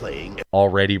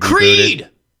Already rebooted. Creed!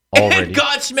 Already. And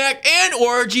Godsmack and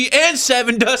Orgy and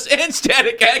Seven Dust and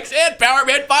Static X and Power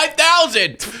Man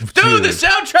 5000. Dude, the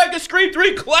soundtrack of Scream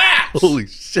 3 claps. Holy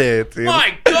shit, dude.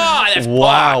 My God, that's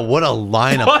wow, butt. what a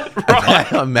lineup. Butt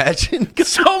rock. Imagine.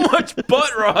 So much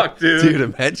butt rock, dude. Dude,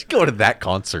 imagine going to that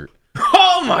concert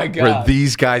Oh my God. where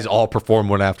these guys all perform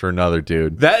one after another,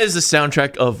 dude. That is the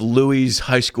soundtrack of Louis'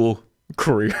 high school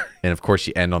career. And of course,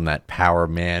 you end on that Power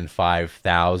Man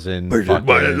 5000. When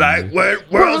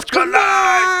worlds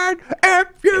collide, if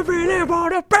you really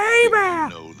want a baby.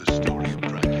 Know the story of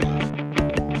Dracula.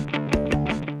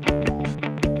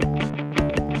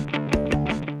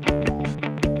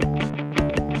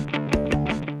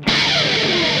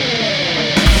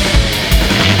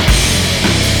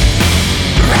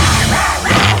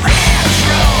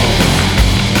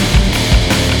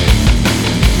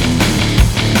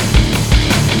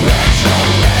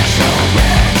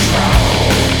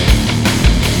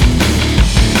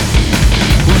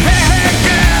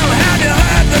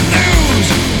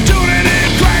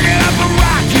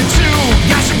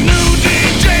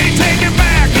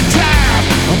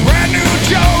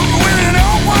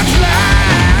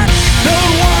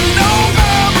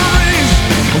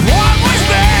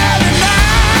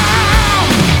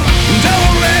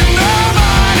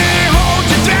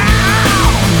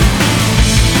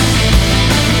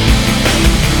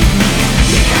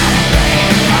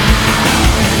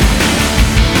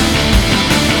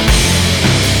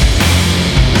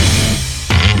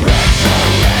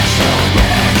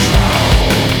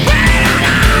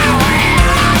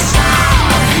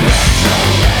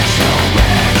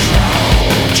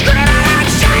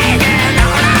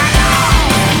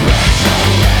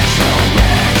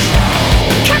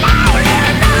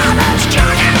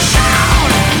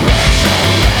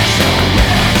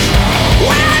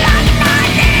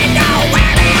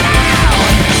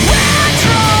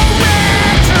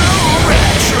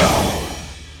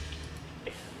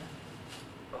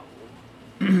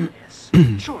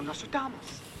 Sure,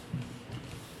 Nostradamus.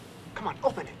 Come on,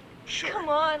 open it. Sure. Come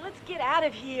on, let's get out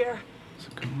of here.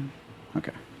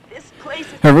 Okay. This place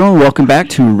is... Hey everyone, welcome back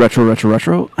to Retro Retro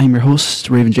Retro. I'm your host,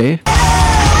 Raven J.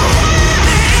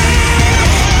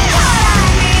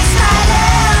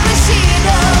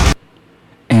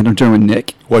 And I'm joined with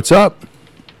Nick. What's up?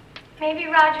 Maybe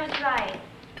Roger's right.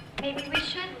 Maybe we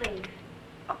should leave.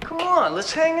 Oh, come on,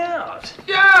 let's hang out.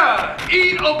 Yeah!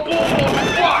 Eat a bowl of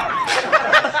fuck!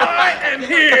 I am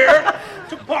here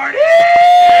to party!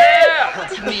 Yeah!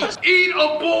 Eat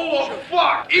a bowl of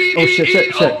fuck! Eat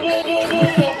a bowl of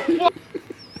fuck!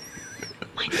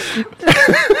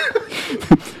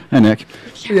 Hi, Nick.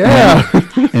 Yeah.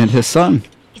 And his son.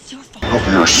 It's your fault.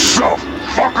 Open yourself,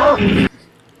 fucker!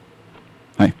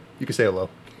 Hi. You can say hello.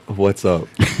 What's up?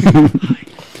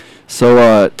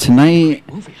 So tonight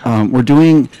we're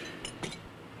doing,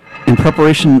 in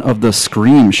preparation of the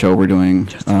Scream show we're doing,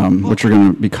 which we're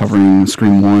going to be covering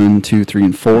Scream 1, 2, 3,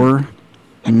 and 4.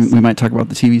 And we might talk about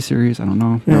the TV series. I don't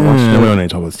know. we don't need to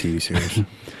talk about the TV series.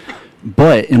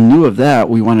 But in lieu of that,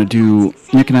 we want to do.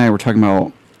 Nick and I were talking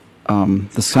about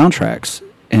the soundtracks,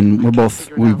 and we both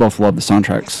love the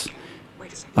soundtracks.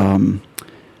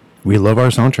 We love our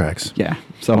soundtracks. Yeah.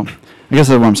 So I guess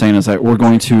what I'm saying is that we're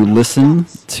going to listen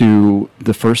to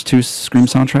the first two Scream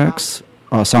soundtracks,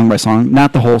 song by song.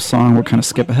 Not the whole song. We'll kind of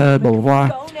skip ahead, blah, blah,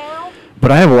 blah.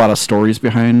 But I have a lot of stories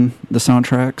behind the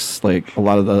soundtracks. Like, a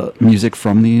lot of the music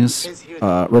from these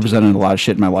represented a lot of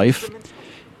shit in my life.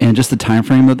 And just the time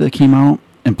frame that they came out,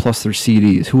 and plus their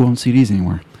CDs. Who owns CDs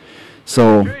anymore?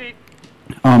 So,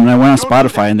 and I went on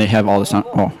Spotify, and they have all this.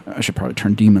 Oh, I should probably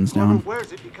turn Demons down.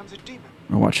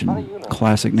 We're watching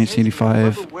classic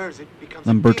 1985,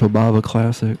 Lamberto Bava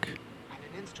classic,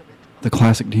 the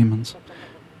classic Demons.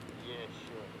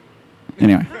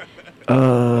 Anyway,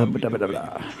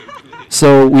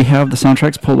 so we have the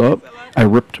soundtracks pulled up. I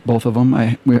ripped both of them.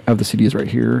 We have the CDs right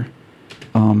here.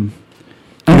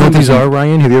 You know what these are,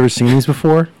 Ryan? Have you ever seen these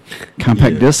before?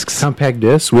 Compact discs. Compact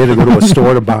discs. We had to go to a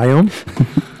store to buy them.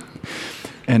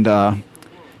 And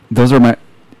those are my...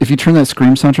 If you turn that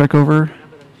Scream soundtrack over,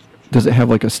 does it have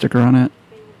like a sticker on it?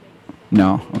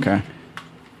 No. Okay.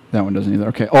 That one doesn't either.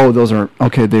 Okay. Oh, those are...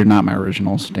 Okay, they're not my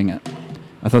originals. Dang it.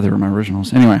 I thought they were my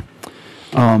originals. Anyway.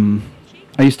 I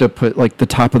used to put... Like, the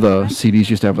top of the CDs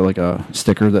used to have like a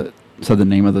sticker that said the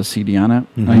name of the CD on it.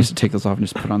 Mm-hmm. I used to take those off and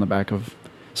just put it on the back of...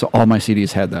 So all my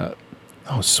CDs had that.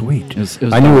 Oh, sweet. It was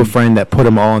I knew a friend that put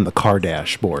them all on the car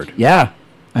dashboard. Yeah.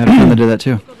 I had a friend that did that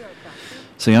too.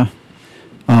 So, yeah.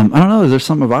 I don't know. There's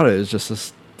something about it. It's just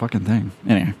this fucking thing.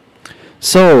 Anyway.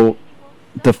 So,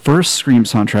 the first Scream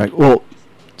soundtrack... Well,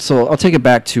 so I'll take it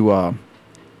back to... I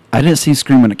didn't see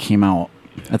Scream when it came out,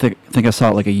 I think I saw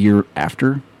it like a year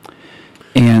after,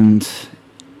 and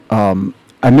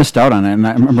I missed out on it. And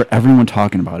I remember everyone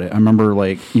talking about it. I remember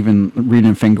like even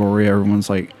reading Fangoria, everyone's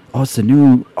like, "Oh, it's the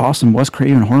new awesome Wes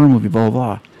Craven horror movie." Blah blah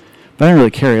blah. But I didn't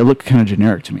really care. It looked kind of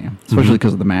generic to me, especially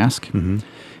because of the mask. Mm-hmm.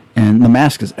 And the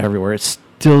mask is everywhere. It's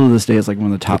still to this day is like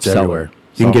one of the top sellers. Everywhere.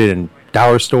 You can get it in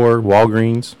dollar store,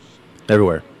 Walgreens,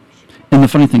 everywhere. And the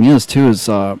funny thing is, too, is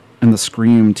in the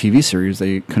Scream TV series,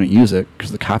 they couldn't use it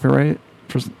because the copyright.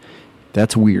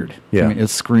 That's weird. Yeah. I mean,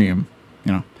 it's Scream,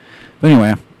 you know. But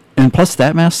anyway, and plus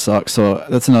that mask sucks, so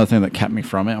that's another thing that kept me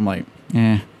from it. I'm like,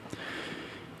 eh.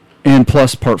 And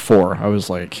plus part 4, I was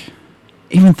like,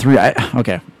 even 3,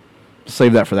 okay,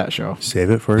 save that for that show. Save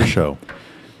it for a show.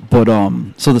 But,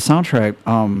 so the soundtrack,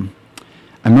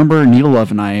 I remember Needle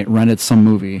Love and I rented some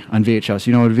movie on VHS.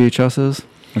 You know what VHS is?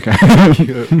 Okay.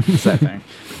 It's that thing.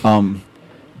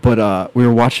 But we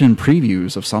were watching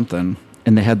previews of something,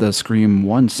 and they had the Scream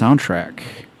 1 soundtrack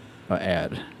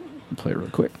ad. I'll play it real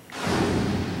quick.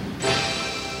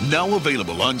 Now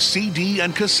available on CD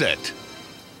and cassette.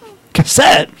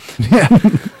 Cassette? Yeah.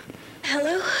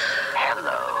 Hello?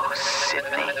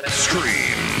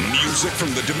 Scream. Music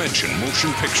from the Dimension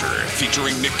Motion Picture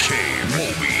featuring Nick Cave,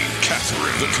 Moby,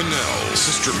 Catherine, The Canals,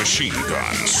 Sister Machine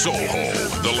Gun, Soho,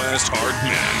 The Last Hard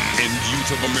Man, and Youth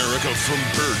of America from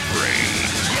Bird Brain.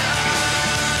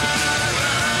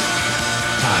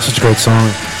 Such a great song.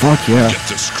 Fuck yeah. Get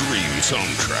the Scream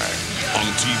soundtrack on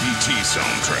TVT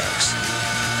Soundtracks.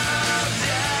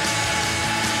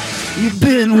 You've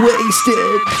been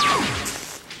wasted.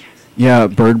 Yeah,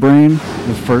 Bird Brain,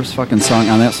 the first fucking song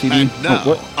on that CD. And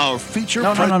now, our feature...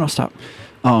 No, stop.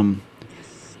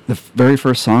 The very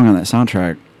first song on that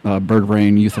soundtrack, Bird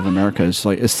Brain, Youth of America, is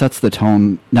like, it sets the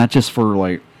tone, not just for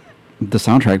like the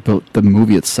soundtrack, but the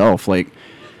movie itself. Like,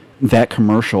 that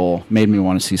commercial made me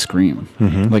want to see Scream.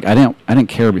 Mm-hmm. Like, I didn't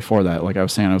care before that. Like I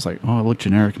was saying, I was like, oh, it looked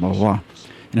generic, blah, blah, blah.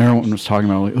 And everyone was talking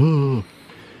about, like, oh,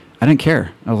 I didn't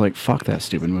care. I was like, fuck that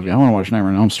stupid movie. I want to watch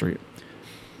Nightmare on Elm Street.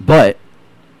 But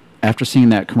after seeing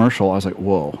that commercial, I was like,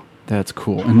 whoa, that's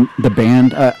cool. And the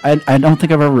band, I don't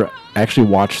think I've ever actually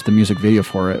watched the music video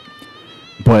for it,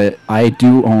 but I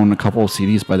do own a couple of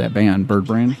CDs by that band, Bird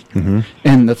Brain. Mm-hmm.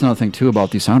 And that's another thing, too, about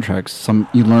these soundtracks.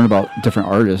 You learn about different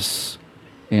artists,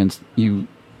 and you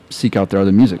seek out their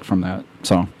other music from that.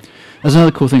 So that's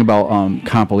another cool thing about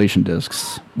compilation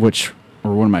discs, which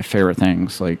were one of my favorite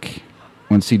things. Like,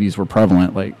 when CDs were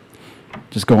prevalent, like,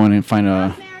 just go in and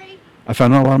I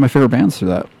found out a lot of my favorite bands through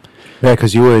that. Yeah,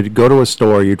 because you would go to a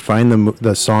store, you'd find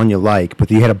the song you like, but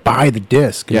you had to buy the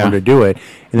disc in order to do it.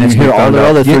 And then you hear all the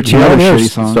other 13 other shitty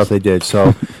songs. Stuff they did.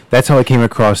 So that's how I came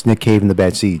across Nick Cave and the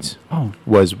Bad Seeds. Oh.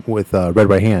 Was with Red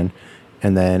Right Hand.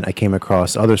 And then I came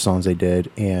across other songs they did,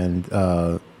 and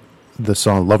the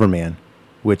song Lover Man,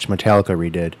 which Metallica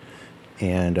redid.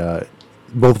 And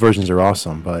both versions are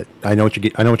awesome, but I know what you're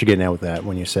getting at with that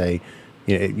when you say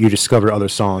you discover other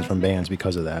songs from bands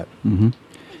because of that. Mm-hmm.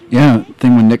 Yeah,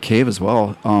 thing with Nick Cave as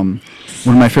well. One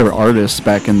of my favorite artists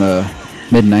back in the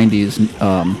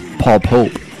mid-'90s, Paul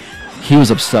Pope, he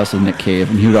was obsessed with Nick Cave,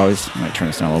 and he would always... I might turn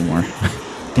this down a little more.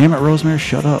 Damn it, Rosemary,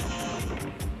 shut up.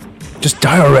 Just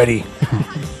die already.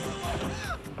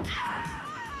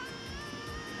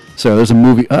 So there's a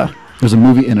movie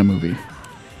in a movie.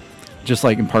 Just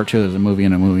like in part 2, there's a movie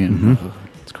in a movie, and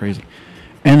it's crazy.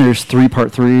 And there's 3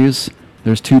 part 3s,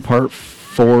 there's 2 part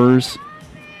 4s.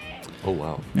 Oh,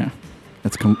 wow. Yeah.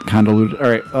 It's convoluted. All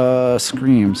right,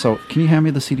 Scream. So, can you hand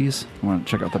me the CDs? I want to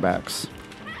check out the backs.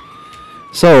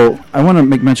 So, I want to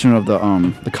make mention of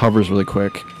the covers really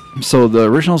quick. So, the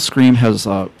original Scream has,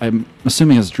 I'm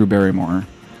assuming, has Drew Barrymore.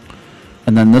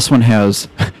 And then this one has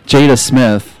Jada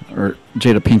Smith, or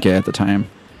Jada Pinkett at the time,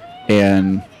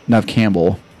 and Neve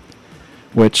Campbell,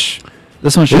 which,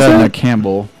 this one should have Neve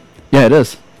Campbell. Yeah, it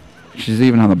is. She's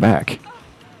even on the back.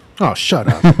 Oh, shut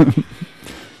up.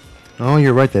 Oh,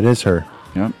 you're right. That is her.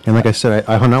 Yep. And like I said,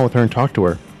 I hung out with her and talked to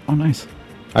her. Oh, nice.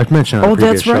 I've mentioned it on a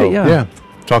previous show. Right, yeah.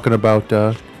 Talking about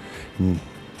Chills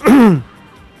in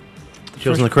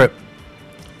the Crypt.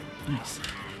 Nice.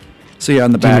 So, yeah,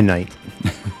 on the back. Demon Night.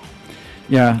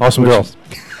 Yeah. Awesome girl.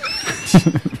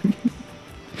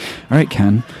 All right,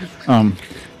 Ken.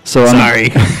 So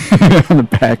Sorry. On the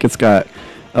back, it's got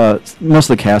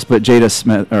most of the cast, but Jada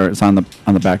Smith, or it's on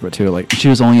the back of it too. Like, she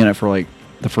was only in it for like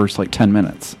the first 10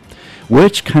 minutes,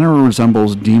 which kind of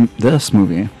resembles this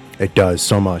movie. It does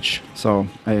so much. So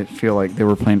I feel like they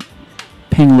were paying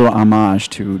a little homage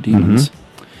to Demons.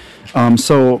 Mm-hmm.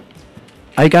 So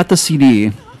I got the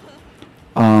CD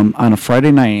on a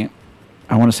Friday night.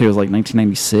 I want to say it was like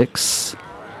 1996.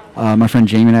 My friend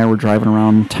Jamie and I were driving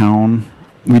around town,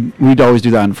 we'd always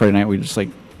do that on Friday night. We just like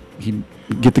he'd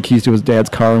get the keys to his dad's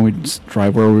car and we'd just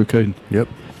drive wherever we could. Yep.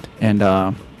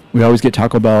 And we always get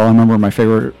Taco Bell. I remember my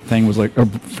favorite thing was like a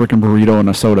freaking burrito and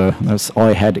a soda. That's all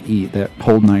I had to eat that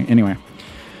whole night. Anyway,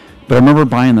 but I remember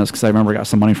buying this because I remember I got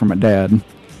some money from my dad,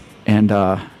 and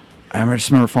I just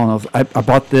remember falling in love. I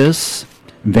bought this,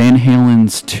 Van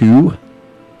Halen's 2,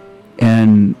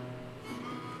 and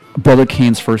Brother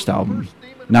Kane's first album,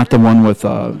 not the one with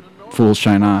Fools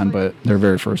Shine On, but their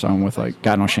very first album with like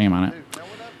Got No Shame on it.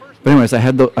 But anyways,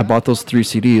 I bought those 3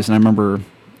 CDs, and I remember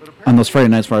on those Friday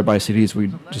nights where I buy CDs,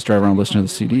 we'd just drive around listening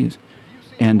to the CDs.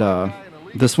 And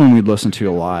this one we'd listen to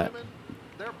a lot.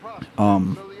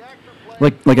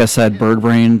 Like I said, Bird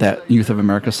Brain, that Youth of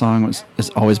America song has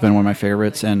always been one of my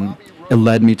favorites, and it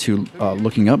led me to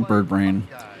looking up Bird Brain.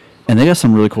 And they got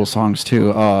some really cool songs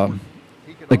too.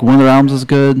 Like one of their albums is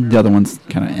good, the other one's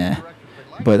kind of eh.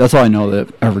 But that's all I know that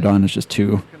I've ever done is just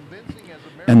 2.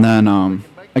 And then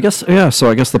I guess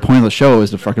the point of the show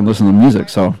is to fucking listen to the music.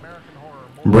 So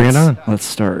bring it on. Let's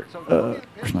start.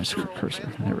 Where's my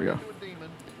cursor? There we go.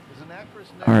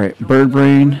 All right, Bird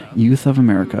Brain, Youth of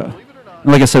America.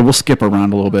 And like I said, we'll skip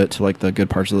around a little bit to like the good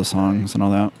parts of the songs and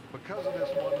all that.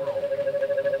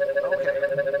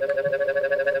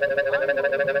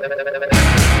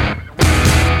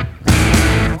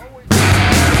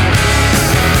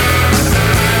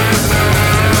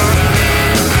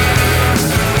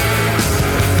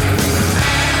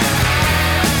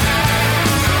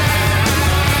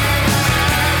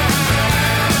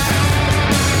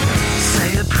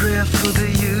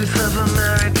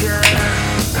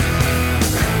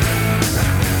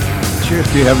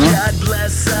 Do you have one? God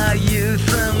bless our youth,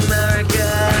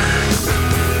 America.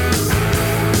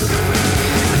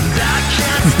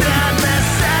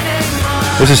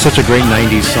 This is such a great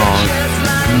 90s song.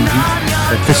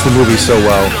 It fits the movie so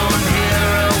well.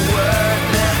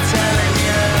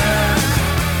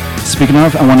 Speaking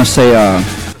of, I want to say,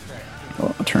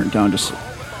 I'll turn it down just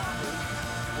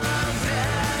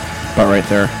about right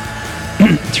there.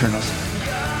 Turn us.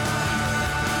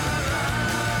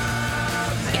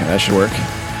 Okay, that should work.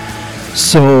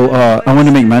 So I want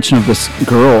to make mention of this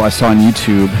girl I saw on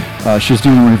YouTube. She was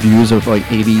doing reviews of like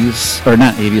 80s, or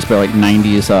not 80s, but like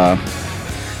 90s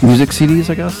music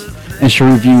CDs, I guess. And she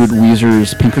reviewed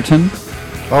Weezer's Pinkerton.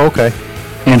 Oh, okay.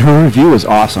 And her review was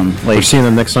awesome. Like, we're seeing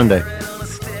them next Sunday.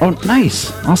 Oh,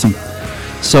 nice. Awesome.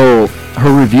 So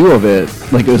her review of it,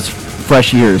 like it was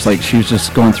fresh ears. Like she was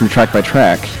just going through track by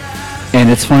track. And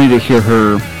it's funny to hear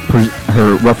her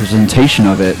representation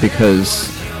of it because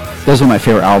those are my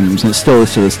favorite albums, and it still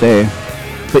is to this day.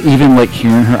 But even like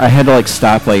hearing her, I had to like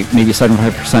stop like maybe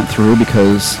 75% through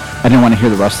because I didn't want to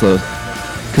hear the rest of the,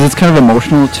 because it's kind of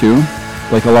emotional too.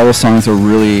 Like a lot of the songs are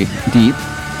really deep.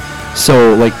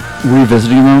 So like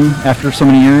revisiting them after so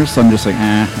many years, I'm just like,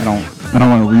 I don't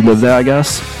want to relive that, I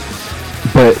guess.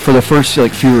 But for the first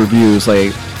like few reviews,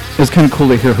 like it was kind of cool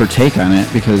to hear her take on it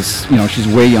because you know she's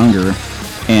way younger,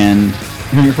 and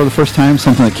hearing it for the first time,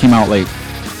 something that came out like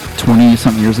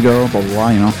 20-something years ago, blah, blah, blah,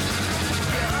 you know.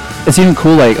 It's even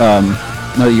cool, like, now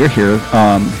that you're here,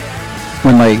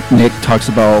 when, like, Nick talks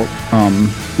about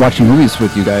watching movies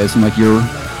with you guys and, like, your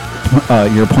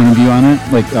point of view on it,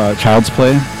 like Child's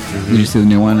Play. Mm-hmm. Did you see the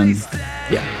new one? And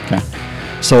yeah. Okay.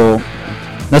 So,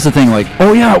 that's the thing, like,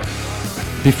 oh, yeah,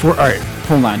 before, all right,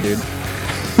 hold on, dude.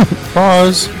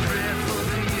 Pause.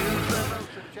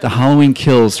 The Halloween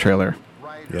Kills trailer.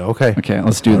 Yeah, okay. Okay,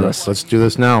 let's do this. Let's do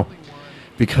this now.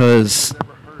 Because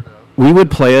we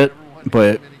would play it,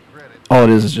 but all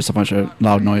it is just a bunch of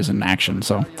loud noise and action.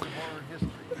 So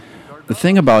the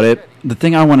thing about it, the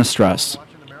thing I want to stress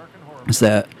is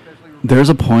that there's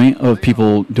a point of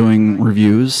people doing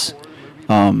reviews.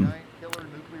 You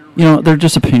know, they're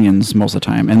just opinions most of the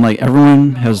time, and like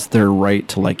everyone has their right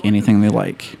to like anything they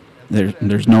like.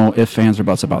 There's no ifs, ands, or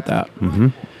buts about that.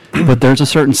 Mm-hmm. But there's a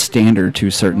certain standard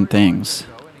to certain things.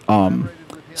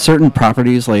 Certain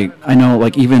properties, like I know,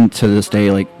 like even to this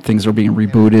day, like things are being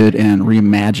rebooted and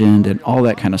reimagined and all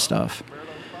that kind of stuff.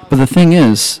 But the thing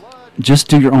is, just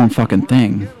do your own fucking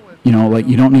thing. You know, like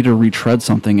you don't need to retread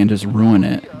something and just ruin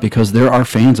it because there are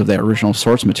fans of that original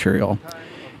source material.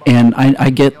 And I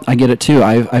get it too.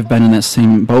 I've been in that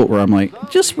same boat where I'm like,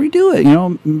 just redo it. You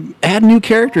know, add new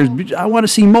characters. I want to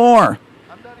see more.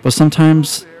 But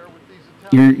sometimes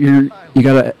you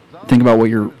gotta think about what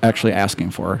you're actually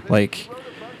asking for. Like,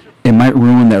 it might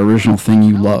ruin the original thing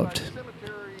you loved.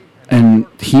 And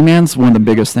He-Man's one of the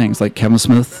biggest things. Like Kevin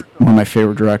Smith, one of my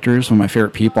favorite directors, one of my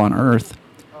favorite people on earth,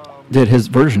 did his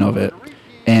version of it,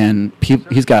 and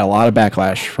he's got a lot of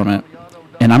backlash from it.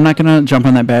 And I'm not gonna jump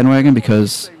on that bandwagon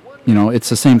because it's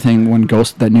the same thing when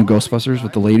that new Ghostbusters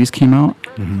with the ladies came out.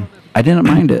 Mm-hmm. I didn't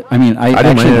mind it. I mean, I didn't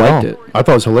actually mind it at liked all. it. I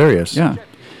thought it was hilarious. Yeah.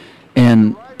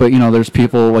 But there's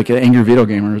people like angry video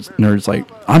gamers nerds like,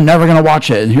 I'm never gonna watch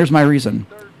it, and here's my reason.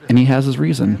 And he has his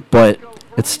reason, but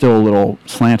it's still a little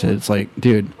slanted. It's like,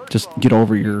 dude, just get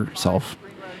over yourself.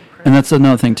 And that's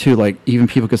another thing too. Like, even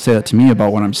people could say that to me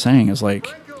about what I'm saying is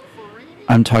like,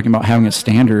 I'm talking about having a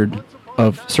standard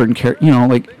of certain characters.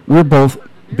 Like, we're both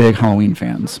big Halloween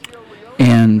fans,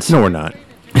 and No, we're not.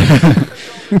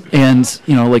 and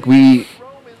like we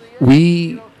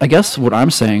I guess what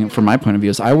I'm saying from my point of view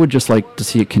is I would just like to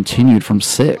see it continued from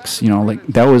 6. Like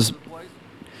that was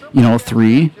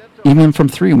 3. Even from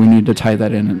 3, we need to tie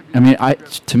that in. I mean,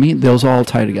 to me, those all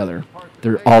tie together.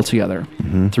 They're all together.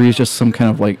 Mm-hmm. 3 is just some kind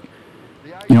of like,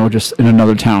 just in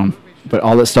another town. But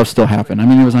all that stuff still happened. I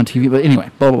mean, it was on TV. But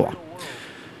anyway, blah, blah,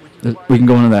 blah. We can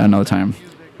go into that another time.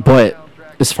 But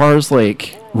as far as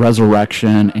like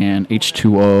Resurrection and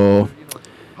H2O,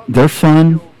 they're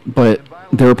fun, but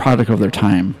they're a product of their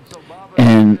time.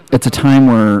 And it's a time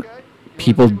where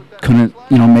people couldn't,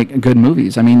 make good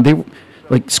movies. I mean,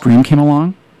 Scream came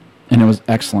along. And it was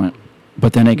excellent,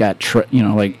 but then it got,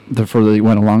 the further they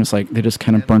went along, it's like they just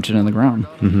kind of burnt it in the ground.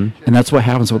 Mm-hmm. And that's what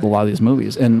happens with a lot of these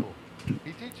movies. And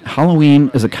Halloween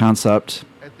is a concept.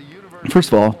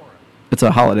 First of all, it's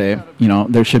a holiday.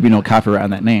 There should be no copyright on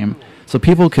that name. So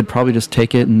people could probably just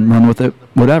take it and run with it,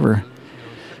 whatever.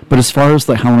 But as far as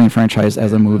the Halloween franchise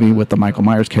as a movie with the Michael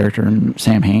Myers character and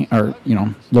Sam Hain, or,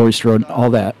 Laurie Strode, all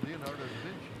that,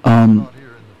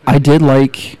 I did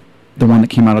like the one that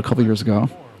came out a couple years ago.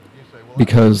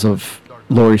 Because of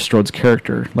Laurie Strode's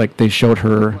character, like they showed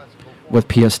her with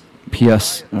how do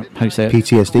you say it?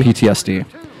 PTSD,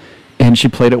 and she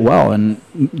played it well. And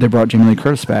they brought Jamie Lee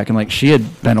Curtis back, and like she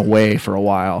had been away for a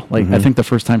while. Like I think the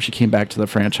first time she came back to the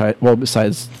franchise, well,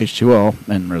 besides H2O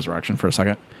and Resurrection for a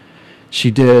second,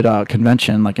 she did a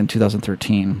convention like in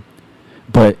 2013.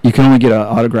 But you can only get an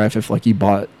autograph if like you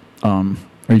bought, or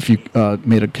if you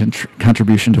made a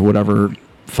contribution to whatever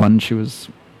fund she was.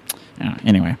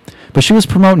 Anyway, but she was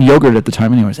promoting yogurt at the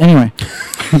time anyways. Anyway,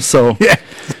 so,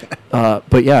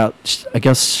 but yeah, I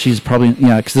guess she's probably,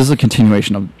 because this is a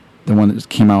continuation of the one that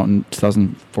came out in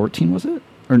 2014, was it?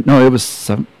 Or no, it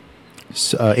was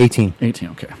 18. 18,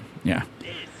 okay, yeah.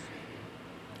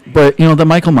 But, the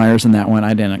Michael Myers in that one,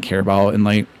 I didn't care about, and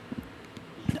like,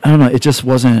 I don't know, it just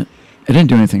wasn't, it didn't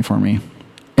do anything for me.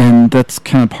 And that's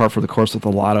kind of par for the course with a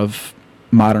lot of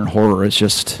modern horror. It's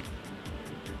just...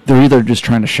 They're either just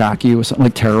trying to shock you with something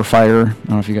like Terrifier. I don't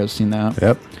know if you guys have seen that.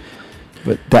 Yep.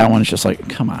 But that one is just like,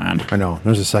 come on. I know.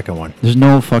 There's a second one. There's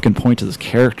no fucking point to this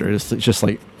character. It's just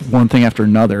like one thing after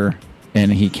another,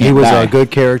 and he can't He was die. a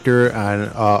good character on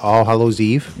All Hallows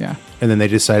Eve. Yeah. And then they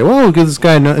decided, well, we'll give this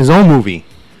guy his own movie.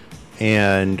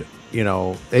 And,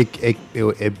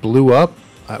 it blew up.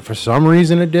 For some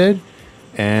reason it did.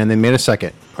 And they made a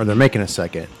second. Or they're making a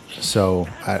second. So,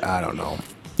 I don't know.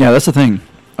 Yeah, that's the thing.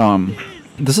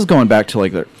 This is going back to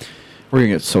like we're gonna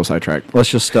get so sidetracked. Let's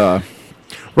just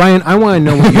Ryan, I want to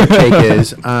know what your take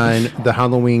is on the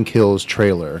Halloween Kills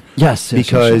trailer. Yes,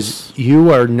 because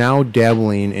you are now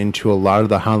dabbling into a lot of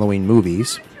the Halloween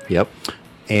movies. Yep.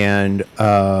 And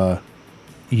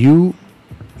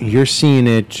you're seeing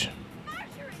it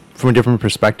from a different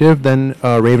perspective than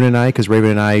Raven and I, because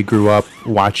Raven and I grew up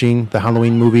watching the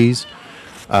Halloween movies.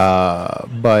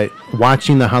 But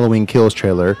watching the Halloween Kills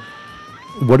trailer,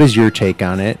 what is your take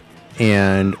on it,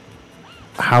 and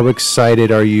how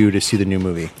excited are you to see the new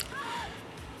movie?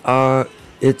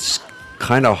 It's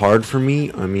kind of hard for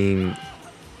me. I mean,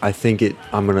 I think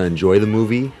I'm going to enjoy the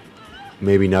movie.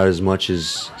 Maybe not as much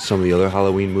as some of the other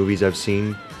Halloween movies I've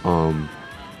seen.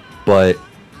 But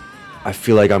I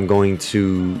feel like I'm going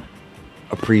to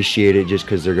appreciate it just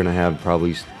because they're going to have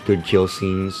probably good kill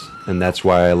scenes. And that's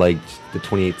why I liked the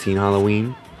 2018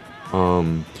 Halloween.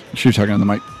 You're talking on the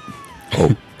mic.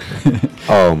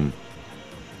 Oh.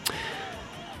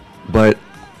 But,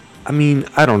 I mean,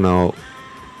 I don't know.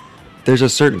 There's a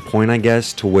certain point, I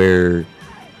guess, to where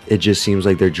it just seems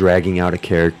like they're dragging out a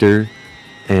character.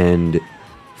 And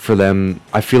for them,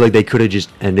 I feel like they could have just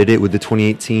ended it with the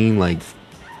 2018. Like,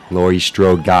 Laurie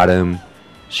Strode got him.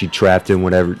 She trapped him,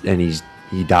 whatever, and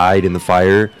he died in the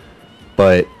fire.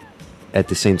 But at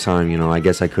the same time, I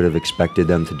guess I could have expected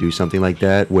them to do something like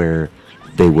that where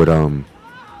they would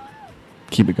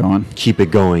keep it going. Keep it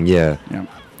going, yeah. Yeah.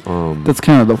 That's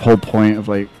kind of the whole point of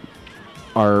like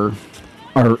our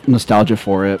nostalgia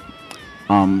for it.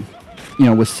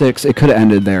 With 6, it could have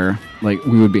ended there. Like,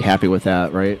 we would be happy with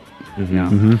that, right? Mm-hmm. Yeah.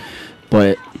 Mm-hmm.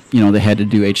 But they had to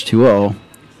do H2O,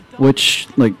 which,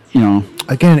 like,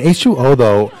 again, H2O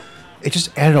though, it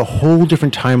just added a whole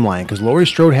different timeline because Laurie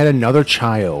Strode had another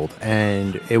child,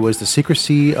 and it was the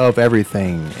secrecy of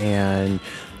everything and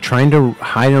trying to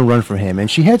hide and run from him. And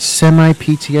she had semi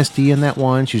PTSD in that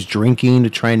one. She was drinking to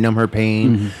try and numb her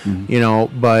pain, you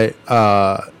know. But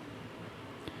I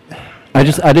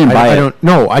didn't buy it.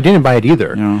 I didn't buy it either.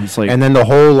 You know, it's like, and then the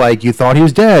whole like you thought he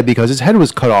was dead because his head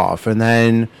was cut off, and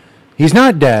then he's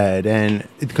not dead, and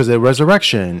because of the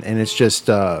resurrection, and it's just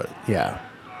yeah.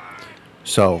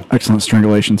 So excellent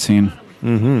strangulation scene.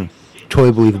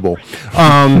 Totally believable.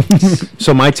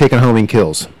 So my take on Halloween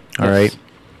Kills. All right.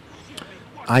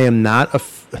 I am not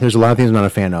there's a lot of things I'm not a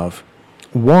fan of.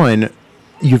 One,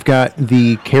 you've got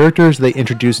the characters they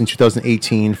introduced in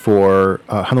 2018 for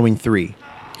Halloween 3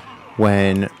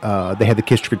 when they had the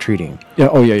kids trick-or-treating. Yeah.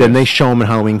 Oh, yeah. Then they show them in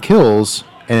Halloween Kills,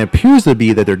 and it appears to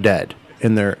be that they're dead.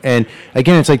 And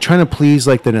again, it's like trying to please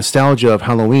like the nostalgia of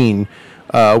Halloween,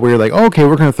 where you're like, oh, okay,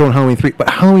 we're going to throw in Halloween 3. But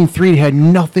Halloween 3 had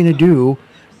nothing to do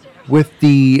with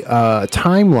the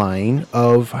timeline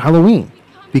of Halloween.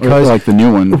 Because like the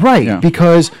new one. Right. Yeah.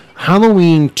 Because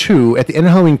Halloween 2, at the end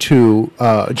of Halloween 2,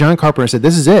 John Carpenter said,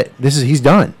 this is it. He's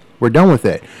done. We're done with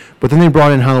it. But then they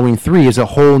brought in Halloween 3 as a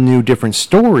whole new different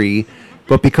story.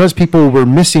 But because people were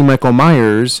missing Michael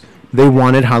Myers, they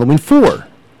wanted Halloween 4.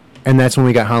 And that's when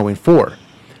we got Halloween 4.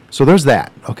 So there's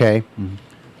that, okay? Mm-hmm.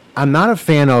 I'm not a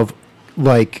fan of,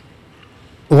 like,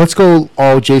 let's go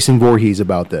all Jason Voorhees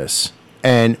about this.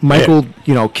 And Michael,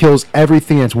 kills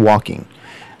everything that's walking.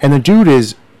 And the dude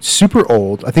is super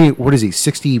old. I think, what is he,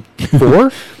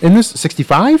 64 in this?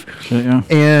 65? Yeah.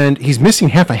 And he's missing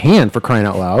half a hand, for crying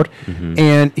out loud. Mm-hmm.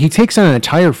 And he takes on an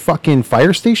entire fucking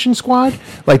fire station squad.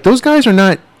 Like, those guys are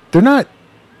not, they're not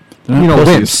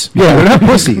wimps. Yeah, they're not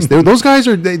pussies. Those guys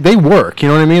they work. You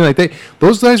know what I mean? Like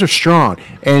those guys are strong.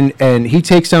 And he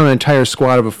takes down an entire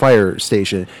squad of a fire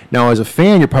station. Now, as a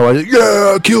fan, you're probably like,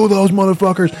 yeah, kill those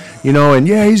motherfuckers. And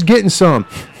yeah, he's getting some.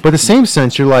 But in the same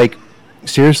sense, you're like,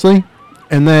 seriously?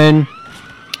 And then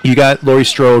you got Laurie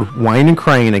Strode whining and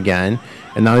crying again.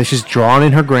 And now she's drawing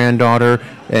in her granddaughter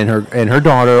and her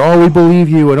daughter. Oh, we believe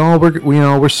you,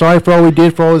 and we're sorry for all we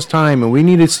did for all this time, and we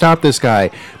need to stop this guy.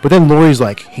 But then Laurie's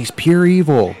like, he's pure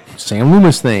evil. Sam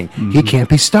Loomis thing. Mm-hmm. He can't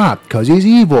be stopped because he's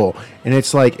evil. And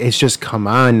it's like, it's just, come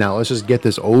on now, let's just get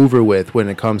this over with when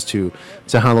it comes to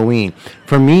Halloween.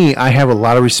 For me, I have a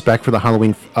lot of respect for the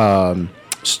Halloween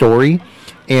story,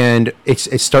 and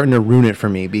it's starting to ruin it for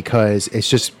me because it's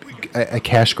just a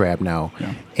cash grab now.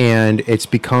 Yeah. And it's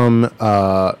become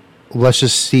let's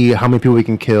just see how many people we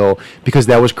can kill, because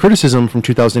that was criticism from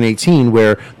 2018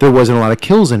 where there wasn't a lot of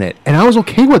kills in it, and I was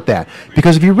okay with that,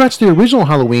 because if you watch the original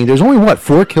Halloween, there's only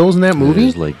 4 kills in that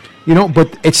movie.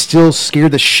 But it still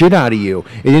scared the shit out of you.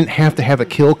 It didn't have to have a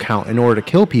kill count in order to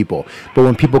kill people. But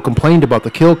when people complained about the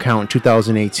kill count in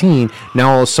 2018, now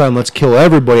all of a sudden, let's kill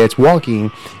everybody that's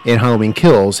walking in Halloween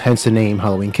Kills, hence the name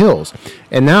Halloween Kills.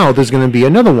 And now there's going to be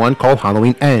another one called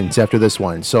Halloween Ends after this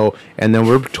one. So, and then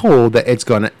we're told that it's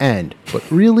going to end. But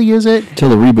really, is it? Till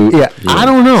the reboot. Yeah, yes. I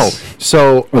don't know.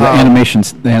 So, or the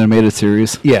animated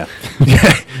series. Yeah.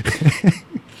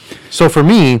 So for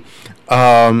me,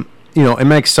 am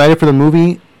I excited for the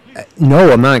movie?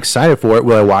 No, I'm not excited for it.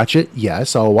 Will I watch it?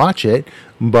 Yes, I'll watch it.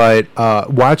 But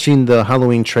watching the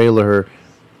Halloween trailer,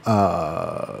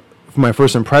 my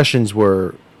first impressions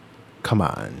were, come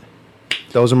on.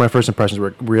 Those are my first impressions.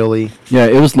 Were really? Yeah,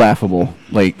 it was laughable.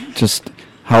 Like, just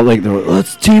how, like, they were,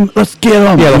 let's get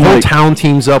them. Yeah, the whole town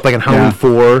teams up, like in Halloween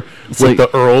 4 with like,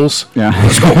 the Earls. Yeah.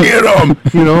 Let's go get them.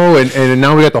 And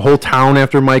now we got the whole town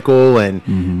after Michael, and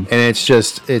it's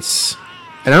just,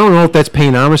 and I don't know if that's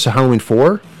paying homage to Halloween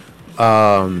 4.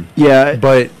 Yeah,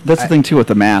 but that's the thing too with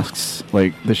the masks.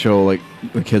 Like, they show like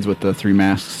the kids with the 3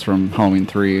 masks from Halloween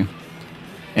 3,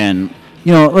 and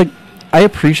like, I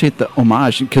appreciate the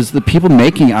homage because the people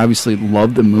making it obviously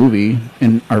love the movie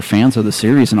and are fans of the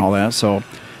series and all that. So,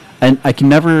 and I can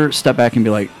never step back and be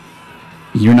like,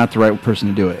 you're not the right person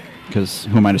to do it, because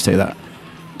who am I to say that?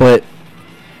 But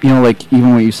like,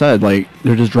 even what you said, like,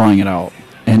 they're just drawing it out.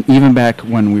 And even back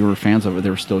when we were fans of it, they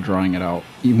were still drawing it out.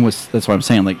 Even with, that's what I'm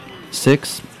saying, like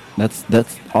 6,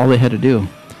 that's all they had to do,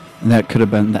 and that could have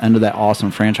been the end of that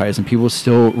awesome franchise, and people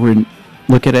still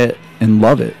look at it and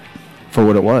love it for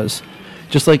what it was.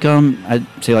 Just like I'd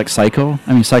say like Psycho.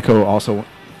 I mean, Psycho also,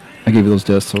 I gave you those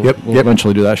discs, so we'll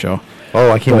eventually do that show.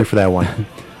 Oh, I can't wait for that one.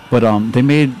 But they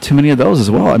made too many of those as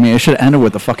well. I mean, it should have ended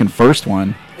with the fucking first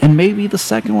one. And maybe the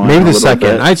second one. Maybe the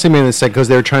second. I'd say maybe the second, because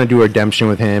they were trying to do redemption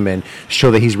with him and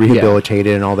show that he's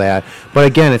rehabilitated and all that. But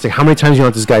again, it's like, how many times do you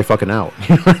want this guy fucking out?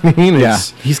 You know what I mean? Yeah.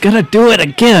 He's going to do it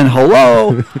again.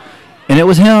 Hello. And it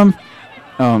was him.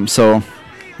 So,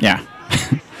 yeah.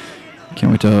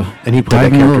 Can't wait to. And he played that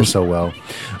dive into character those. so well.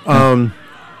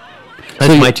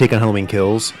 That's my take on Halloween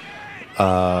Kills.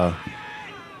 I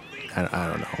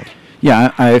don't know.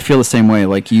 Yeah, I feel the same way.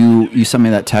 Like you sent me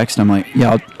that text, and I'm like,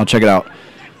 yeah, I'll check it out.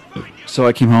 So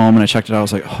I came home and I checked it out. I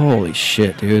was like, holy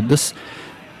shit, dude, this.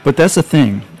 But that's the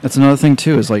thing. That's another thing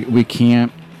too. Is like we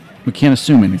can't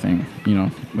assume anything,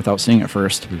 without seeing it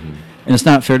first. Mm-hmm. And it's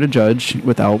not fair to judge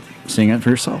without seeing it for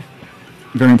yourself.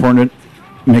 Very important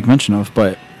to make mention of.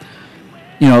 But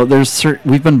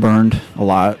we've been burned a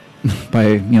lot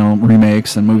by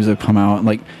remakes and movies that come out. And,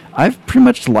 like, I've pretty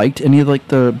much liked any of like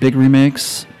the big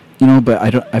remakes,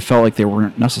 but I felt like they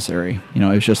weren't necessary. It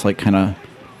was just like kind of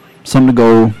something to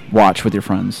go watch with your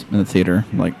friends in the theater,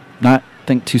 like not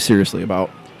think too seriously about.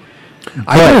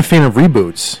 I'm a fan of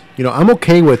reboots. I'm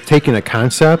okay with taking a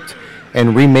concept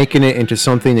and remaking it into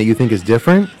something that you think is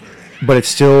different, but it's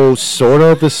still sort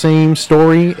of the same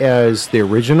story as the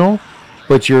original.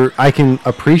 But I can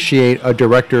appreciate a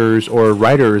director's or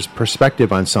writer's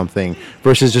perspective on something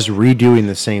versus just redoing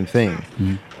the same thing.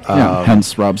 Mm-hmm. Yeah,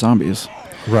 hence Rob Zombies.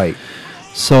 Right.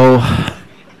 So,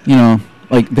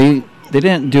 like they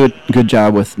didn't do a good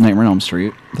job with Nightmare on Elm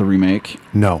Street, the remake.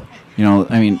 No.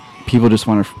 People just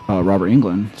wanted Robert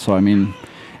Englund. So,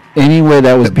 any way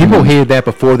that was people done, hated that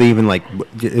before they even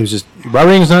it was just Robert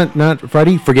Englund's not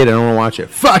Freddy. Forget it. I don't want to watch it.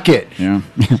 Fuck it. Yeah.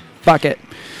 Fuck it.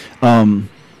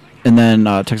 And then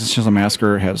Texas Chainsaw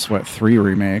Massacre has 3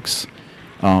 remakes.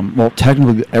 Well,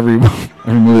 technically every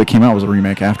movie that came out was a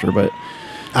remake after, but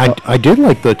I did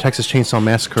like the Texas Chainsaw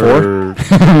Massacre.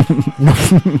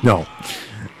 4? No.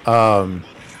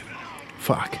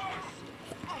 Fuck.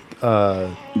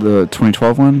 The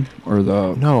 2012 one or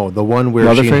the the one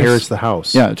where she inherits the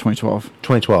house. Yeah, 2012.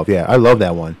 2012. Yeah, I love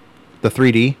that one. The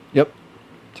 3D. Yep.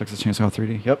 Texas Chainsaw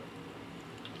 3D. Yep.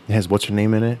 It has what's her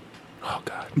name in it? Oh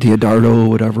God. Diodardo,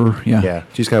 whatever. Yeah. Yeah.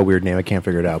 She's got a weird name. I can't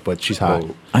figure it out, but she's hot.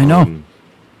 I know.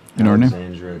 You know her name?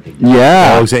 Alexandra.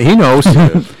 Yeah. He knows.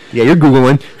 Yeah, you're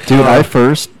Googling. Dude, I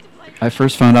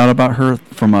first found out about her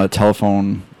from a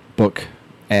telephone book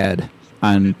ad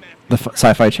on the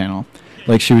Sci-Fi Channel.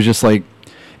 Like, she was just like,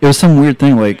 it was some weird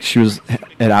thing. Like, she was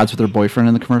at odds with her boyfriend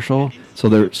in the commercial.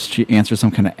 So she answered some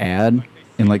kind of ad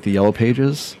in like the yellow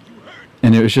pages.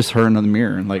 And it was just her in the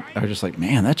mirror. And like, I was just like,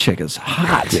 man, that chick is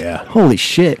hot. Yeah. Holy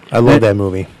shit. I love that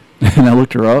movie. And I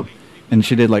looked her up. And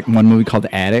she did like one movie called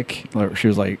The Attic. Where she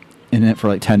was like in it for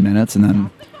like 10 minutes.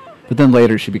 But then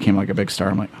later she became like a big star.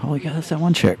 I'm like, holy God, that's that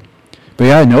one chick. But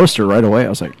yeah, I noticed her right away. I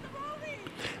was like,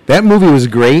 that movie was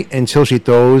great until she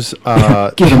throws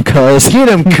get him cuz. Get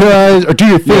him cuz. Or do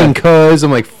your thing cuz.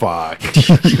 I'm like, fuck.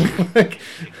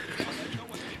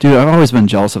 Dude, I've always been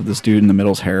jealous of this dude in the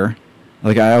middle's hair.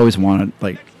 Like, I always wanted,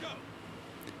 like...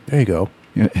 There you go.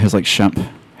 His, like, Shemp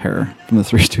hair from the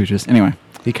Three Stooges. Anyway.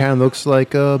 He kind of looks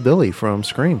like Billy from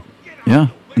Scream. Yeah.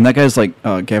 And that guy's like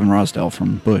Gavin Rossdale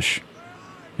from Bush.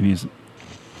 And he's...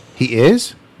 He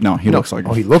is? No, he looks like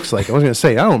him. Oh, he looks like him. I was going to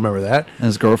say, I don't remember that. And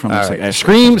his girlfriend looks like Ashley.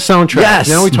 Scream soundtrack. Yes!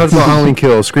 Now we talked about Halloween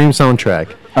Kills. Scream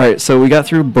soundtrack. All right, so we got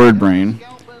through Bird Brain.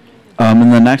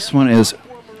 And the next one is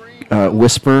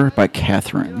Whisper by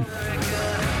Catherine.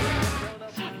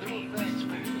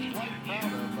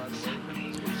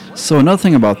 So another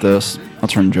thing about this, I'll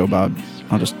turn Joe Bob.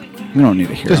 We don't need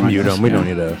to hear Just him. mute him. We don't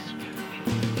need to.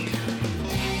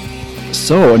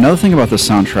 So another thing about this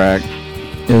soundtrack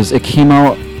is it came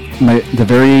out the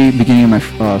very beginning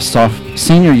of my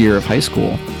senior year of high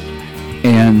school,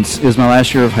 and it was my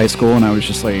last year of high school, and I was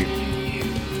just like,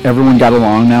 everyone got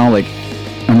along now. Like,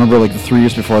 I remember like the 3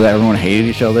 years before that, everyone hated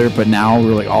each other, but now we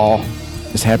were like all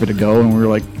just happy to go, and we were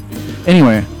like,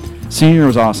 anyway, senior year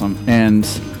was awesome, and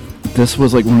this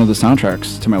was like one of the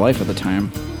soundtracks to my life at the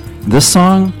time. This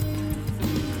song,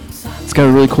 it's got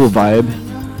a really cool vibe.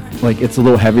 Like, it's a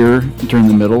little heavier during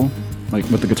the middle, like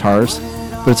with the guitars,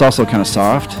 but it's also kind of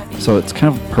soft, so it's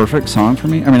kind of a perfect song for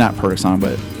me. I mean, not perfect song,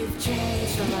 but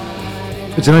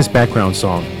it's a nice background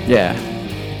song. Yeah.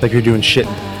 Like you're doing shit.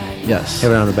 Yes.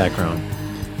 Have it on the background.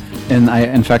 And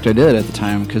in fact, I did at the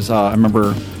time, because I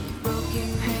remember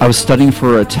I was studying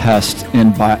for a test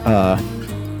in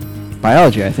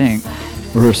biology, I think.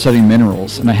 We were studying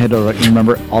minerals, and I had to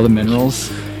remember all the minerals.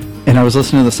 And I was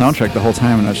listening to the soundtrack the whole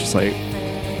time, and I was just like,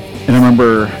 and I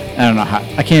remember, I don't know how,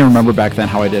 I can't even remember back then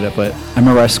how I did it, but I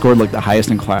remember I scored like the highest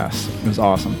in class. It was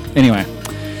awesome. Anyway,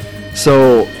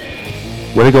 so.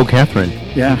 Way to go, Catherine.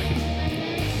 Yeah.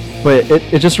 But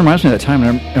it just reminds me of that time,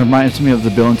 and it reminds me of the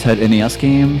Bill and Ted NES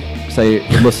game, because I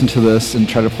would listen to this and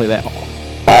try to play that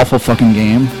awful fucking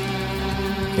game.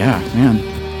 Yeah, man.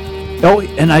 Oh,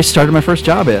 and I started my first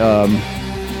job at,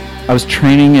 I was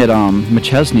training at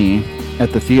McChesney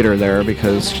at the theater there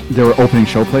because they were opening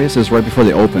show plays. It was right before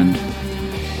they opened,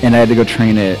 and I had to go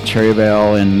train at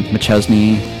Cherryvale and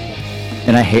McChesney.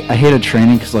 And I hated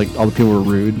training because like all the people were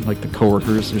rude, like the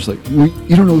coworkers. They're just like,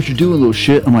 you don't know what you're doing, little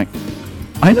shit. I'm like,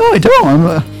 I know I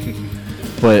don't.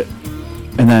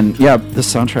 And then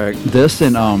this soundtrack, this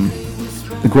and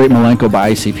The Great Milenko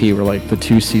by ICP were like the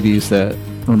two CDs that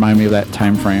remind me of that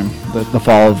time frame, the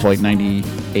fall of like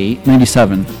 98,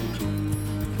 97.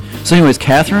 So anyways,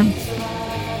 Catherine.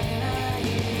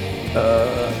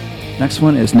 Next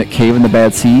one is Nick Cave and the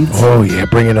Bad Seeds. Oh yeah,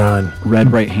 bring it on.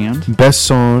 Red Right Hand. Best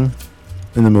song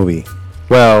in the movie.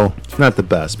 Well, not the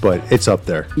best, but it's up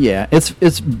there. Yeah, it's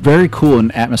very cool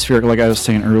and atmospheric. Like I was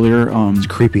saying earlier, it's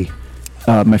creepy.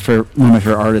 One of my favorite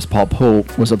artists, Paul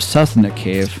Pope, was obsessed with Nick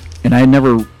Cave, and I had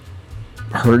never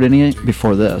heard any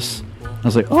before this. I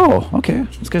was like, oh, okay,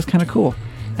 this guy's kind of cool.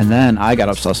 And then I got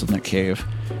obsessed with Nick Cave,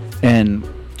 and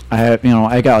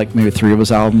I got like maybe 3 of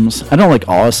his albums. I don't like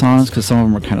all his songs because some of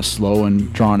them are kind of slow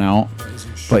and drawn out,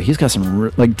 but he's got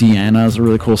some like Deanna is a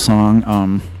really cool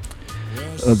song.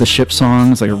 The Ship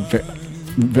songs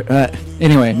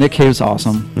anyway, Nick Cave's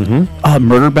awesome. Mm-hmm.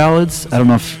 Murder Ballads. I don't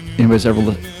know if anybody's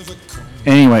ever.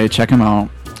 Anyway, check him out.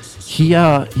 He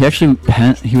actually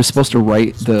he was supposed to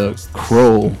write the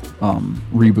Crow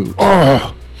reboot.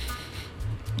 Oh,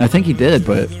 I think he did,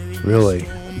 but really.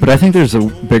 But I think there's a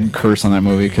big curse on that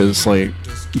movie because like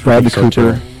Bradley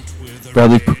Cooper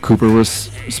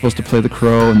was supposed to play the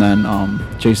Crow, and then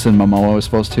Jason Momoa was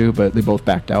supposed to, but they both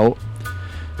backed out.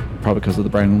 Probably because of the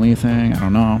Brandon Lee thing. I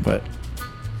don't know, but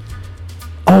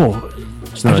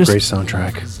it's not a great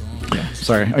soundtrack. Yeah,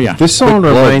 sorry. Oh yeah, this song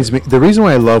reminds me. The reason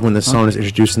why I love when this song is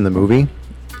introduced in the movie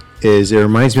is it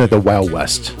reminds me of the Wild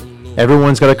West.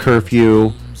 Everyone's got a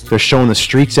curfew. They're showing the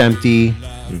streets empty.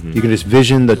 Mm-hmm. You can just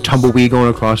vision the tumbleweed going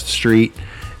across the street,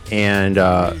 and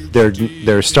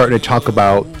they're starting to talk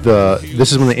about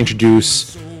This is when they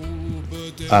introduce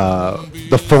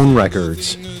the phone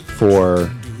records for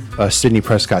Sidney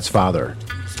Prescott's father,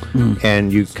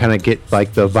 and you kind of get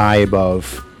like the vibe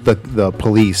of the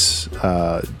police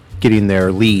getting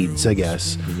their leads, I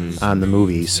guess, on the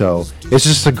movie. So it's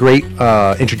just a great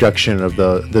introduction of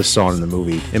this song in the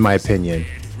movie, in my opinion.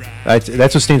 That's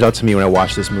what stands out to me when I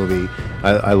watch this movie.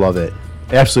 I love it.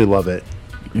 I absolutely love it.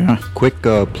 Yeah. Quick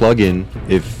plug-in,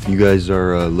 if you guys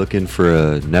are looking for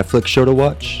a Netflix show to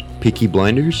watch, Peaky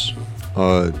Blinders,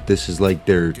 this is like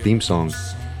their theme song.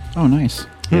 Oh, nice.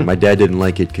 Yeah, my dad didn't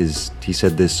like it because he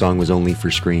said this song was only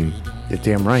for Scream. You're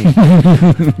damn right.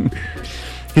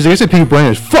 He's like, I said Peaky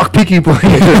Blinders. Fuck Peaky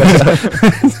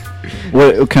Blinders.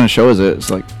 What kind of show is it? It's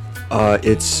like,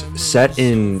 it's set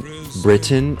in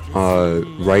Britain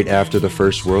right after the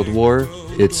First World War.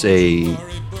 It's a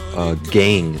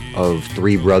gang of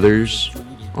 3 brothers,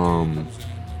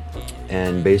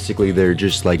 and basically they're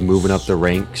just like moving up the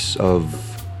ranks of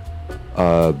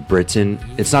Britain.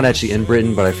 It's not actually in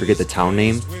Britain, but I forget the town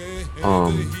name.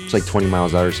 It's like 20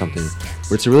 miles out or something.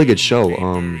 But it's a really good show.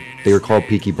 They were called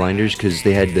Peaky Blinders because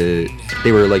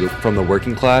they were like from the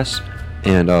working class,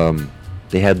 and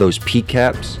they had those peak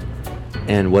caps.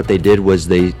 And what they did was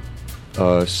they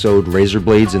sewed razor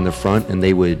blades in the front, and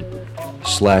they would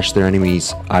slash their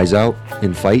enemies' eyes out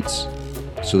in fights.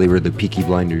 So they were the Peaky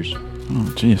Blinders.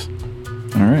 Oh, jeez.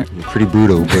 All right. Pretty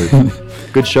brutal,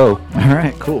 but good show. All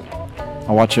right, cool.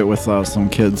 I'll watch it with some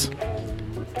kids.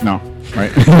 No,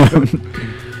 right?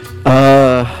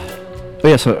 But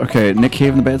yeah, so okay, Nick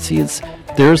Cave and the Bad Seeds.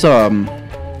 There's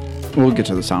we'll get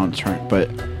to the soundtrack, but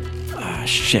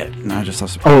shit. No, I just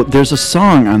lost. Oh, there's a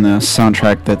song on the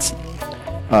soundtrack that's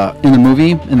in the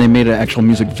movie, and they made an actual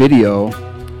music video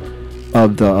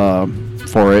of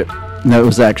for it. And that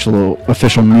was the actual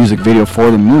official music video for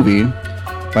the movie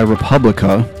by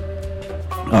Republica.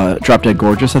 Drop Dead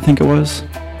Gorgeous, I think it was.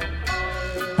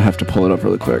 I have to pull it up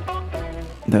really quick.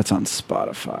 That's on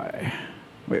Spotify.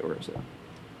 Wait, where is it?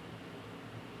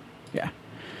 Yeah.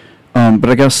 But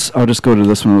I guess I'll just go to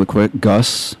this one really quick.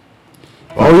 Gus.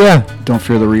 Oh yeah. Don't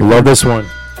Fear the Reaper. Love this one.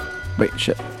 Wait,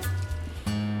 shit.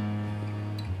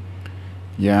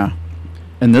 Yeah.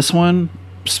 And this one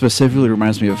specifically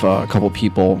reminds me of a couple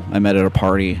people I met at a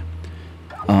party.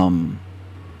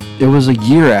 It was a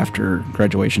year after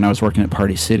graduation. I was working at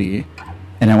Party City,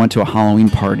 and I went to a Halloween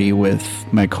party with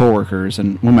my coworkers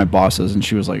and one of my bosses, and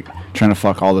she was like trying to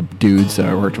fuck all the dudes that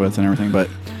I worked with and everything. But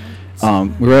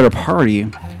we were at a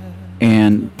party,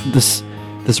 and this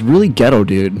really ghetto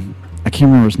dude, I can't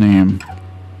remember his name,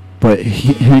 but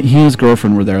he and his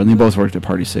girlfriend were there, and they both worked at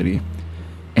Party City.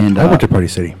 And I worked at Party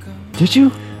City. Did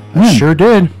you? I sure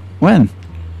did. When?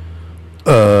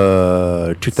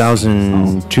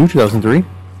 2002, 2003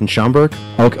 in Schaumburg.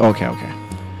 Okay.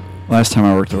 Last time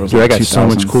I worked there was Dude, like I got so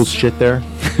much 2000s. cool shit there.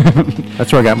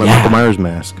 That's where I got my Yeah. Michael Myers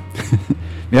mask.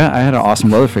 Yeah, I had an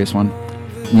awesome Leatherface one.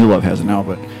 New Love has it now,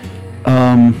 but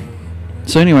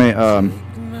so anyway,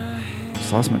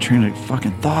 just lost my train of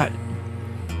fucking thought.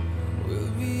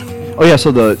 Oh yeah,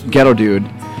 so the ghetto dude,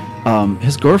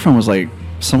 his girlfriend was like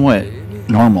somewhat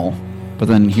normal, but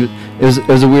then it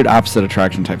was a weird opposite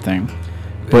attraction type thing.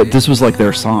 But this was like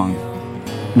their song.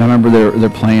 And I remember they're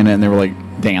playing it and they were like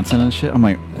dancing and shit. I'm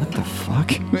like, what the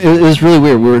fuck? It was really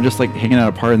weird. We were just like hanging out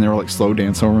apart and they were like slow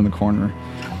dancing over in the corner.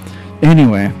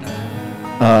 Anyway,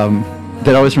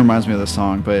 that always reminds me of this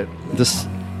song, but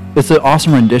it's an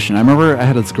awesome rendition. I remember I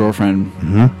had this girlfriend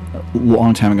a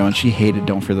long time ago and she hated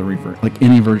Don't Fear the Reaper, like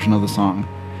any version of the song.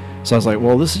 So I was like,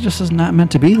 well, this is not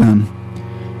meant to be then,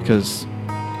 because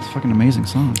it's a fucking amazing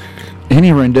song.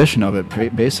 Any rendition of it,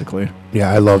 basically.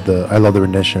 Yeah, I love the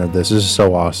rendition of this. This is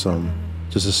so awesome.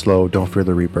 Just a slow Don't Fear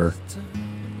the Reaper,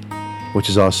 which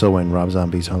is also in Rob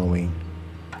Zombie's Halloween.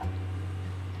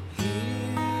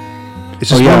 It's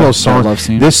just one of those songs.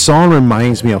 This song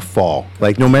reminds me of fall.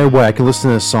 Like, no matter what, I can listen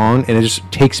to this song and it just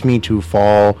takes me to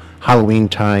fall, Halloween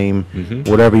time,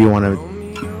 whatever you want to.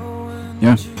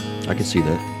 Yeah, I can see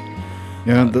that.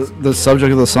 Yeah, the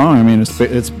subject of the song, I mean,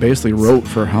 it's basically wrote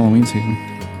for Halloween season.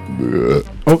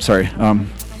 Oh, sorry.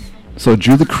 So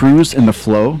Julie Cruz in The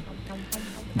Flow.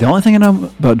 The only thing I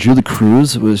know about Julie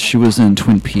Cruz was she was in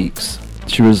Twin Peaks.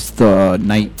 She was the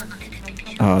night,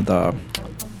 the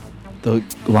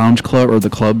lounge club or the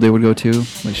club they would go to.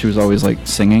 Like, she was always like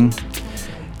singing.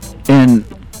 And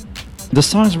this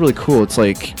song is really cool. It's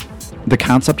like the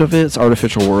concept of it's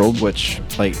artificial world, which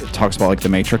like it talks about like the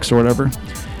Matrix or whatever.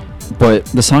 But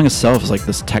the song itself is like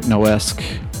this techno-esque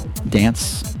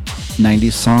dance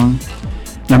 90s song.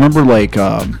 And I remember like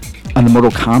on the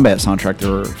Mortal Kombat soundtrack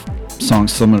there were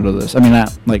songs similar to this. I mean,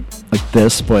 not like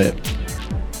this, but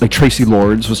like Tracy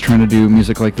Lords was trying to do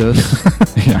music like this.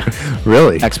 Yeah,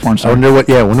 really? X-Porn I wonder what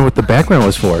the background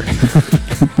was for.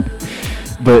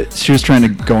 But she was trying to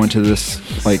go into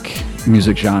this like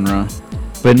music genre,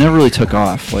 but it never really took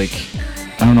off. Like,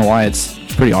 I don't know why. It's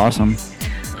pretty awesome.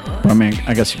 But I mean,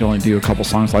 I guess you can only do a couple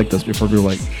songs like this before people are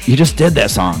like, you just did that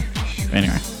song.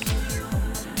 Anyway.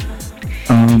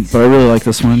 But I really like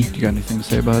this one. You got anything to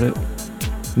say about it?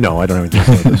 No, I don't have anything to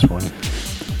say about this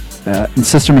one. And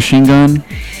Sister Machine Gun.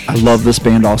 I love this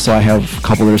band also. I have a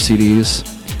couple of their CDs.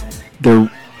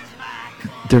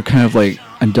 They're kind of like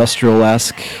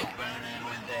industrial-esque.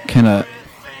 Kind of,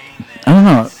 I don't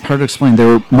know, hard to explain. They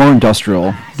were more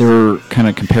industrial. They were kind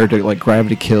of compared to like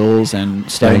Gravity Kills and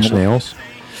Nine Inch Nails?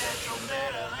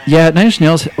 Yeah, Nine Inch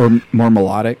Nails or more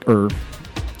melodic or...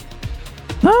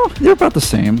 No, they're about the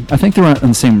same. I think they're on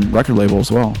the same record label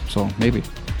as well, so maybe.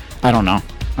 I don't know.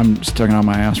 I'm just talking out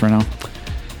my ass right now.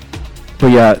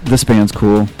 But yeah, this band's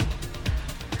cool.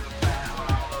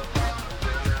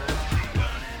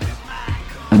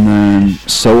 And then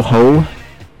Soho,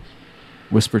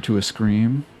 Whisper to a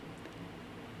Scream.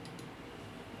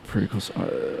 Pretty cool.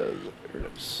 There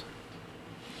it is.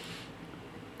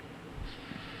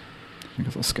 I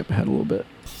guess I'll skip ahead a little bit.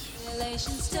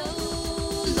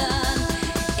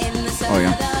 Oh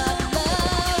yeah.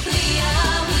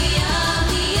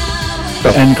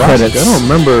 The end credits. I don't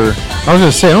remember. I was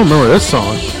gonna say I don't remember this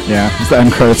song. Yeah, it's the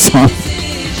end credits song.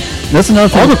 That's another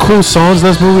thing. All the cool songs in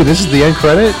this movie. This is the end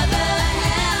credit.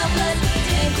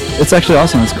 It's actually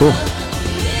awesome. It's cool.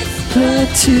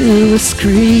 To a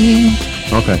scream.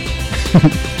 Okay.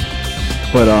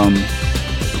 But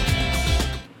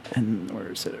and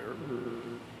where is it?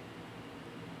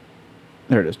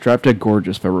 There it is. Drop Dead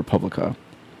Gorgeous by Republica,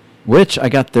 which I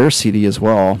got their CD as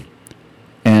well,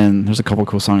 and there's a couple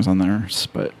cool songs on there.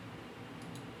 But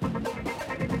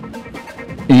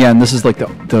yeah, and this is like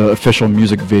the official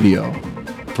music video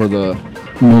for the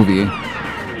movie,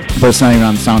 but it's not even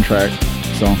on the soundtrack.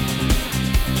 So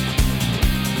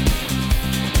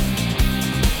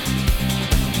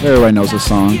everybody knows this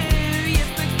song.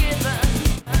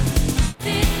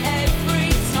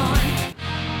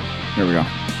 Here we go.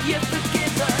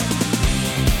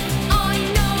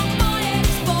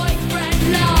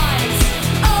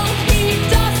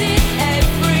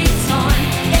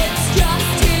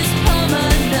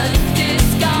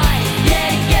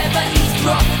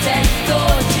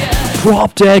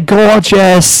 Drop Dead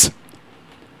Gorgeous.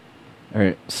 All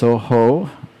right,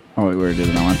 Soho. Oh wait, we already did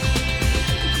that one.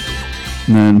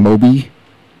 And then Moby.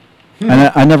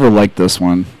 I never liked this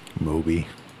one. Moby.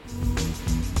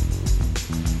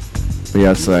 But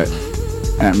yeah, it's that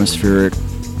atmospheric.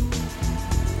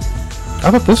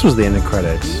 I thought this was the ending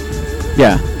credits.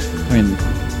 Yeah, I mean,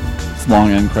 it's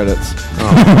long end credits.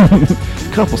 Oh.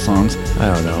 couple songs.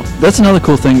 I don't know. That's another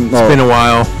cool thing. It's been a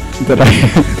while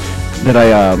that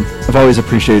I've always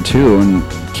appreciated too, and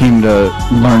came to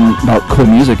learn about cool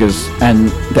music and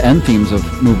the end themes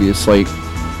of movies, like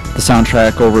the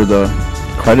soundtrack over the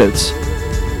credits.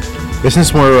 Isn't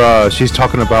this where she's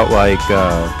talking about like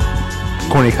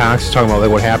Courtney Cox is talking about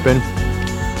like what happened?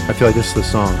 I feel like this is the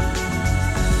song.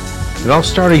 It all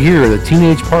started here, the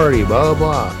teenage party, blah blah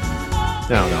blah. I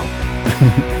don't know.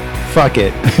 Fuck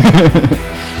it.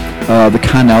 The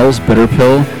Connells, Bitter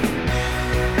Pill.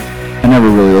 I never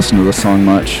really listened to this song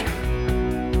much.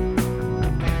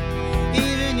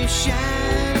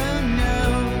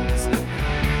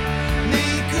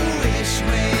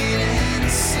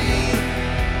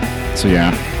 So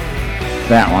yeah,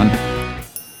 that one.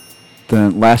 The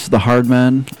Last of the Hard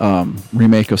Men,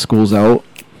 remake of School's Out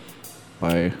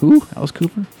by who? Alice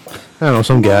Cooper? I don't know,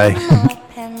 some guy.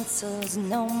 Pencils,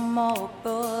 no more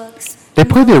books. They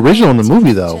played the original in the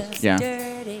movie though. Yeah.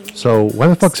 So why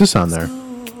the fuck's this on there?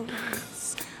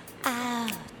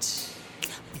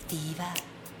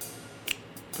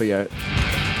 But yeah.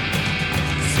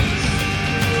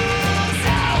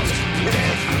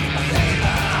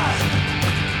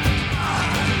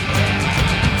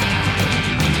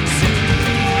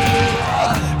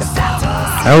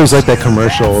 I always liked that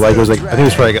commercial. Like it was like I think it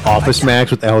was for like Office Max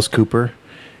with Alice Cooper,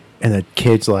 and the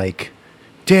kid's like,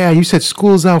 "Dad, you said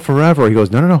school's out forever." He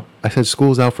goes, "No. I said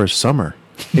school's out for summer."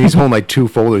 And he's holding like 2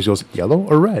 folders. He goes, "Yellow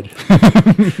or red?"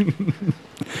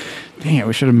 Dang it,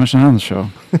 we should have mentioned it on the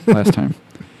show last time.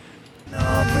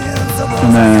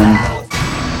 And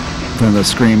then the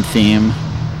Scream theme,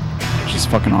 which is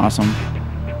fucking awesome.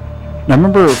 And I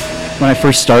remember when I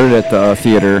first started at the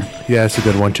theater. Yeah, it's a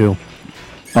good one too.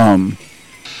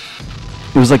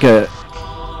 It was like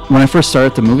when I first started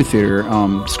at the movie theater,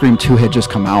 Scream 2 had just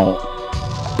come out.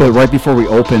 But right before we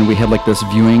opened, we had like this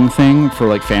viewing thing for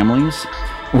like families.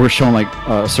 We were showing like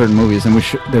certain movies, and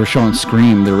they were showing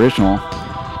Scream, the original.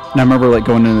 And I remember like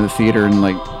going into the theater and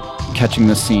like catching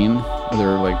this scene where they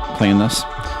were like playing this.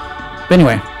 But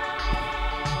anyway,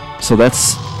 so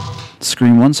that's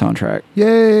Scream 1 soundtrack.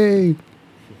 Yay!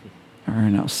 All right,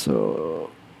 now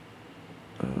so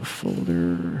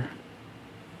folder.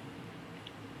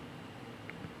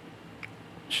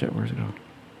 Shit, where's it go?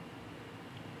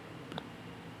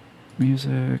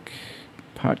 Music,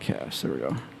 podcast, there we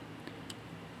go.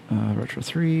 Retro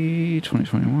 3,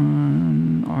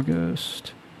 2021,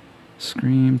 August.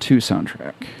 Scream 2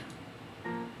 soundtrack.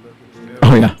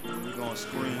 Oh yeah.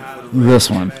 This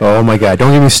one. Oh my god,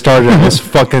 don't get me started on this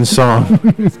fucking song.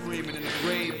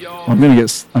 I'm gonna get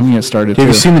started Have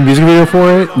you seen the music video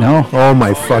for it? No. Oh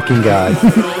my fucking god.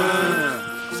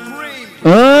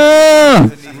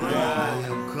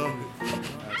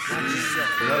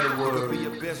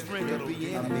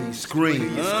 Scream.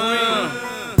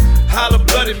 Holla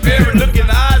bloody Mary, looking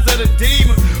eyes of the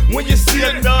demon. When you see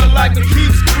a nun like to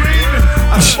keep screaming.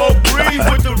 I smoke green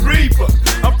with the reaper.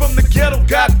 I'm from the ghetto,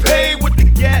 got paid with the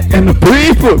gat and the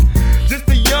reaper. Just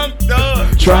a young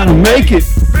thug trying to make it.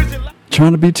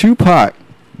 Trying to be Tupac,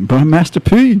 but Master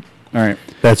P. All right,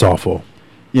 that's awful.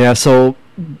 Yeah, so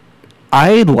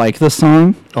I like this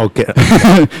song. Okay.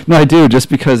 No, I do, just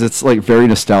because it's like very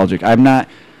nostalgic. I'm not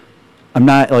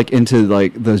like into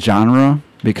like the genre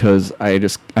because I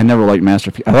never liked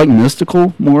Master P. I like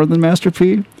Mystical more than Master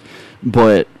P,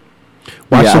 but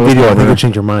watch the video. I think it'll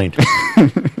change your mind.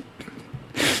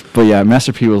 But yeah,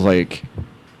 Master P was like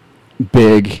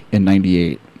big in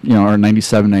 '98, or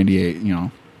 '97, '98.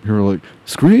 People were like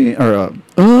scream or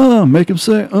make him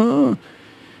say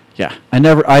Yeah, I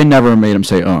never made him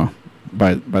say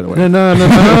By the way.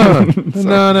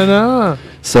 No.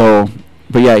 So.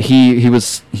 But yeah, he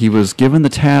was given the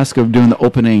task of doing the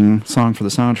opening song for the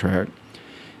soundtrack,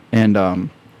 and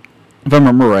if I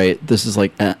remember right, this is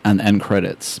like on the end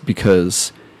credits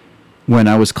because when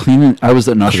I was cleaning, I was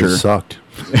an usher. It sucked.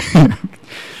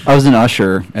 I was an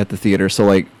usher at the theater, so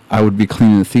like I would be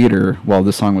cleaning the theater while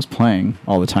this song was playing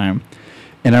all the time,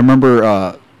 and I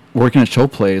remember working at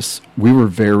Showplace, we were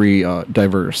very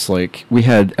diverse. Like we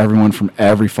had everyone from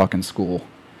every fucking school,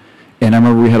 and I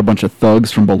remember we had a bunch of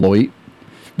thugs from Beloit.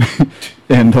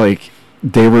 And like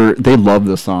they loved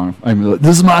this song. I mean, like,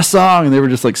 this is my song, and they were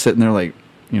just like sitting there like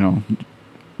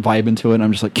vibing to it. And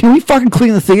I'm just like, can we fucking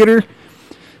clean the theater?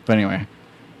 But anyway,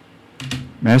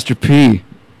 Master P.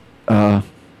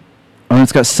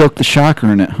 It's got Silk the Shocker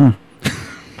in it, huh?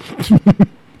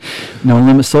 No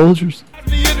Limit Soldiers.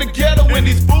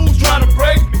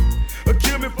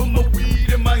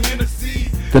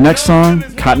 The next song,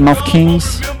 Cottonmouth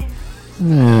Kings.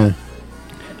 Yeah.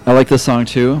 I like this song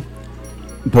too,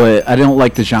 but I don't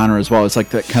like the genre as well. It's like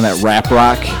that kind of rap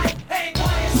rock.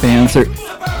 bands.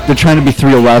 They're trying to be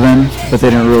 311, but they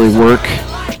didn't really work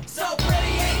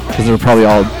because they were probably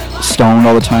all stoned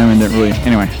all the time and didn't really.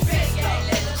 Anyway,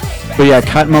 but yeah,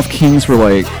 Cottonmouth Kings were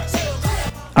like,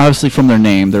 obviously from their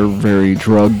name, they're a very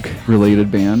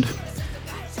drug-related band.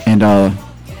 And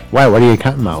why do you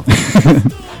Cottonmouth?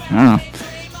 I don't know.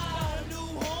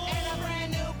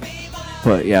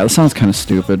 But yeah, this sounds kind of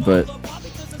stupid, but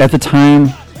at the time,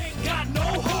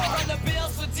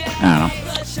 I don't know.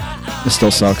 It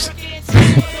still sucks.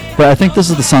 But I think this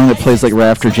is the song that plays like right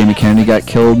after Jamie Kennedy got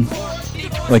killed.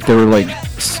 Like they were like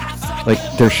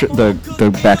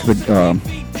the back of the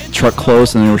truck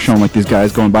closed, and they were showing like these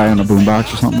guys going by on a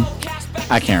boombox or something.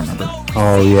 I can't remember.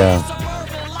 Oh yeah.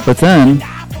 But then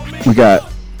we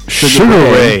got Sugar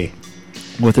Ray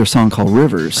with their song called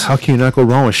Rivers. How can you not go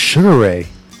wrong with Sugar Ray?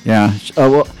 Yeah.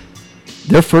 Well,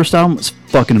 their first album was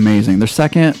fucking amazing. Their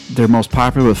second, their most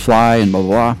popular with Fly and blah,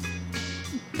 blah, blah.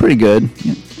 Pretty good.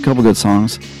 Yeah, a couple good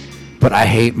songs. But I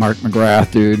hate Mark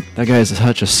McGrath, dude. That guy is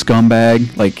such a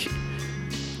scumbag. Like,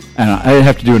 I don't know. I'd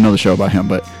have to do another show about him,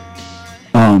 but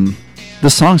the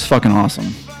song's fucking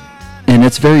awesome. And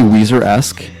it's very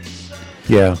Weezer-esque.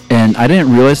 Yeah. And I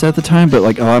didn't realize that at the time, but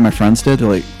like a lot of my friends did. They're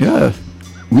like, yeah,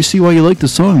 we see why you like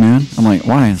this song, man. I'm like,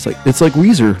 why? It's like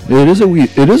Weezer. It is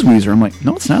Weezer. I'm like,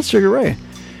 no, it's not Sugar Ray.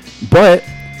 But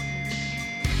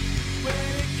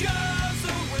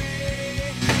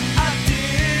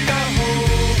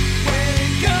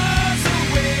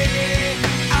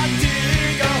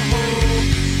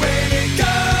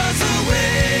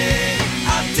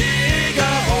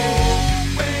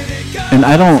and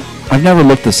I've never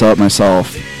looked this up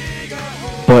myself,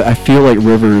 but I feel like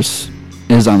Rivers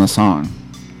is on the song.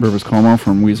 Rivers Cuomo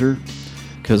from Weezer,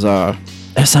 because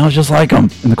it sounds just like him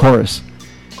in the chorus.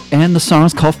 And the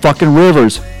song's called fucking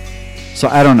Rivers. So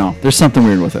I don't know. There's something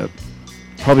weird with it.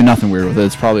 Probably nothing weird with it.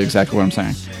 It's probably exactly what I'm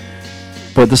saying.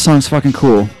 But the song's fucking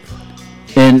cool.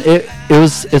 And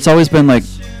it's always been like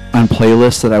on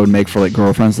playlists that I would make for like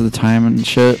girlfriends at the time and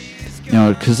shit. You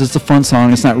know, because it's a fun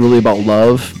song. It's not really about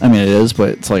love. I mean, it is, but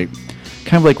it's like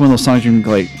kind of like one of those songs you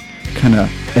can like kind of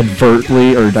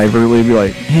advertly or divertly be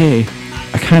like, hey,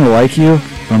 I kind of like you,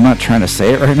 but I'm not trying to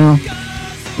say it right now.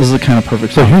 This is a kind of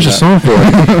perfect song. So here's a song for it.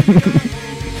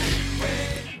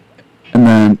 And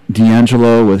then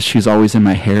D'Angelo with She's Always in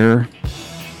My Hair.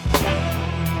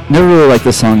 Never really liked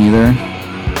this song either.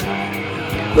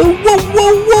 Whoa, whoa,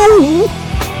 whoa,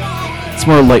 whoa. It's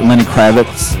more like Lenny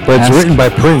Kravitz. But it's written by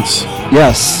Prince.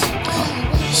 Yes.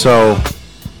 So,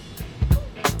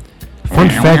 fun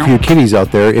fact for you kiddies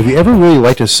out there, if you ever really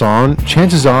liked a song,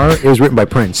 chances are it was written by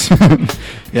Prince.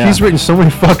 Yeah. He's written so many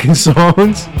fucking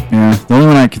songs. Yeah, the only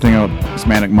one I can think of is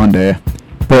Manic Monday.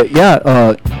 But yeah,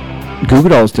 Goo Goo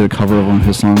Dolls did a cover of one of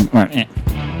his songs.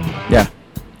 Yeah.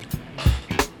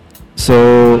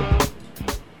 So,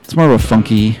 it's more of a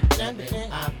funky...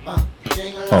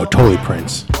 Oh, totally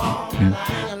Prince.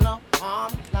 Yeah.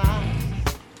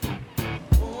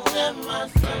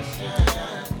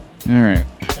 Alright.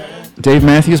 Dave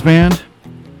Matthews Band.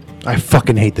 I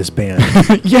fucking hate this band.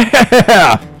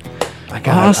 Yeah!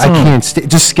 Awesome. I can't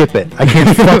just skip it. I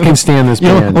can't fucking stand this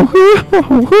band.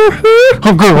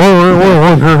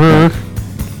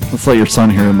 Let's let your son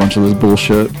hear a bunch of this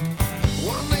bullshit.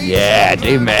 Yeah,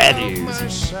 Dave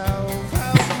Matthews.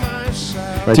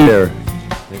 Right Dude. there.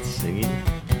 That's singing.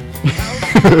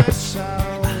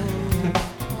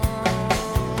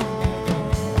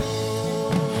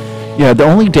 Yeah, the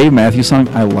only Dave Matthews song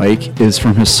I like is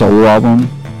from his solo album.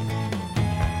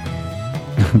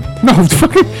 No,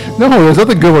 there's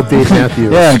nothing good with Dave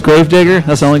Matthews. Yeah, Gravedigger.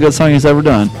 That's the only good song he's ever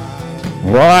done.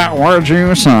 What were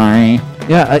you saying?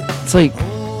 Yeah, it's like,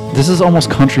 this is almost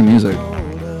country music.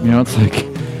 You know, it's like,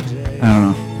 I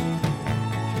don't know.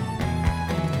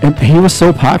 And he was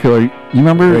so popular. You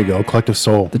remember? There you go, Collective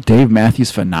Soul. The Dave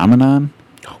Matthews phenomenon?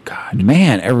 Oh, God.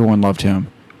 Man, everyone loved him.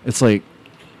 It's like,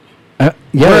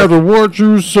 yeah, what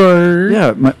you say.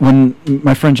 Yeah, when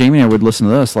my friend Jamie and I would listen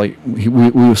to this, like we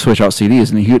would switch out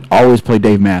CDs, and he would always play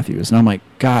Dave Matthews, and I'm like,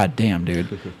 God damn, dude,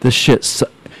 this shit.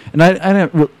 And I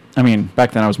didn't. I mean,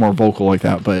 back then I was more vocal like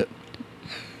that, but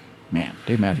man,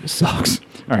 Dave Matthews sucks.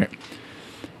 All right,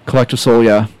 Collective Soul,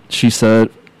 yeah. She Said.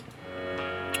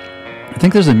 I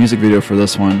think there's a music video for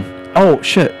this one. Oh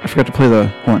shit, I forgot to play the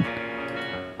horn.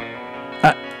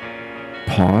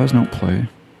 Pause, don't play.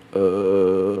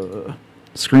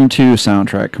 Scream 2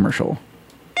 soundtrack commercial.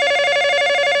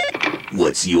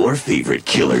 What's your favorite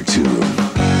killer tune?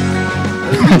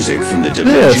 Music from the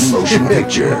Dimension Motion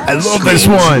Picture. I love this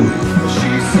one.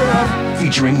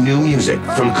 Featuring new music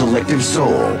from Collective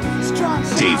Soul,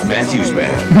 Dave Matthews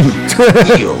Band,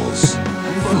 Eels,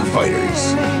 Foo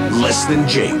Fighters, Less Than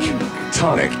Jake,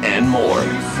 Tonic, and more.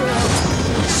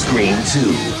 Scream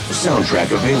 2,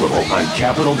 soundtrack available on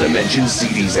Capital Dimension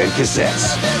CDs and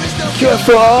cassettes. In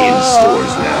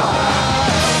stores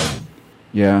now.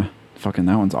 Yeah, fucking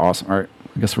that one's awesome. All right,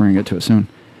 I guess we're gonna get to it soon.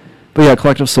 But yeah,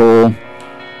 Collective Soul,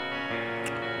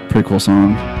 pretty cool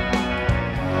song.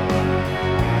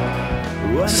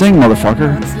 Sing,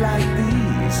 motherfucker.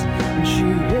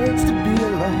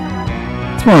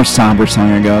 It's more of a somber song,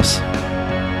 I guess.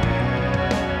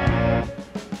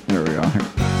 There we go.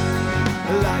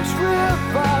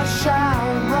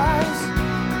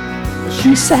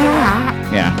 She said.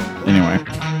 Yeah. Anyway.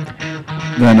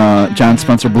 Then John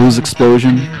Spencer Blues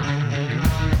Explosion.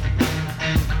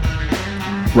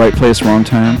 Right place, wrong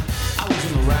time.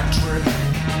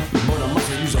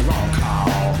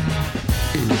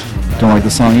 Don't like the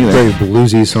song either. Very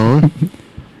bluesy song.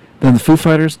 Then the Foo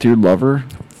Fighters, Dude Lover.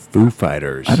 Foo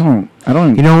Fighters. I don't.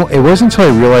 You know, it wasn't until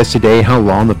I realized today how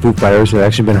long the Foo Fighters have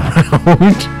actually been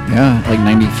around. Yeah, like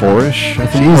 94-ish, I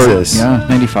think. Jesus. Or, yeah,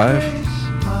 95.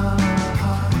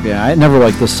 Yeah, I never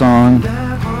liked this song.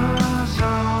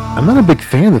 I'm not a big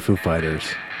fan of the Foo Fighters.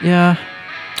 Yeah.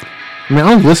 I mean,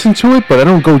 I'll listen to it, but I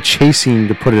don't go chasing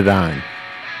to put it on.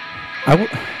 Does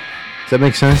that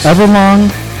make sense?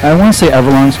 Everlong, I want to say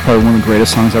Everlong is probably one of the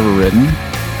greatest songs ever written,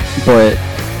 but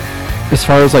as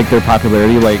far as like their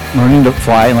popularity, like Learning to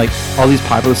Fly and like all these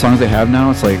popular songs they have now,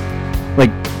 it's like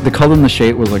The Color and the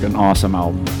Shape was like an awesome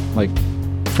album, like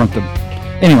front to.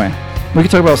 Anyway, we could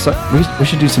talk about. We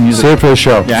should do some music. Save it for the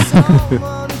show. Yeah.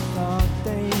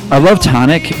 I love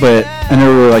Tonic, but I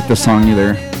never really liked this song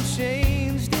either.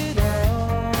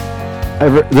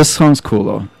 This song's cool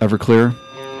though. Everclear.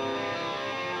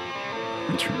 Let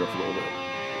me turn it up a little bit.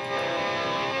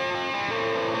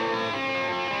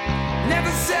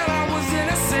 Never said I was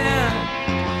innocent.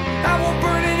 I won't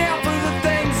burn it out for the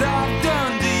things I've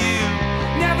done to you.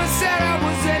 Never said I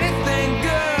was anything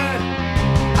good.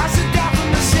 I should die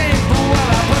from the shame for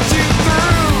what I put you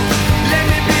through. Let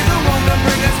me be the one to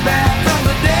bring us back from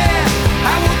the dead.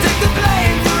 I will take the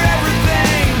blame for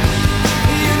everything.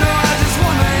 You know I just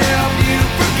wanna help you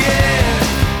forget.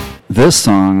 This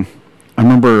song, I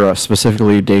remember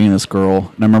specifically dating this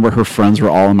girl, and I remember her friends were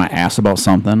all in my ass about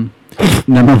something.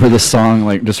 And I remember this song,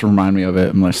 like, just remind me of it.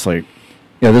 I'm just like,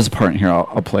 yeah, there's a part in here.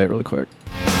 I'll play it really quick.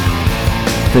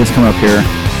 They just come up here.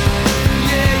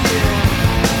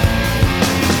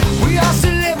 We are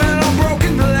still living on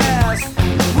broken glass.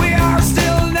 We are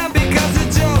still numb because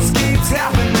it just keeps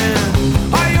happening.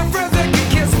 Are your friends that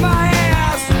can kiss my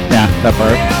ass? Yeah, that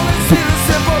part. They only see the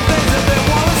simple things that they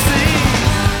want to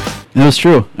see. It was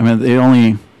true. I mean, they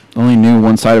only knew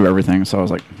one side of everything, so I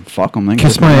was like, fuck them.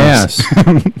 Kiss my ass.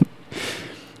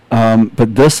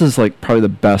 But this is like probably the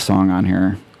best song on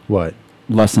here. What?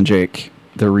 Less Than Jake,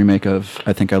 the remake of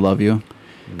I Think I Love You.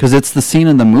 Because it's the scene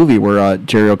in the movie where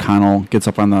Jerry O'Connell gets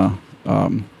up on the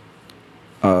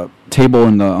table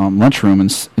in the lunchroom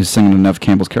and is singing to Neve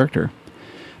Campbell's character.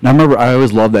 And I remember I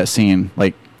always loved that scene.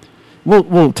 Like,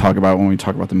 we'll talk about it when we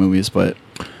talk about the movies, but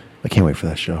I can't wait for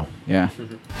that show. yeah.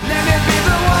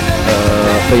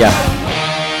 But yeah.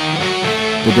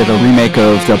 They did a remake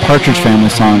of the Partridge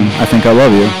Family song, I Think I Love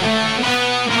You.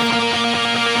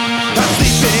 I'm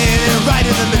sleeping right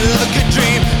in the middle of a good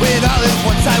dream. With all at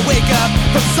once I wake up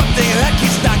from something that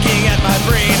keeps knocking at my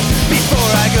brain. Before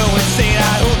I go insane,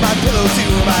 I hold my pillow to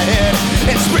my head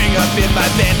and spring up in my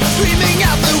bed, screaming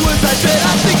out the words I said.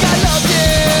 I think I love you.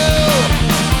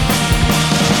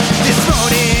 This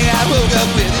morning I woke up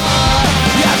with it.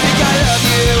 I think I love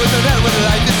you. It's no matter what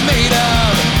life is made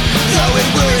of. So it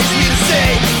worries me to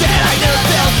say that I never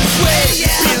felt this way.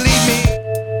 Believe me.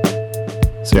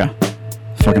 So yeah,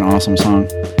 fucking awesome song.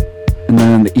 And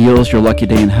then the Eels, Your Lucky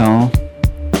Day in Hell.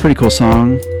 Pretty cool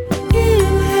song.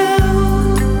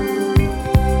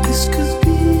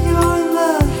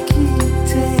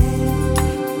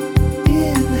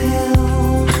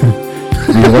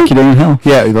 Your Lucky Day in Hell.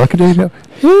 Yeah, Your Lucky Day in Hell.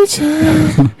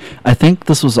 I think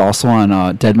this was also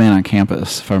on Dead Man on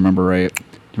Campus, if I remember right. Do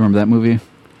you remember that movie?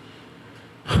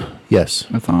 Yes.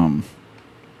 With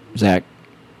Zach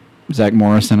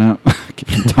Morris in it.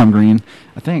 Tom Green.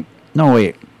 I think. No,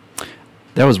 wait.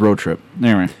 That was Road Trip.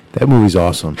 Anyway. That movie's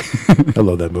awesome. I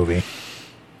love that movie.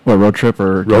 What, Road Trip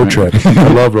or... Road Trip. I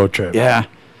love Road Trip. Yeah.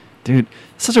 Dude,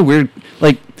 it's such a weird...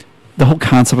 Like, the whole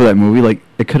concept of that movie, like,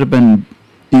 it could have been...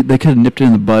 They could have nipped it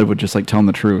in the bud with just, like, telling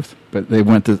the truth. But they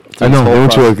went to... I know. They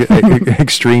went to an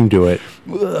extreme to it.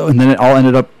 And then it all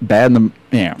ended up bad in the...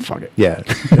 Yeah, fuck it. Yeah.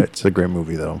 It's a great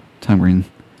movie, though. Tom Green.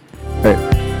 All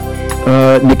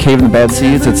right. Nick Cave and the Bad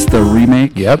Seeds. It's the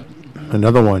remake. Yep.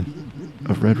 Another one.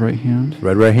 Of Red Right Hand.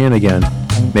 Red Right Hand again.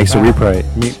 Makes a repraise.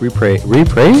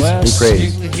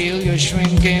 Repraise. Heal your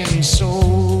shrinking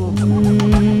soul.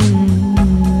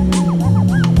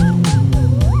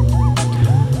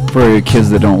 For your kids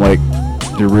that don't like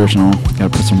the original, gotta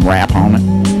put some rap on it.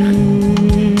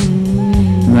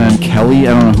 And then Kelly,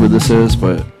 I don't know who this is,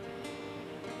 but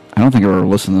I don't think I've ever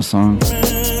listened to this song.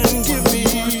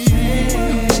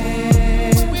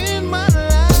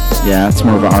 Yeah, it's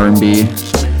more of an R&B.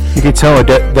 You could tell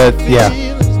that yeah,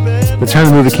 the time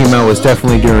the movie came out was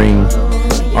definitely during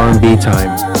R&B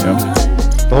time. Yep.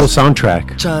 The whole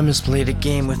soundtrack. Time has played a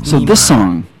game with So me. this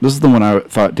song, this is the one I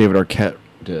thought David Arquette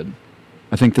did.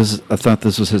 I thought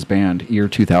this was his band, Ear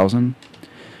 2000.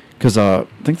 Because I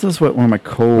think this is what one of my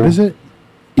What is it?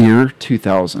 Ear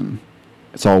 2000.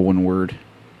 It's all one word.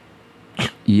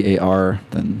 EAR,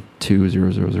 then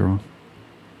 2000.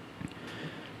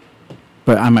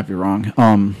 But I might be wrong.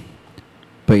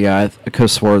 But yeah, I could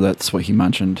have swore that's what he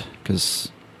mentioned.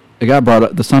 Because it got brought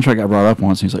up, the soundtrack got brought up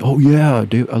once, and he's like, oh yeah,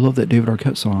 dude, I love that David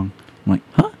Arquette song. I'm like,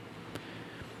 huh?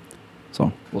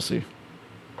 So, we'll see.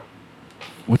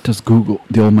 What does Google,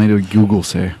 the almighty Google,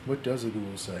 say? What does the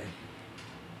Google say?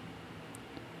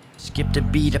 Skip to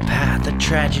beat a path, a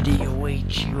tragedy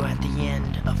awaits you at the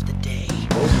end of the day.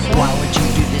 Why would you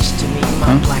do this to me,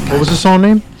 my black What was the song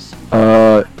name?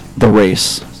 The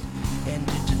Race.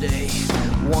 ended today?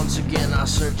 Once again I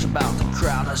search about the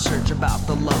crowd, I search about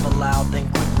the love allowed,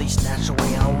 then quickly snatch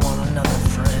away. I don't want another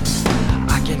friend.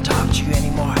 I can't talk to you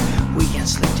anymore, we can't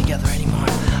sleep together anymore.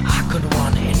 I couldn't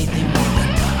want anything more than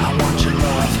I want your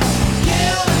love.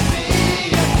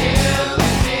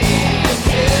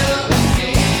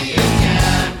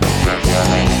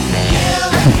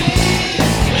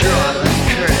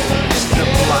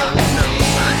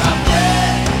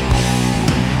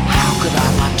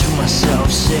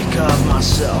 Sick of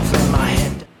myself in my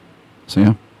head. So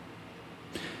yeah,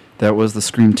 that was the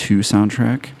Scream 2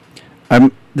 soundtrack.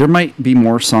 There might be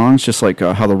more songs, just like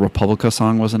how the Republica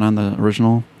song wasn't on the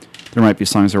original. There might be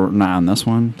songs that were not on this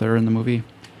one that are in the movie.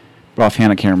 But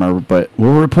offhand, I can't remember. But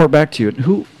we'll report back to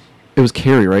you. It was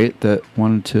Carrie, right, that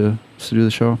wanted to do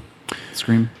the show?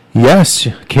 Scream? Yes,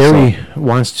 Carrie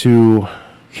wants to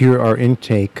hear our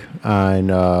intake on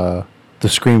the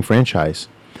Scream franchise.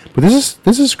 But this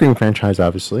is a Scream franchise,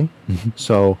 obviously. Mm-hmm.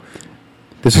 So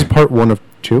this is part 1 of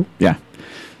 2. Yeah.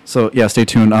 So yeah, stay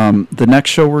tuned. The next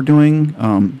show we're doing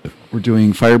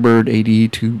Firebird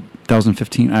AD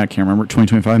 2015. I can't remember,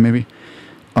 2025 maybe.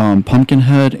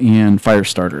 Pumpkinhead and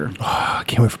Firestarter. Oh, I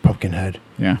can't wait for Pumpkinhead.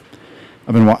 Yeah,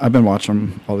 I've been watching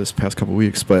them all this past couple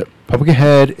weeks. But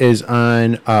Pumpkinhead is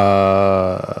on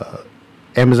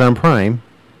Amazon Prime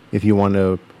if you want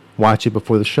to watch it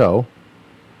before the show,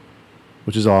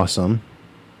 which is awesome.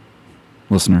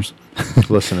 Listeners.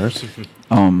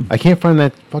 I can't find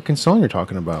that fucking song you're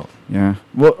talking about. Yeah,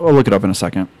 we'll look it up in a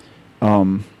second.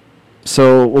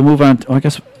 So we'll move on. I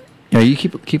guess. Yeah, you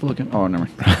keep looking. Oh, never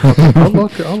mind. I'll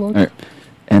look. All right,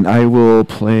 and I will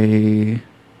play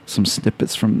some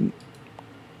snippets from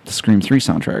the Scream 3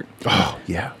 soundtrack. Oh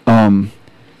yeah.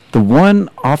 The one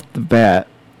off the bat.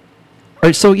 All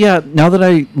right, so yeah, now that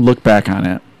I look back on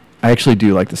it, I actually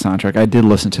do like the soundtrack. I did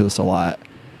listen to this a lot.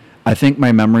 I think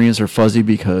my memories are fuzzy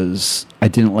because I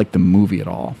didn't like the movie at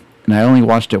all. And I only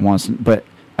watched it once, but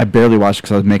I barely watched it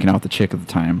because I was making out with the chick at the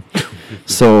time.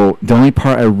 So the only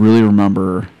part I really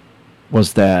remember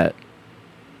was that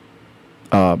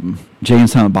Jay and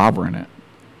Silent Bob were in it.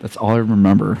 That's all I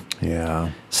remember.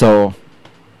 Yeah. So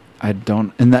I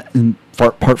don't... In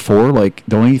part 4, like,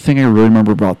 the only thing I really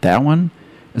remember about that one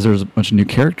is there was a bunch of new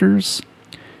characters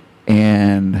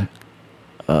and...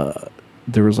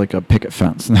 there was like a picket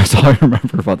fence, and that's all I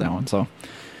remember about that one. So, all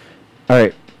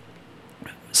right.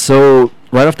 So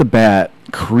right off the bat,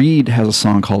 Creed has a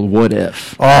song called "What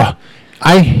If." Oh,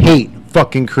 I hate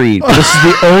fucking Creed. This is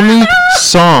the only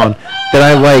song that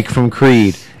I like from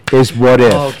Creed is "What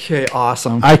If." Okay,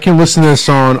 awesome. I can listen to this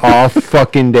song all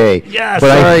fucking day. Yes,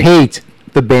 but I right. hate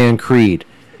the band Creed.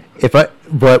 But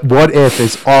 "What If"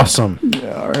 is awesome.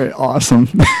 Yeah, all right, awesome.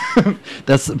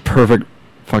 That's the perfect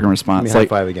fucking response. Let me high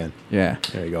five again. Yeah.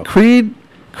 There you go. Creed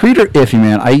are iffy,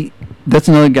 man. That's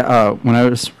another guy. When I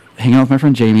was hanging out with my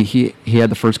friend Jamie, he had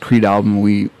the first Creed album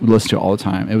we listened to all the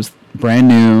time. It was brand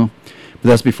new, but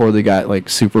that's before they got like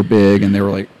super big and they were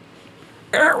like,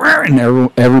 and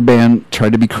every band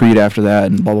tried to be Creed after that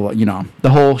and blah blah blah. You know, the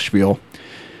whole spiel.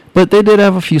 But they did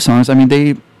have a few songs. I mean,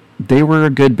 they were a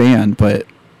good band, but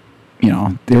you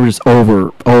know, they were just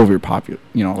over popular.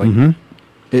 You know, like.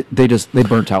 They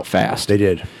burnt out fast. They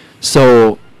did.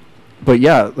 So, but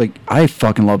yeah, like I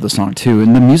fucking love the song too,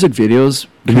 and the music videos.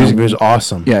 The music video is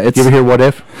awesome. Yeah, you ever hear "What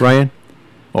If," Ryan?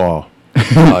 Oh,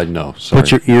 No, sorry.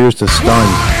 Put your ears to stun.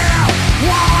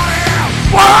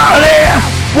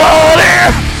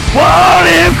 What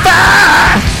if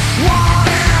I?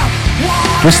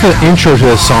 Just the intro to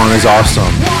this song is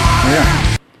awesome.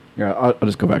 Yeah, I'll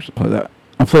just go back to play that.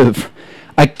 I'll play the.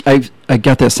 I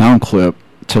got that sound clip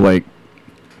to like.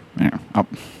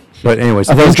 But anyways,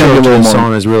 I the thought it was gonna intro be a to little the more.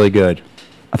 song is really good.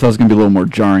 I thought it was gonna be a little more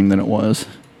jarring than it was.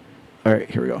 All right,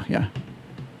 here we go. Yeah.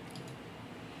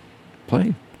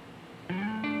 Play.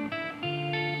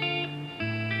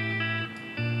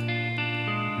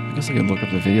 I guess I could look up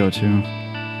the video too.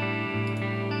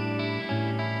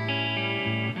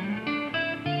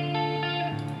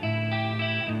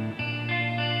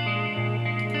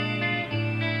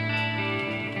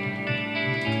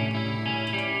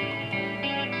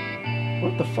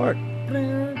 What the fuck?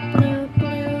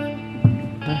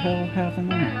 The hell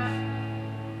happened there?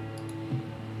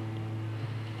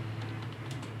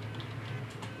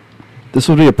 This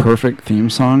would be a perfect theme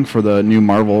song for the new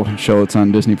Marvel show that's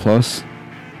on Disney Plus.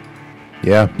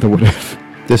 Yeah. The What If.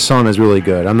 This song is really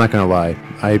good. I'm not gonna lie.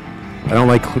 I don't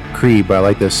like Creed, but I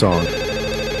like this song.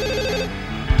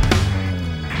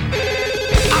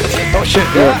 Oh shit!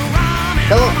 Yeah.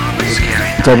 Hello.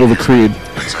 Double the Creed.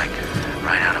 It's like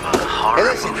right out of a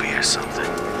horror movie or something.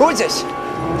 Who is this?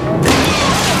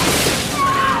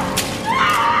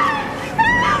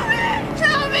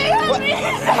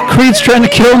 Creed's trying to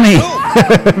kill me.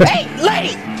 Hey,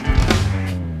 lady!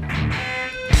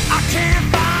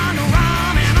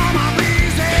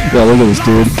 Yeah, look at this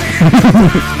dude.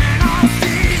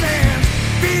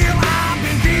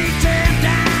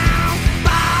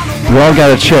 We all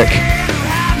got a chick.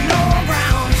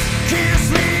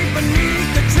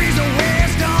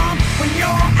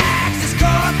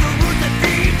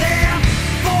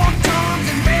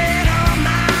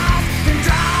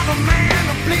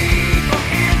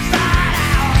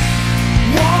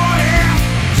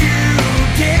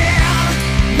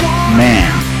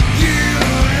 Man.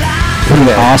 What an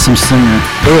awesome singer.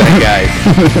 Look at that guy.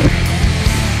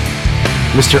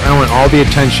 Mr. I want all the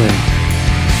attention.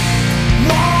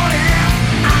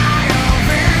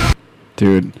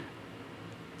 Dude.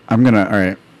 I'm gonna,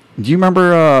 alright. Do you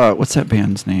remember, what's that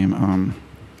band's name?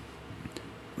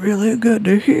 Really good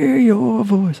to hear your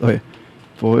voice. Okay.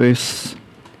 Voice.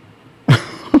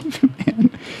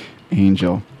 Man.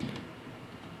 Angel.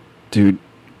 Dude.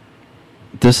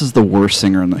 This is the worst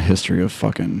singer in the history of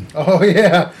fucking... Oh,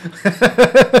 yeah.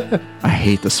 I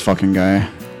hate this fucking guy.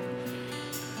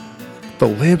 The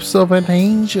lips of an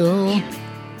angel.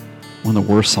 One of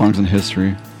the worst songs in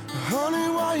history.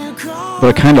 But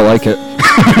I kind of like it.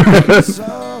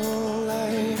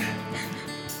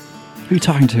 Who are you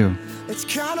talking to? It's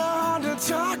kind of hard to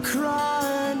talk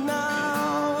right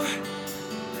now.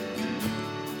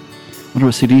 Wonder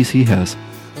what CDs he has.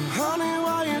 Honey,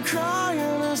 why you crying?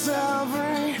 Is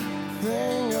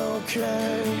everything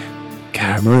okay? God,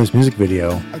 I remember this music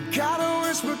video. I gotta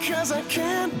whisper because I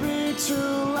can't be too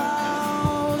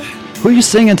loud. Who are you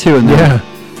singing to in there? Yeah.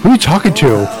 Who are you talking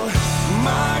to?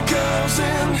 My girl's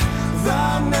in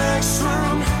the next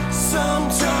room.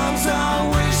 Sometimes I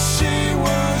wish she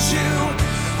was you.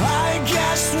 I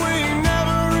guess we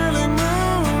never really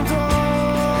moved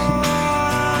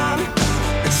on.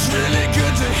 It's really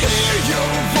good to hear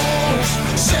your voice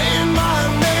saying my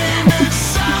name. It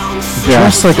sounds so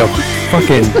Dressed like a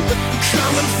fucking...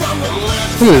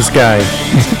 Look at this guy.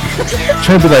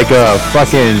 Trying to be like a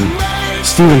fucking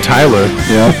Steven Tyler.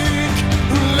 Yeah.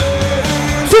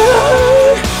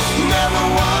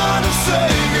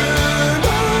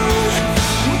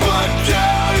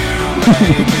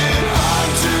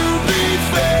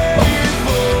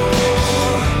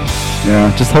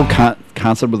 Yeah, just the whole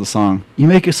concept of the song. You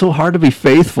make it so hard to be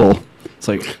faithful. It's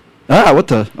like, what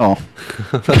the? Oh,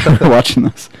 we're watching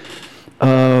this.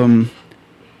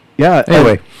 Yeah.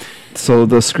 Anyway, so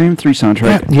the Scream 3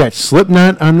 soundtrack. You got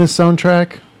Slipknot on this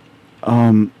soundtrack.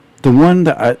 The one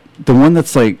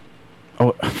that's like,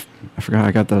 oh, I forgot.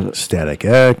 I got the Static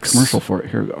X commercial for it.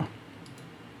 Here we go.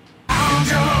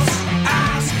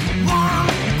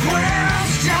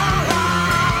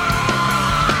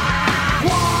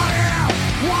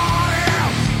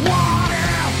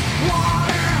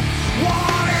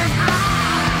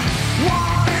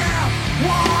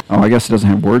 Oh, I guess it doesn't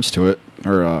have words to it.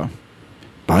 Or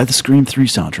buy the Scream 3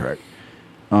 soundtrack.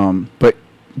 But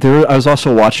I was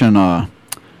also watching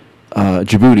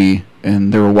Djibouti,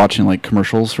 and they were watching like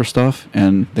commercials for stuff,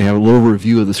 and they have a little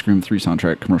review of the Scream 3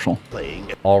 soundtrack commercial.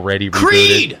 Already rebooted.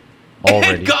 Creed!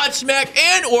 and Godsmack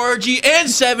and Orgy and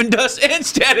Seven Dust and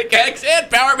Static X and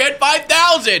Power Man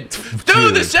 5000.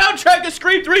 Dude, the soundtrack of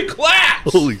Scream 3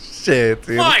 claps. Holy shit,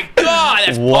 dude. My God,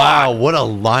 that's wow, what a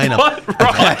lineup. Butt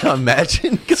rock.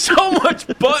 Imagine. So much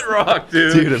butt rock,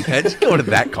 dude. Dude, imagine going to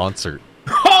that concert.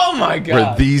 Oh, my God.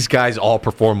 Where these guys all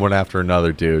perform one after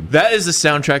another, dude. That is the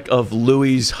soundtrack of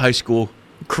Louis' high school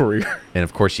career. And,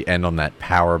 of course, you end on that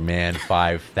Power Man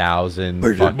 5000.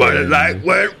 What is like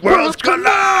when worlds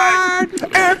collide?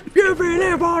 If you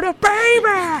really want a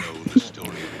baby.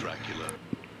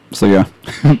 So yeah,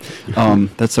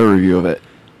 that's a review of it.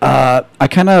 I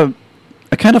kind of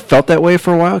felt that way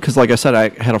for a while because, like I said, I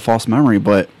had a false memory,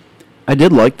 but I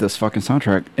did like this fucking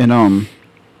soundtrack. And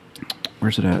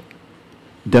where's it at?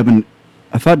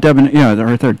 I thought yeah, they're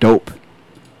right there. Dope.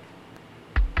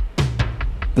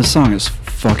 This song is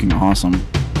fucking awesome.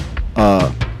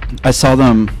 I saw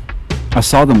them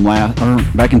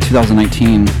back in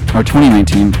 2019 or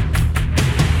 2019.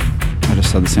 I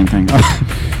just said the same thing.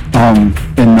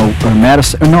 In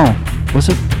Madison. No, was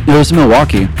it? It was in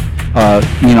Milwaukee.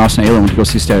 Me and Austin Ayler went to go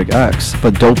see Static X,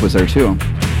 but Dope was there too.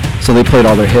 So they played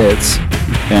all their hits,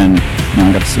 and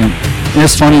I got to see them. And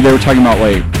it's funny, they were talking about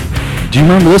like, do you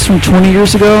remember this from 20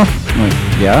 years ago? I'm like,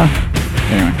 yeah.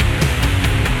 Anyway.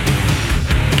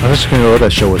 I was just going to go to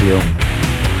that show with you.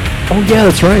 Oh, yeah,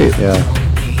 that's right. Yeah.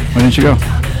 Why didn't you go?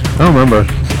 I don't remember,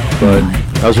 but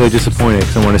I was really disappointed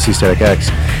because I wanted to see Static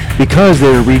X. Because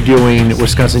they're redoing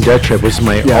Wisconsin Jet Trip, which is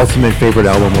my ultimate favorite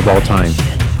album of all time.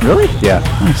 Really? Yeah.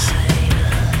 Nice.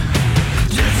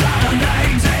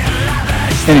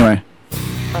 Anyway.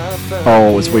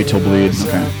 Oh, it's Wait Till Bleed.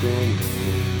 Okay.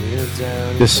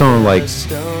 This song, like,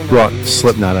 brought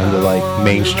Slipknot into, like,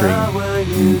 mainstream.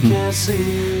 Mm-hmm.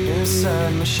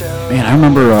 Man, I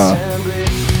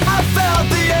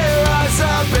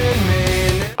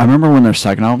remember when their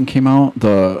second album came out,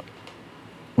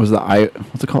 what's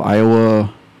it called?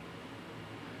 Iowa?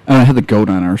 I don't know, it had the goat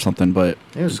on it or something, but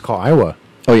it was called Iowa.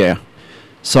 Oh yeah.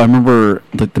 So I remember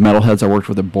the metalheads I worked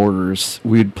with at Borders,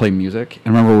 we'd play music. I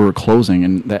remember we were closing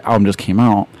and that album just came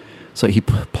out. So he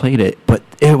played it, but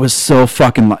it was so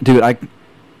fucking dude, I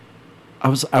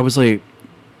was like,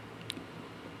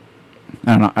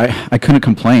 I don't know, I couldn't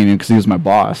complain because he was my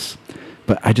boss,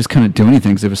 but I just couldn't do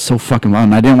anything because it was so fucking loud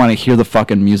and I didn't want to hear the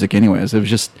fucking music anyways.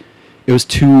 It was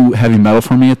too heavy metal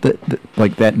for me at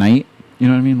like that night. You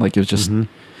know what I mean? Like it was just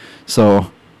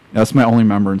so that's my only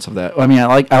remembrance of that. I mean, I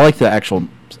like the actual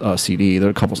CD. There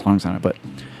are a couple songs on it, but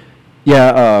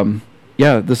yeah,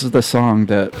 this is the song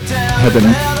that had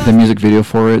the music video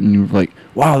for it, and you're like,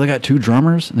 wow, they got two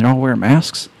drummers and they're all wearing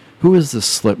masks. Who is this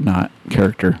Slipknot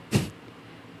character?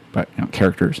 But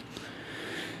characters.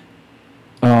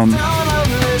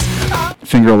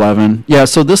 Finger 11. Yeah,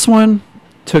 so this one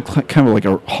took kind of like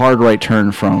a hard right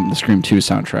turn from the Scream 2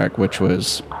 soundtrack, which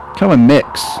was kind of a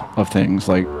mix of things.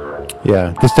 Like,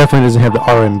 yeah, this definitely doesn't have the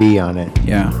R&B on it.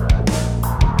 Yeah,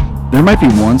 there might be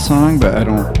one song, but I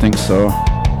don't think so.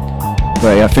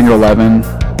 But yeah, Finger 11.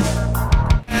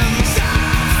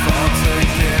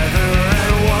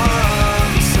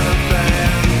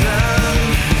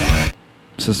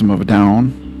 System of a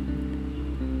Down.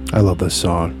 I love this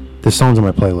song. This song's on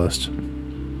my playlist.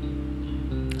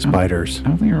 Spiders. I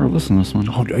don't think I ever listened to this one.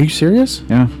 Oh, are you serious?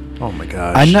 Yeah. Oh my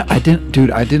gosh. I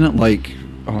didn't like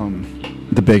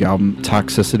the big album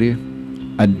Toxicity.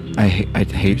 I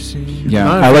hate.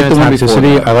 Yeah, I like the one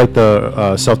Toxicity. I like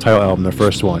the self-titled album, the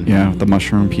first one. Yeah, the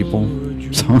Mushroom People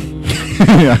song.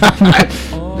 Yeah.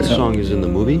 This song is in the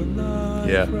movie?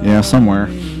 Yeah. Yeah, somewhere.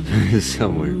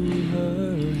 Somewhere.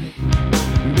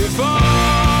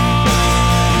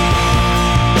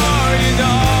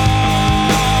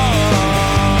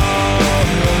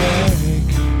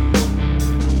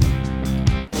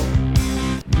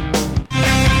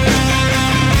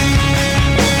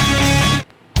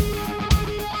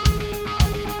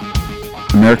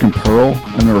 American Pearl.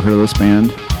 I've never heard of this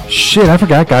band. Shit, I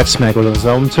forgot Godsmack was on this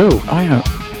album too. Oh yeah.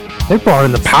 They brought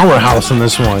in the powerhouse on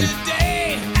this one.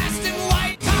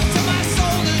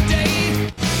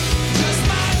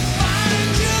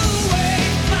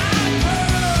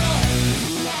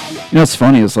 You know what's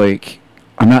funny is like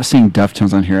I'm not seeing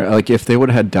Deftones on here. Like if they would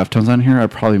have had Deftones on here, I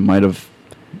probably might have.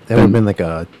 That would have been like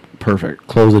a perfect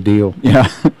close the deal. Yeah.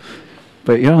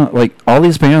 But yeah, like all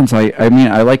these bands, I mean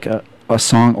I like a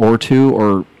song or two,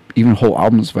 or even whole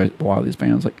albums by a lot of these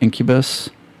bands, like Incubus.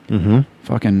 Mm-hmm.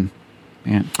 Fucking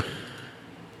man.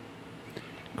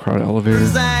 Crowded Elevator.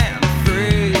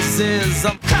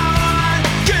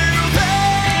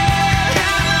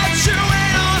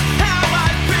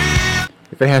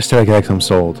 If it has Static X, I'm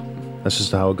sold. That's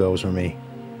just how it goes for me.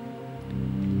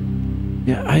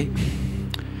 Yeah,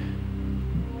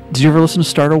 Did you ever listen to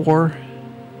Start a War?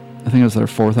 I think it was their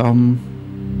 4th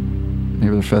album,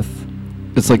 maybe their 5th.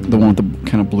 It's like the one with the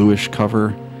kind of bluish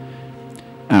cover.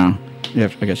 I don't know. Yeah,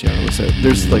 I guess you have to listen.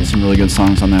 There's like some really good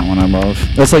songs on that one I love.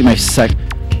 That's like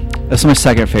that's my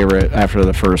second favorite after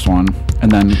the first one, and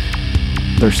then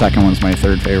their second one's my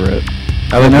third favorite.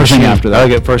 I like everything Machine. after that. I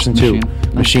like it first and two.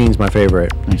 Machine. Machine's my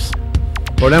favorite. Nice.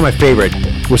 Well, not my favorite.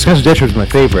 Wisconsin Ditch was my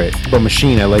favorite, but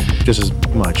Machine I like just as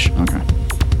much. Okay.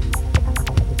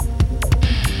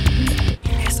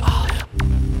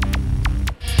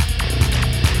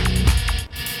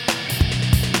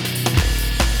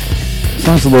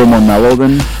 Sounds a little more mellow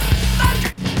than,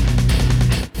 I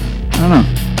don't know.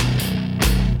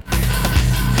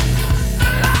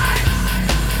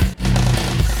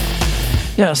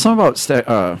 Yeah, something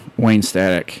about Wayne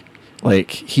Static.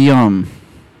 Like he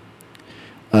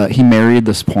married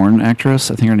this porn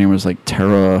actress. I think her name was like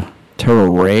Tara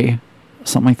Ray,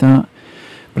 something like that.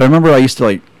 But I remember I used to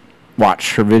like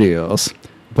watch her videos.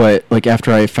 But like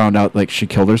after I found out like she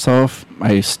killed herself,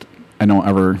 I don't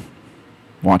ever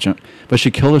watch it. But she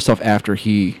killed herself after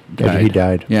he died. After he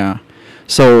died. Yeah.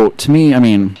 So to me, I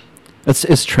mean,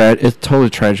 it's totally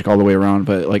tragic all the way around.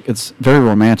 But like it's very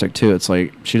romantic too. It's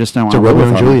like she just didn't want to live Romeo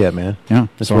and without him. Juliet, man. Yeah,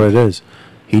 that's what it is.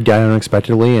 He died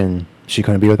unexpectedly, and she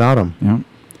couldn't be without him. Yeah,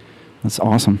 that's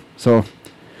awesome. So,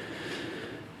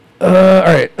 all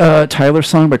right, Tyler's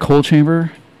song by Cold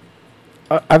Chamber.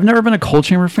 I've never been a Cold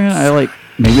Chamber fan. I like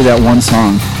maybe that one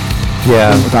song.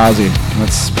 Yeah, with Ozzy.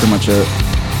 That's pretty much it.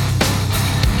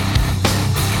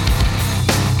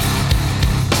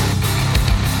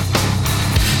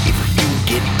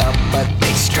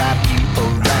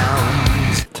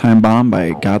 Time Bomb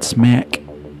by Godsmack.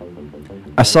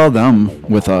 I saw them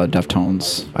with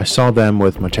Deftones. I saw them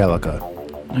with Metallica.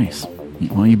 Nice.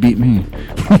 Well, you beat me.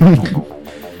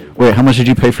 Wait, how much did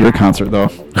you pay for your concert, though?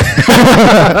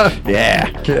 Yeah.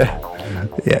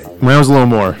 Mine was a little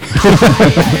more.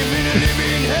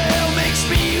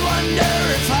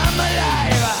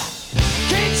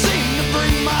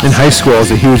 In high school, I was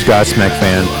a huge Godsmack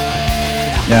fan.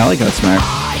 Yeah, I like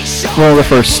Godsmack. Well, their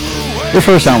first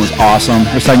album was awesome.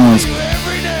 Their second one was,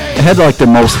 it had like the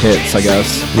most hits, I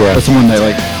guess. Yeah. That's the one they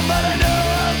like.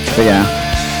 But yeah.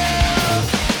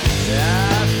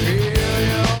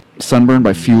 Sunburn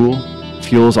by Fuel.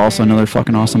 Fuel is also another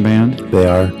fucking awesome band. They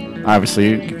are.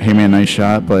 Obviously, Hey Man, Nice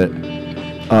Shot, but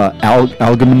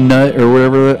Algeminut or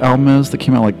whatever the album is that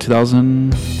came out like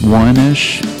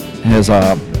 2001-ish. Has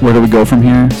Where Do We Go From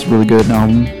Here? It's a really good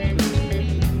album.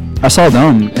 I saw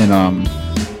them in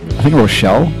I think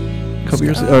Rochelle a couple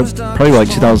years ago, probably like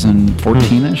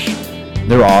 2014-ish.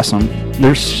 They were awesome.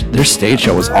 Their stage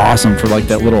show was awesome for like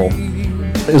that little.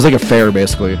 It was like a fair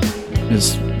basically. It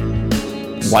was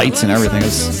lights and everything. It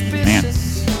was, man.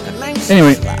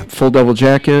 Anyway, Full Devil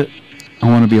Jacket. I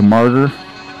Want to Be a Martyr.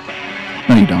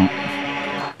 No, you don't.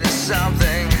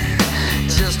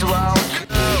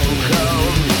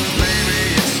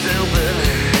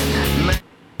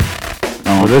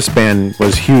 Well, this band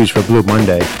was huge for Blue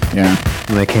Monday. Yeah.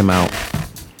 When they came out.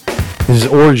 This is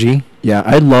Orgy. Yeah,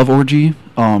 I love Orgy.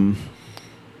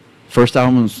 First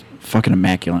album was fucking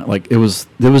immaculate. Like it was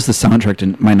the soundtrack to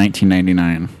my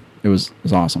 1999. It was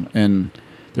awesome. And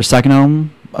their second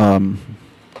album,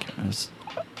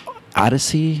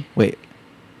 Odyssey. Wait,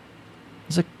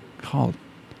 what's it called?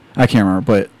 I can't remember,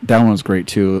 but that one was great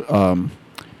too.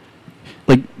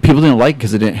 Like people didn't like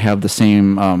because it didn't have the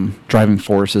same driving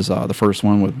force as the first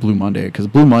one with Blue Monday, because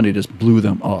Blue Monday just blew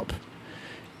them up,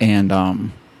 and the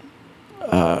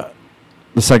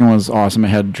second one was awesome. It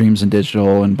had Dreams in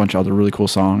Digital and a bunch of other really cool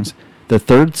songs. Their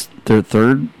third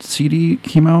CD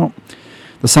came out.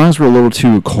 The songs were a little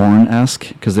too Korn-esque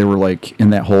because they were like in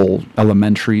that whole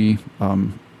Elementary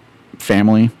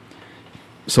family.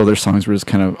 So their songs were just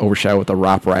kind of overshadowed with the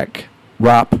rock rap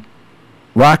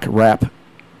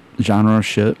genre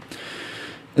shit.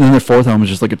 And then their fourth album is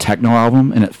just like a techno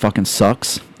album, and it fucking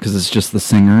sucks because it's just the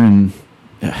singer, and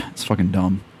it's fucking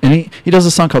dumb. And he does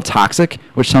a song called Toxic,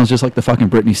 which sounds just like the fucking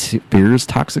Britney Spears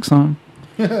Toxic song.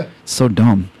 It's so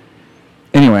dumb.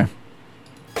 Anyway,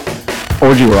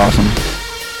 Orgy were awesome.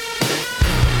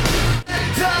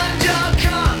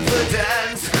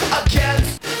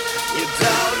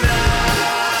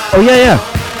 Oh yeah.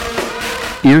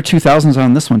 Year 2000's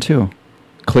on this one too.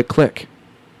 Click Click.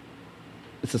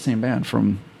 It's the same band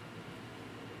from.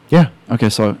 Yeah. Okay,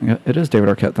 so it is David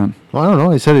Arquette then. Well, I don't know.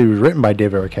 They said it was written by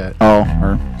David Arquette. Oh,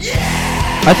 or.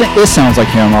 I think this sounds like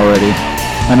him already.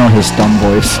 I know his dumb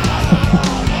voice.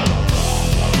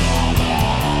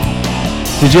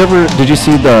 Did you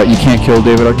see the You Can't Kill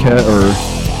David Arquette or?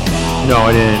 No,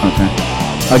 I didn't. Okay.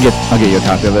 I'll get you a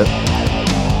copy of it.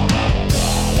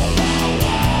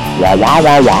 Wow, wow,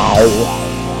 wow, wow.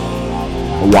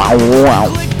 Wow, wow.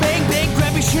 Click, bang, bang,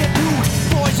 grab your shit, dude.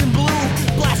 Boys in blue,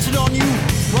 blasting on you.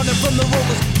 Running from the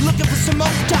rollers, looking for some more.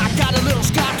 Got a little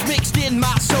scotch mixed in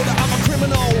my soda. I'm a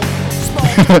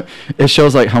criminal. It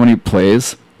shows like how many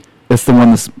plays. It's the one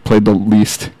that's played the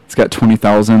least. It's got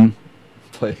 20,000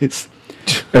 plays.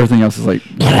 Everything else is like.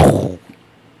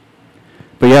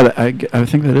 But yeah, I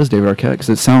think that is David Arquette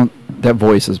because that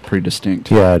voice is pretty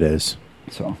distinct. Yeah, it is.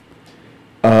 So,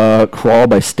 Crawl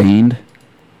by Stained.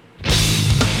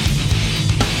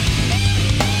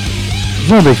 I'm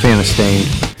not a big fan of Stained.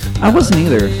 I wasn't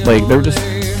either. Like they were just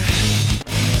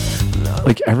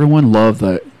like everyone loved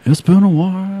that. It's been a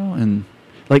while, and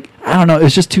like I don't know,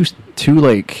 it's just too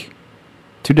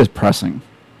depressing.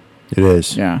 It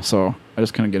is. Yeah, so I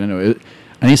just kind of get into it.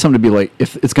 I need something to be like,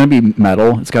 if it's gonna be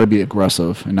metal, it's got to be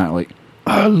aggressive and not like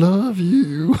I love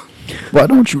you. Why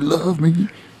don't you love me?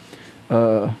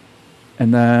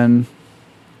 And then,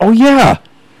 oh yeah,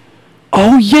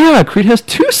 Creed has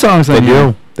 2 songs on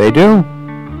here. They do.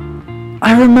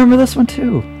 I remember this one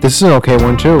too. This is an okay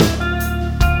one too.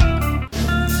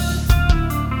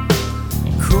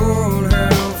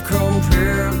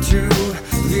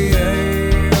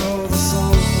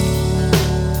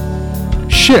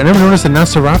 Shit, I never noticed a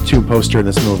Nosferatu poster in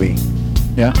this movie.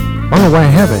 Yeah. I don't know why I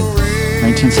haven't.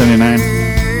 1979.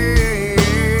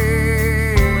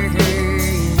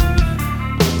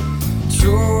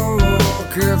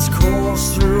 Its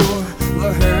course through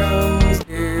the hands.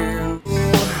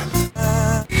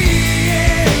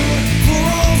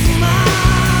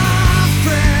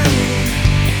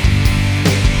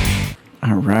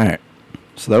 All right.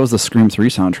 So that was the Scream 3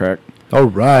 soundtrack. All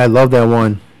right, I love that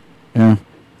one. Yeah.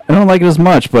 I don't like it as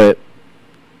much, but...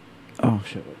 Oh,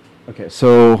 shit. Okay,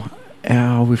 so...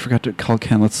 we forgot to call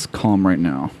Ken. Let's call him right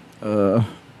now.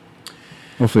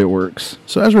 Hopefully it works.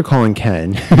 So as we're calling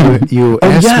Ken, you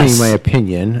asked me my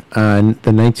opinion on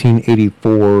the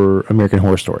 1984 American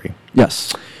Horror Story.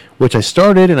 Yes. Which I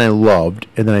started and I loved,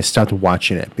 and then I stopped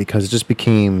watching it because it just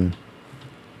became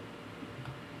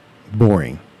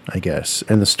boring, I guess.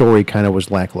 And the story kind of was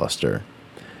lackluster.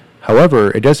 However,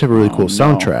 it does have a really cool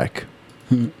soundtrack.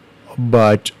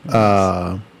 But,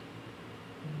 here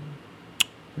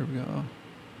we go.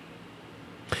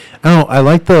 I don't know, I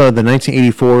like the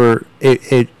 1984,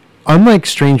 it unlike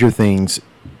Stranger Things,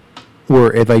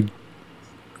 where it like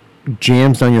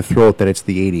jams down your throat that it's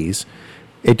the 80s,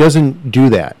 it doesn't do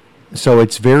that. So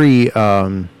it's very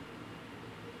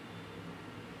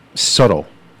subtle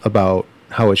about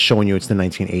how it's showing you it's the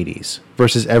 1980s,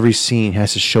 versus every scene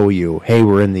has to show you, hey,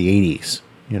 we're in the 80s,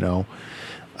 you know?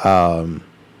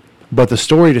 But the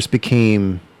story just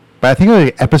became, but I think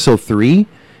like episode 3,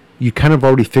 you kind of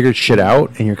already figured shit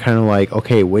out, and you're kind of like,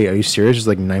 okay, wait, are you serious? There's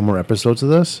like 9 more episodes of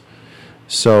this?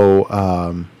 So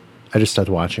I just stopped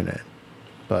watching it.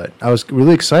 But I was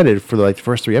really excited for like the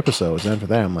first 3 episodes, and after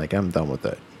that, I'm like, I'm done with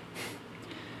it.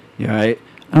 Yeah, I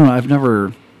don't know. I've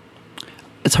never...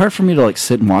 It's hard for me to like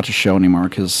sit and watch a show anymore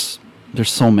because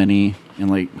there's so many, and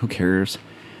like, who cares?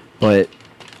 But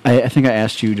I think I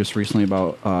asked you just recently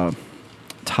about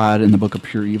Todd in the Book of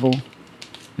Pure Evil.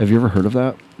 Have you ever heard of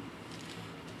that?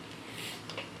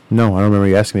 No, I don't remember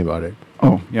you asking me about it.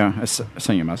 Oh, yeah, I sent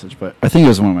you a message, but I think it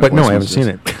was one of my But no, voice I haven't seen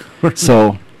messages. it.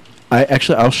 So,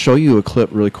 I'll show you a clip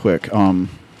really quick. Fast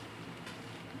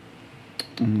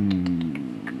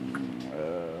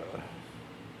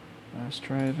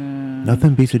driving.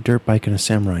 Nothing beats a dirt bike and a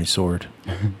samurai sword.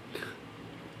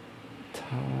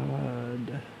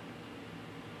 Todd.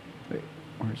 Wait,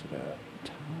 where's it at?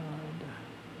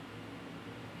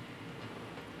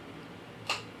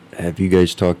 Have you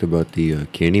guys talked about the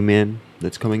Candyman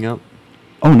that's coming out?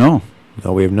 Oh, no.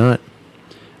 No, we have not.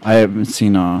 I haven't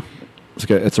seen...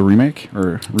 It's a remake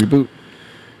or reboot?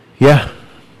 Yeah.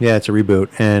 Yeah, it's a reboot.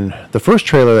 And the first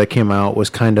trailer that came out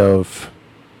was kind of...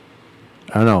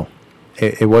 I don't know.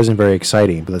 It wasn't very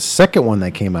exciting. But the second one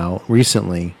that came out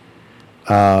recently...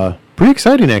 pretty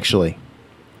exciting, actually.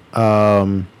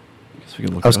 I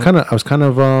was kind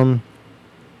of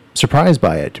surprised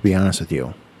by it, to be honest with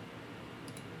you.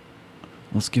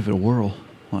 Let's give it a whirl.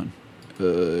 One.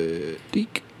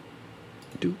 Duke.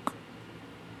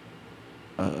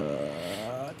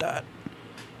 Dot.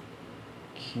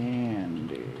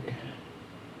 Candy.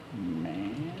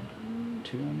 Man.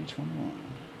 2021.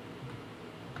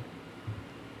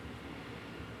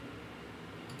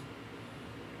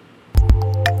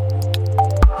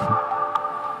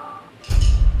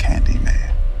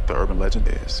 Candyman. The urban legend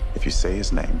is, if you say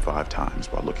his name 5 times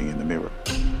while looking in the mirror,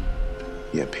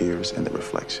 he appears in the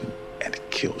reflection and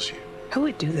kills you. Who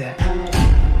would do that?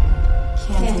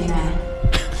 Candyman.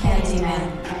 Candyman.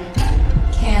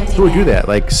 Who would do that?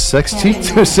 Like 16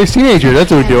 teenagers. That's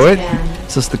who would do it.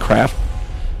 Is this The Craft?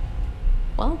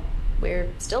 Well, we're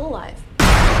still alive.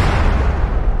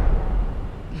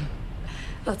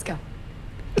 Let's go.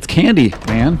 It's Candy,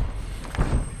 man.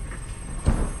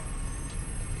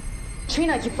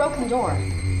 Trina, you've broken the door.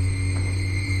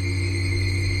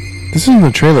 This isn't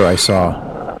the trailer I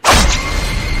saw.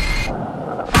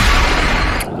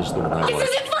 This is the one I This watched.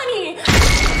 isn't funny!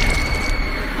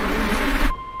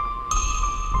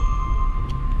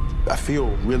 I feel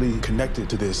really connected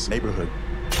to this neighborhood.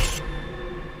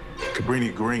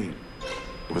 Cabrini Green.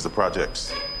 It was the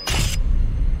projects.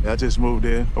 I just moved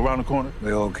in around the corner.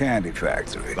 The old candy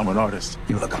factory. I'm an artist.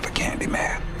 You looking for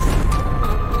Candyman?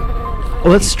 Oh,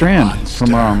 that's Strand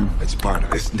from It's part of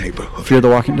this neighborhood. Fear the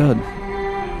Walking Dead.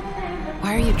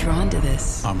 Why are you drawn to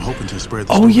this? I'm hoping to spread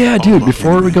the Oh story yeah, all dude. about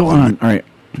Before we Candyman. go on, all right.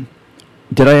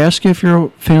 Did I ask you if you're a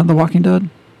fan of The Walking Dead?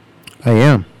 I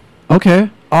am.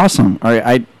 Okay, awesome. All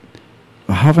right,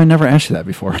 how have I never asked you that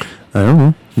before? I don't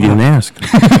know. You didn't ask.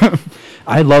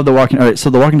 I love The Walking. All right, so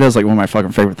The Walking Dead is like one of my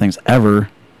fucking favorite things ever.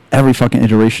 Every fucking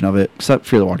iteration of it, except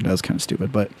Fear the Walking Dead is kind of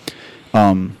stupid. But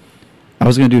I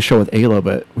was gonna do a show with Ayla,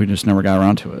 but we just never got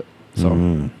around to it. So,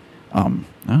 could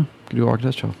do a Walking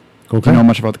Dead show. Okay. Do you know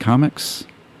much about the comics?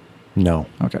 No.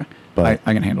 Okay, But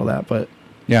I can handle that. But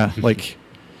yeah, like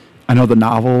I know the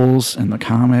novels and the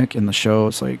comic and the show.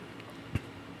 It's like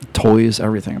toys,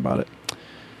 everything about it.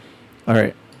 All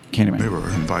right, Candyman. Mirror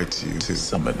invites you to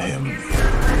summon him.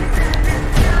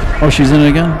 Oh, she's in it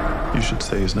again? You should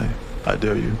say his name. I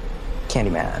dare you.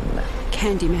 Candyman.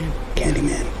 Candyman.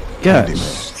 Candyman. Yeah,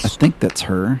 I think that's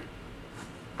her.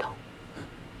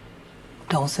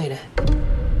 Don't say that.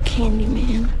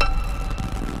 Candyman.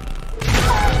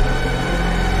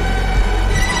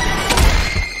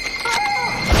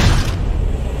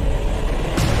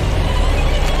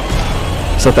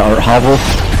 Is that the art hovel?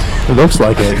 It looks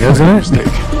like it, doesn't it?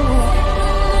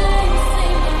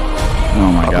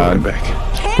 Oh my god.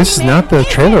 This is not the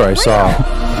trailer I saw.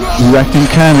 You acting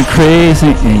kind of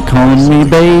crazy and calling me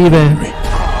baby.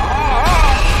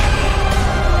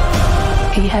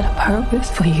 He had a purpose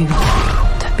for you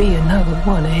to be another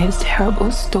one of his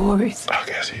terrible stories. I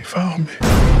guess he found me.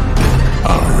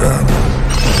 I am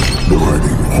the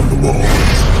writing on the wall.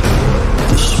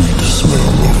 The sweet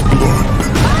smell of blood.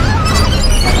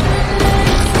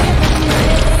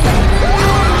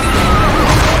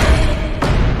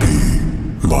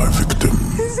 Be my victim.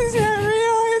 This is not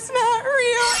real. It's not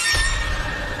real.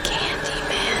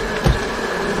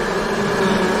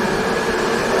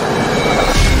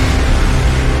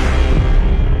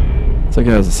 It's like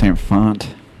it has the same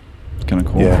font. It's kind of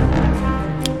cool.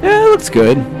 Yeah. Yeah, it looks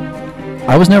good.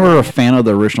 I was never a fan of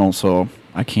the original, so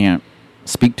I can't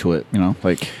speak to it. You know,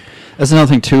 like that's another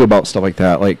thing too about stuff like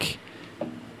that. Like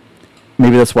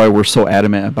maybe that's why we're so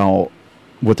adamant about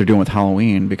what they're doing with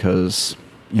Halloween, because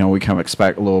you know we kind of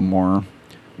expect a little more.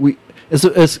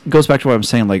 It goes back to what I'm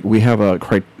saying. Like we have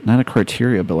not a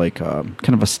criteria, but like kind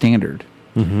of a standard,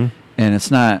 Mm-hmm. and it's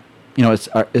not. You know,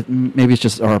 maybe it's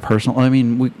just our personal. I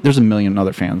mean, there's a million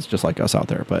other fans just like us out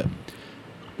there, but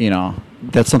you know,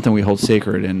 that's something we hold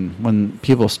sacred. And when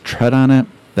people tread on it,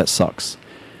 that sucks.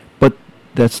 But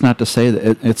that's not to say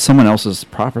that it's someone else's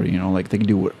property. You know, like they can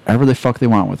do whatever the fuck they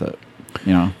want with it.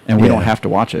 You know, and we don't have to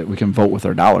watch it. We can vote with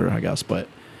our dollar, I guess. But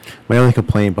my only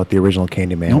complaint about the original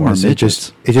Candyman No more was it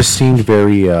just seemed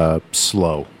very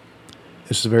slow.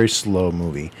 It's a very slow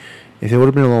movie. If it would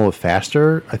have been a little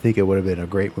faster, I think it would have been a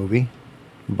great movie.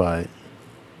 But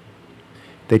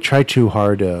they tried too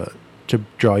hard to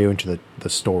draw you into the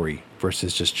story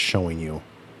versus just showing you.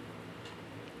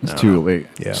 It's too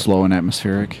slow and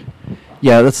atmospheric.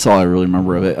 Yeah, that's all I really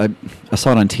remember of it. I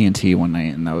saw it on TNT one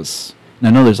night, and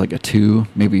I know there's like a 2,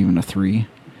 maybe even a 3.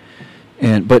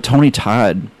 But Tony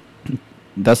Todd,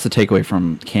 that's the takeaway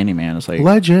from Candyman. It's like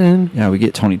legend. Yeah, we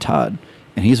get Tony Todd,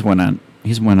 and he's went on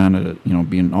to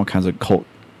be in all kinds of cult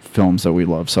films that we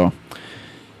love. So,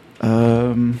 so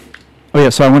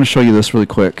I want to show you this really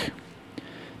quick.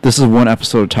 This is one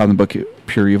episode of Todd and the Book of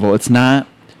Pure Evil.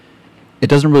 It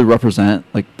doesn't really represent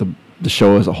like the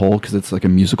show as a whole because it's like a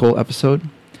musical episode,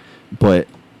 but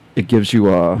it gives you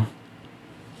a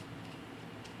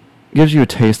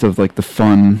taste of like the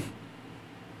fun.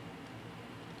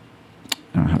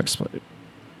 I don't know how to explain it.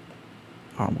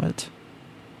 Oh, what?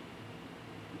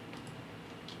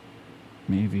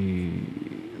 Maybe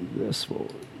this will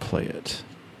play it.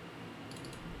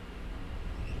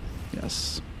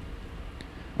 Yes.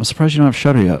 I'm surprised you don't have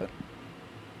Shudder yet.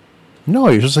 No,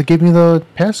 you're supposed to give me the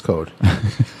passcode.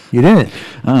 You didn't.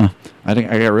 I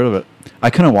think I got rid of it. I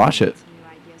couldn't watch it.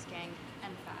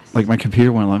 Like my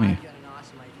computer wouldn't let me.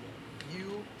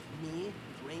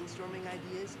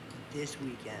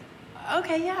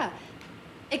 Okay, yeah.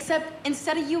 Except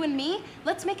instead of you and me,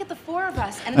 let's make it the four of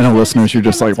us. And I know instead of listeners, this you're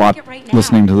just weekend, like let's make it right now.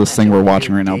 listening to this thing we're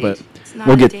watching right now, but not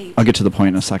a date. I'll get to the point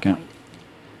in a second.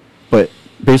 But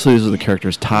basically, these are the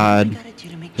characters: Todd,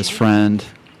 his friend,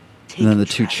 and then the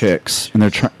two chicks, and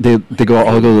they all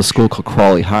go to the school called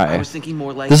Crawley High.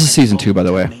 This is season 2, by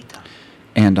the way,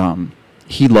 and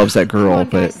he loves that girl,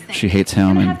 but she hates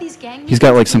him, and he's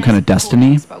got like some kind of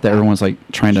destiny that everyone's like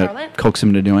trying to coax him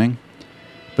into doing,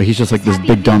 but he's just like this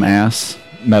big dumb ass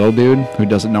metal dude who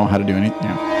doesn't know how to do anything.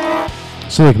 Yeah.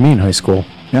 So like me in high school.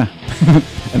 Yeah.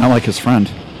 And I like his friend,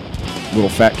 little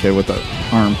fat kid with the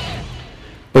arm.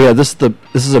 But yeah, this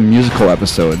is a musical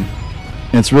episode, and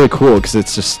it's really cool because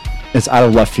it's out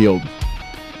of left field.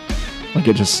 Like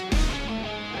it just.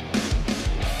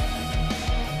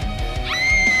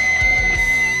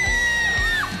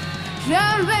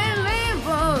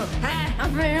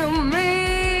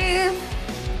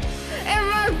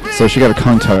 So she got a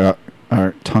tongue cut out.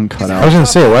 I was gonna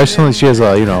say, why does it sound like she has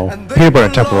peanut butter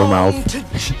on top of her mouth?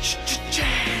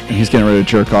 And he's getting ready to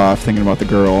jerk off, thinking about the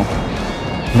girl.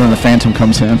 And then the Phantom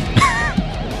comes in. No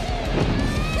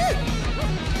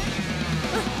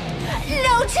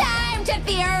time to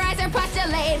theorize or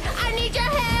postulate. I need your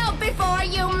help before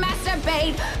you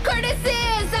masturbate. Curtis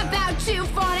is about to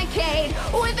fornicate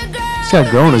with a girl. This guy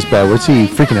growing his bed. What's he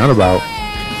freaking out about?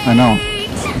 I know.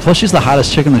 Plus, she's the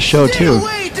hottest chick in the show too.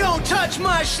 Don't touch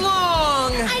my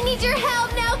schlong! I need your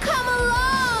help now, come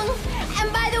along!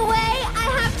 And by the way, I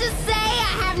have to say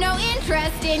I have no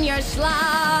interest in your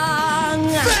schlong!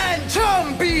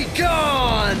 Phantom, be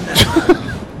gone!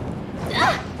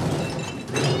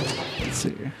 Let's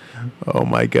see. Oh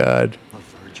my god.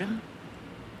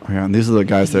 Oh yeah, and these are the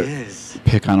guys that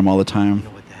pick on him all the time.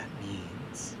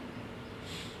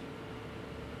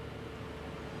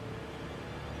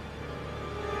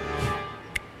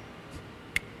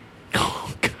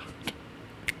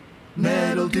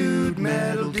 Metal dude,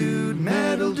 metal dude,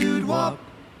 metal dude, wop.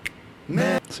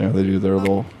 So they do their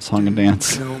little song and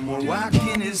dance. No more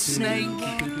whacking his snake.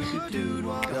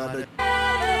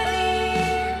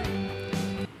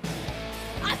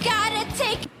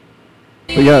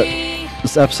 But yeah,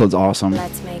 this episode's awesome.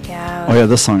 Let's make out. Oh yeah,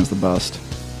 this song is the best.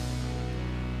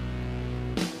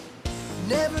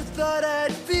 Never thought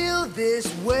I'd feel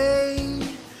this way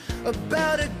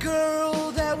about a girl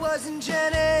that wasn't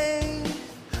Jenny.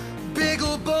 Big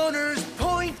ol' boners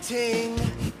pointing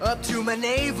up to my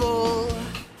navel.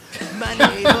 My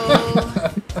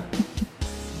navel.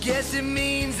 Guess it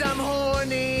means I'm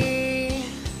horny.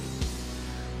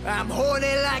 I'm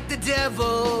horny like the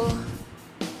devil.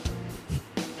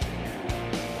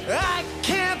 I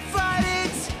can't fight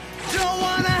it. Don't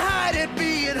wanna hide it.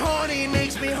 Being horny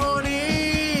makes me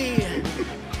horny.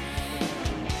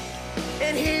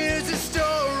 And here's a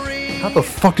story. How the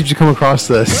fuck did you come across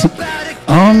this?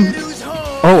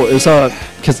 Oh, it's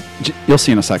because you'll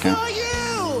see in a second.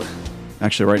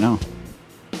 Actually, right now.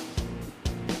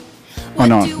 Oh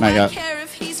no, not yet.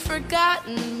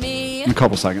 In a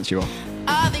couple seconds, you will.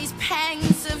 All these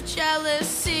pangs of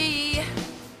jealousy.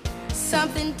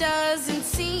 Something doesn't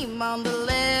seem on the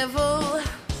level.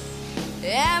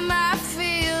 Am I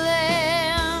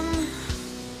feeling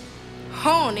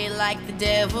horny like the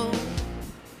devil?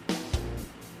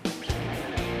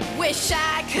 Wish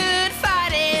I could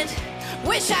fight it.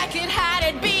 Wish I could hide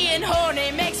it. Being horny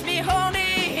makes me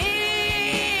horny.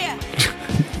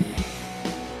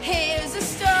 Here's a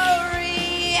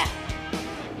story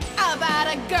about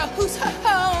a girl who's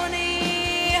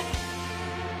horny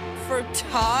for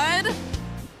Todd.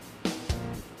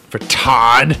 For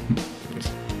Todd?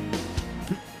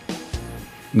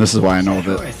 And this is why I know of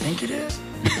it. I think it is.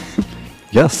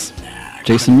 Yes,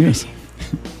 Jason Mewes.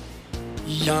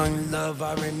 Young love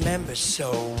I remember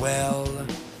so well.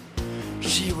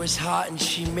 She was hot and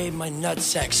she made my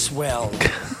nutsack swell.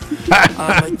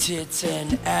 I'm a tits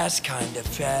and ass kind of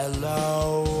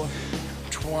fellow.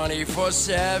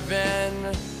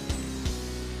 24/7.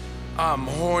 I'm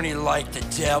horny like the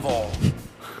devil.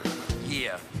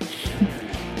 Yeah.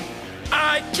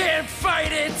 I can't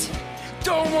fight it.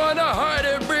 Don't wanna hide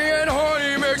it. Being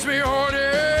horny makes me horny.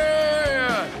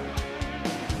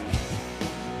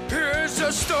 Here's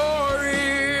a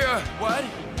story. What?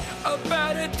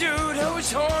 About a dude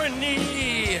who's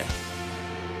horny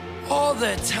all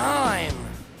the time.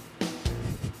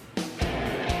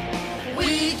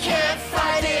 We can't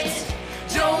fight it.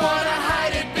 Don't wanna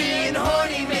hide it. Being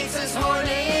horny makes us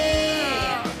horny.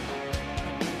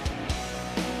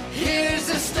 Here's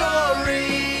a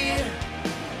story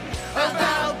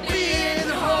about being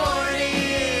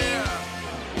horny.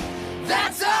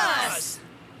 That's us.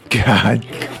 God,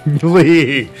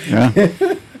 Lee. Yeah.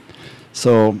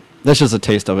 So that's just a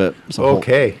taste of it. So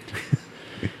Okay.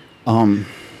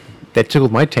 That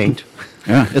tickled my taint.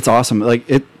 Yeah, it's awesome. Like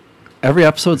it, every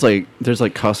episode's like there's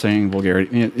like cussing,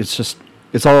 vulgarity. It's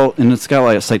all, and it's got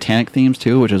like satanic themes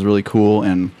too, which is really cool.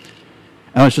 And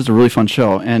it's just a really fun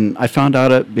show. And I found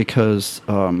out it because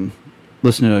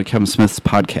listening to Kevin Smith's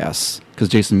podcasts, because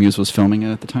Jason Mewes was filming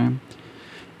it at the time,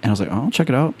 and I was like, oh, I'll check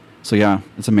it out. So yeah,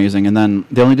 it's amazing. And then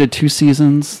they only did 2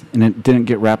 seasons, and it didn't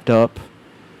get wrapped up.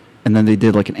 And then they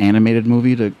did like an animated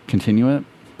movie to continue it,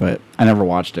 but I never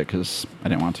watched it because I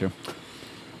didn't want to. All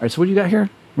right, so what do you got here?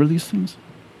 What are these things?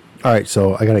 All right,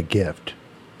 so I got a gift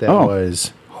that Oh.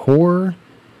 was horror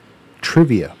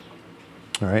trivia.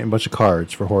 All right, a bunch of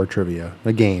cards for horror trivia.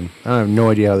 A game. I have no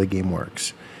idea how the game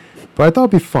works, but I thought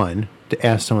it'd be fun to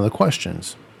ask some of the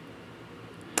questions.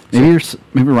 Maybe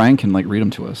Ryan can like read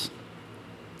them to us,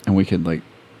 and we could like.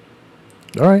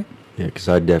 All right. Yeah, because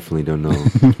I definitely don't know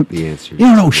the answers. You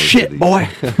don't know to most of shit, these. boy.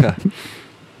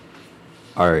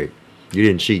 All right. You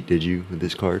didn't cheat, did you, with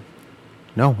this card?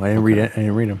 No, I didn't read it. I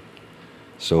didn't read them.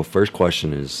 So first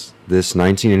question is, this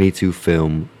 1982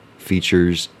 film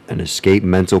features an escaped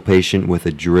mental patient with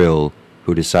a drill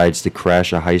who decides to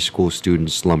crash a high school student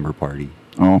slumber party.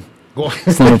 Oh.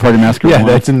 Slumber Party Massacre. Yeah, 1.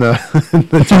 that's in the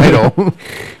the title.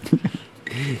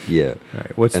 Yeah. All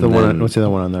right. What's And the one? then What's the other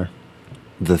one on there?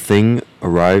 The Thing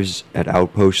arrives at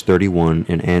Outpost 31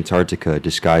 in Antarctica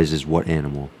disguised as what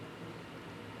animal?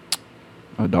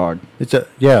 A dog. It's a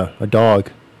dog.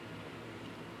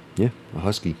 Yeah, a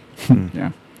husky.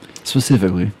 Yeah.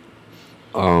 Specifically.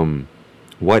 What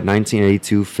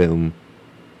 1982 film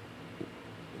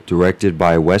directed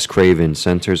by Wes Craven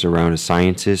centers around a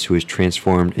scientist who is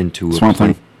transformed into Swamp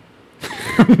a Thing.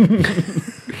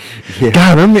 Yeah.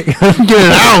 God, I'm getting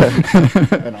it out.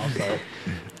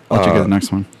 I'll check out the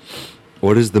next one.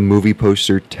 What is the movie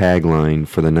poster tagline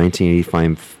for the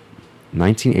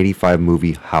 1985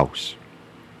 movie House?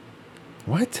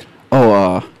 What?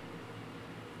 Oh,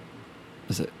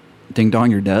 is it Ding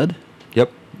Dong, You're Dead?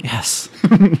 Yep. Yes.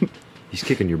 He's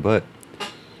kicking your butt.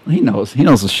 He knows. He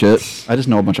knows the shit. I just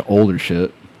know a bunch of older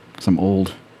shit. Because I'm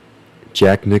old.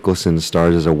 Jack Nicholson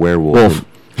stars as a werewolf. Wolf.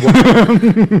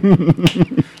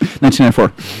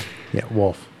 1994. Yeah,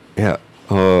 Wolf. Yeah.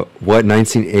 What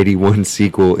 1981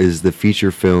 sequel is the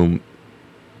feature film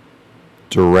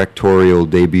directorial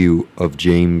debut of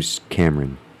James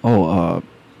Cameron? Oh,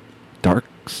 Dark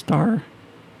Star?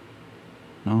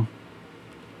 No.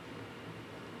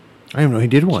 I didn't know he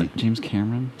did one. James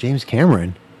Cameron? James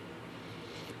Cameron.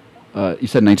 You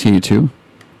said 1982?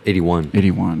 81.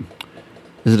 81.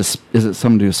 Is it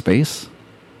something to do with space?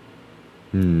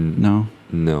 No?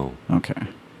 No. Okay.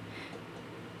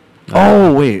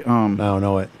 Oh, wait. I don't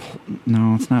know it.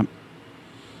 No, it's not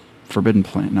Forbidden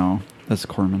Planet. No, that's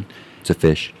Corman. It's a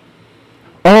fish.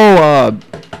 Oh,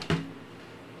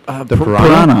 The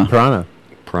Piranha. Piranha.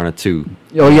 Piranha 2.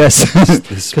 Oh, yes. The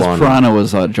Because spawning. Piranha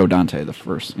was Joe Dante, the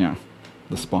first. Yeah.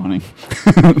 The spawning.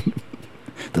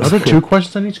 Are there 2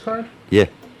 questions on each card? Yeah.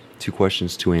 2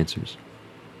 questions, 2 answers.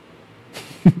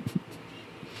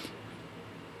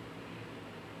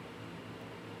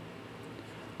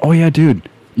 Oh, yeah, dude.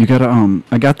 You gotta,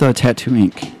 I got the tattoo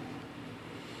ink.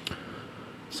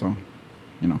 So,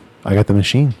 I got the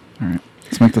machine. All right.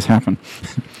 Let's make this happen.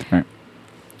 All right.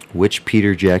 Which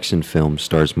Peter Jackson film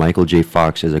stars Michael J.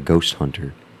 Fox as a ghost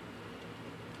hunter?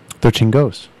 13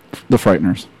 Ghosts. The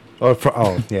Frighteners. Oh,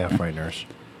 yeah, Frighteners.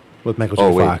 With Michael J.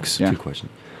 Oh, wait. Fox. Yeah. 2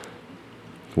 questions.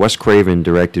 Wes Craven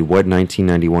directed what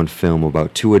 1991 film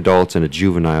about 2 adults and a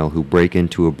juvenile who break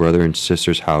into a brother and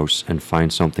sister's house and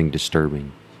find something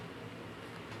disturbing?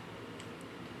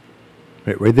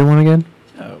 Wait, read that one again?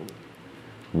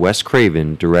 Wes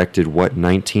Craven directed what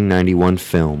 1991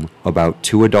 film about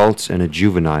 2 adults and a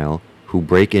juvenile who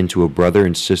break into a brother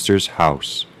and sister's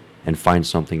house and find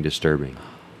something disturbing?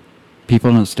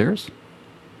 People on the Stairs?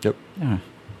 Yep. Yeah.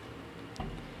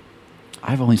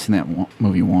 I've only seen that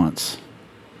movie once.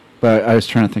 But I was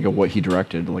trying to think of what he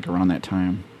directed, like, around that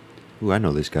time. Ooh, I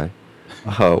know this guy.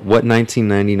 What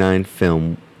 1999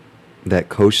 film that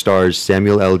co-stars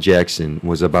Samuel L. Jackson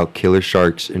was about killer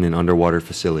sharks in an underwater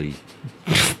facility?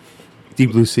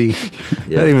 Deep Blue Sea. Yeah. I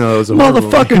didn't even know it was a horror movie.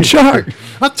 Motherfucking shark!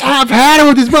 I've had it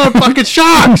with these motherfucking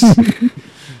sharks!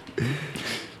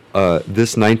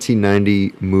 This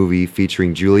 1990 movie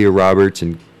featuring Julia Roberts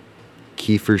and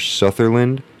Kiefer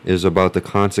Sutherland is about the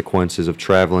consequences of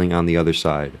traveling on the other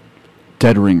side.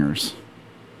 Dead Ringers.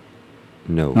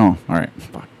 No. No, all right.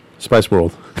 Fuck. Spice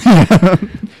World.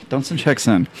 Don't send checks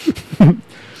in.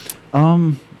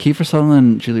 Kiefer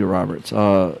Sutherland, Julia Roberts.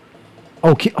 Kiefer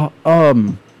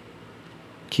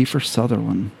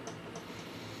Sutherland.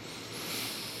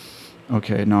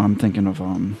 Okay, no, I'm thinking of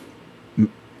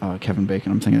Kevin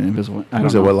Bacon. I'm thinking of Invisible. I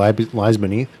Was don't it know. What Lies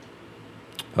Beneath?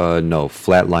 No,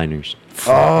 Flatliners.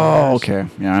 Oh, okay.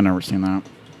 Yeah, I never seen that.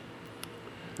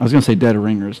 I was gonna say Dead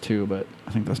Ringers too, but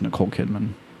I think that's Nicole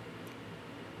Kidman.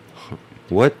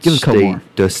 What Give us a couple state more.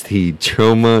 does the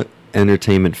Troma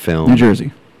Entertainment film? New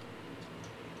Jersey.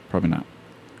 Probably not.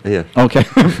 Yeah. Okay.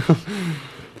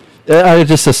 I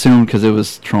just assumed because it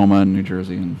was Troma in New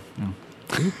Jersey, and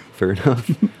Fair enough.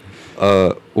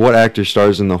 What actor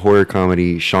stars in the horror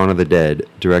comedy Shaun of the Dead,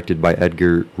 directed by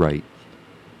Edgar Wright?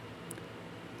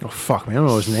 Oh fuck, man! I don't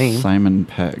know his name. Simon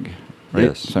Pegg. Right?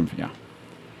 Yes. Yeah.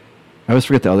 I always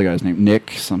forget the other guy's name.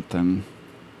 Nick something.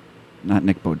 Not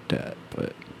Nick Bodette,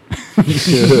 but.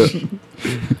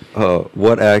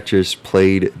 What actress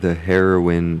played the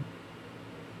heroine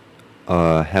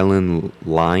Helen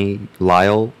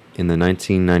Lyle in the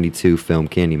 1992 film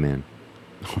Candyman?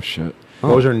 Oh shit!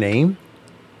 What was her name?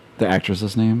 The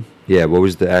actress's name? Yeah, what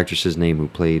was the actress's name who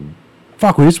played?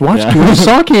 Fuck, we just watched. We just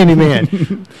saw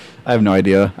Candyman. I have no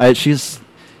idea. I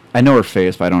know her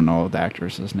face, but I don't know the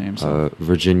actress's name. So.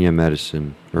 Virginia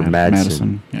Madsen or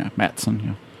Madsen. Yeah, Madsen.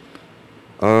 Yeah.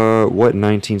 What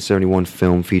 1971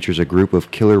 film features a group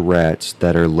of killer rats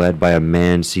that are led by a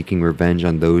man seeking revenge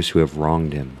on those who have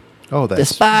wronged him? Oh, that's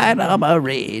Despite all my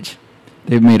rage.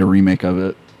 They've made a remake of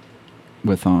it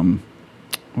with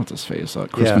what's his face?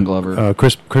 Crispin Glover.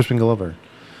 Crispin Glover.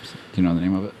 Do you know the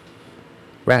name of it?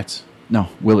 Rats. No,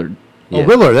 Willard. Oh,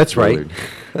 Willard. That's right.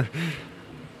 Willard.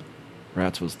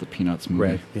 Rats was the Peanuts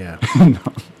movie. Right. Yeah.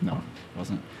 No, it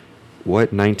wasn't.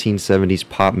 What 1970s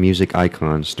pop music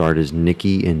icon starred as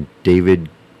Nikki in David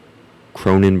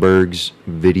Cronenberg's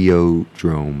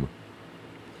Videodrome?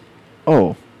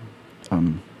 Oh,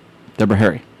 Deborah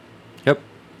Harry. Yep.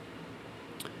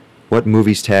 What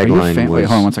movie's tagline was? Wait,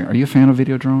 hold on one second. Are you a fan of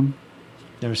Videodrome?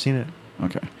 Never seen it.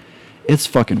 Okay. It's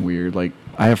fucking weird. Like,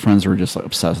 I have friends who are just like,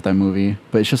 obsessed with that movie,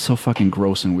 but it's just so fucking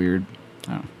gross and weird.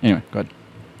 I don't know. Anyway, go ahead.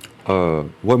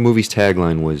 What movie's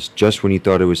tagline was just when you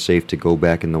thought it was safe to go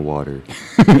back in the water?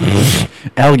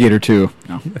 Alligator 2.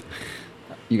 No.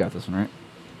 You got this one,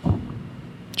 right?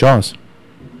 Jaws.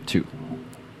 2.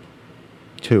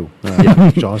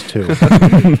 Yeah. Jaws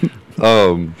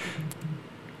 2.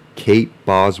 Kate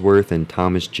Bosworth and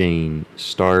Thomas Jane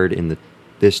starred in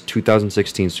this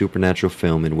 2016 supernatural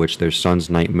film in which their son's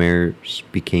nightmares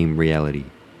became reality.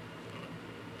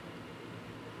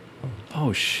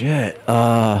 Oh, shit.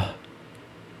 I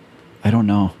don't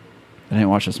know. I didn't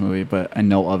watch this movie, but I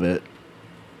know of it.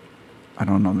 I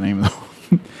don't know the name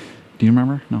of it. Do you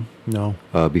remember? No. No.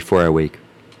 Before I Wake.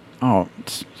 Oh,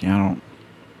 yeah, I don't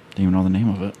even know the name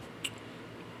of it.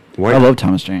 What? I love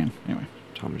Thomas Jane. Anyway.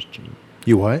 Thomas Jane.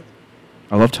 You what?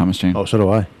 I love Thomas Jane. Oh, so do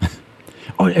I.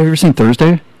 Oh, have you ever seen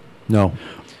Thursday? No.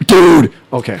 Dude!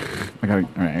 Okay. I gotta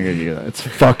do that. It's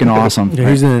fucking awesome.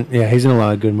 Yeah, he's in a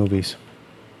lot of good movies.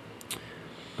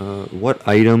 What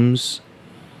items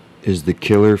is the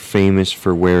killer famous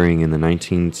for wearing in the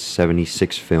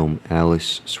 1976 film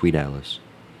Alice, Sweet Alice?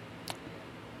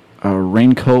 A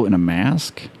raincoat and a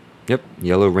mask? Yep,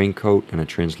 yellow raincoat and a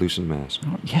translucent mask.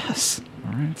 Oh, yes.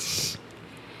 All right.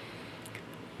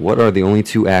 What are the only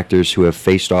two actors who have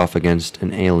faced off against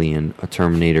an alien, a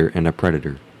Terminator, and a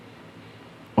Predator?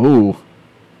 Oh.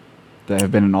 That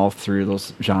have been in all three of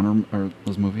those genre or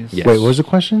those movies? Yes. Wait, what was the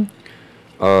question?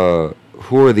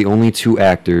 Who are the only two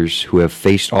actors who have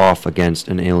faced off against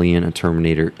an alien, a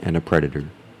Terminator, and a Predator?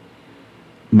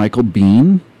 Michael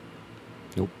Biehn?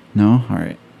 Nope. No? All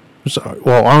right.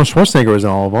 Well, Arnold Schwarzenegger was in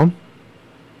all of them.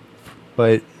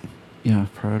 But yeah,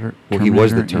 Predator. Well, he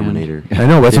was the Terminator. I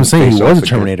know, that's what I'm saying. He Face was off a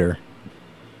Terminator.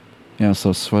 Yeah,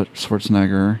 so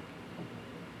Schwarzenegger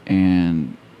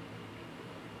and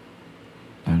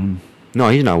I don't. No,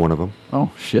 he's not one of them.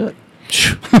 Oh shit!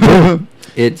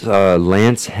 It's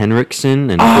Lance Henriksen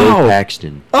and Bill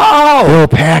Paxton. Oh, Bill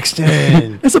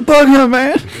Paxton. It's a bug hunt,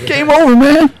 man. Game over,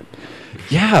 man.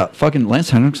 Yeah, fucking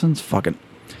Lance Henriksen's fucking.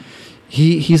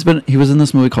 He was in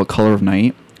this movie called Color of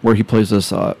Night where he plays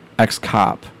this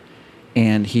ex-cop,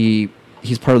 and he's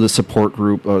part of the support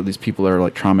group of these people that are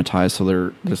like traumatized. So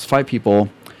there's 5 people,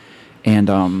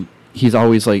 and he's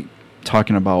always like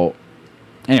talking about.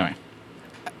 Anyway,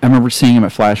 I remember seeing him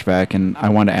at Flashback, and I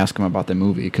wanted to ask him about the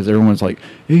movie because everyone's like,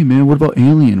 "Hey man, what about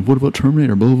Alien? What about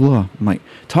Terminator? Blah blah blah." I'm like,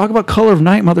 "Talk about Color of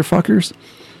Night, motherfuckers."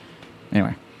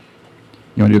 Anyway,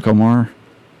 you want to do a couple more,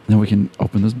 and then we can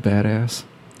open this badass.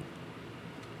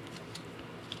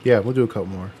 Yeah, we'll do a couple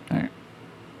more. All right.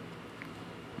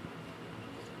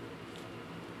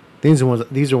 These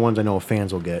are ones I know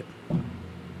fans will get.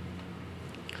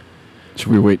 Should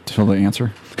we wait till the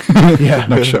answer? Yeah.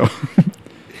 Next show.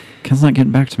 Ken's not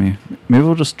getting back to me. Maybe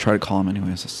we'll just try to call him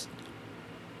anyways.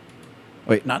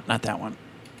 Wait, not that one.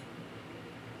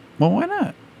 Well, why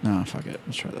not? No, fuck it.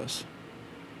 Let's try this.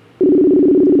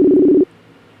 You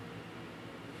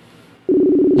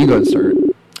go and start.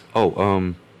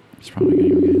 Oh, it's probably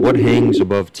gonna go. What hangs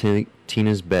above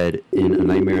Tina's bed in A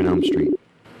Nightmare on Elm Street?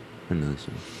 I know this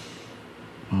one.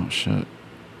 Oh shit.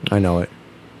 I know it.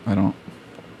 I don't.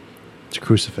 It's a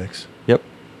crucifix. Yep.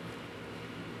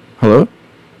 Hello?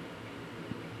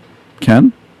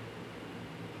 Ken?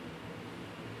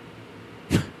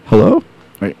 Hello?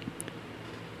 Wait.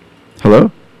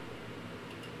 Hello?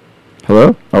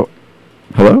 Hello? Oh.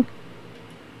 Hello?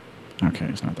 Okay,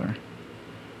 he's not there.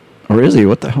 Or is he?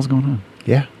 What the hell's going on?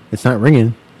 Yeah, it's not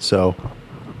ringing, so...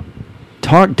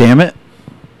 Talk, damn it!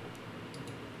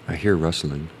 I hear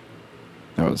rustling.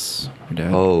 That was your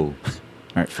dad? Oh.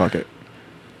 Alright, fuck it.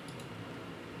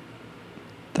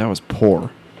 That was poor.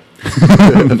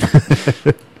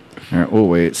 Alright, we'll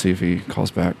wait, see if he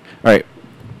calls back. Alright.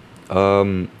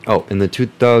 In the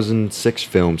 2006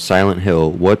 film Silent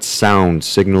Hill, what sound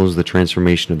signals the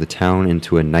transformation of the town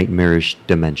into a nightmarish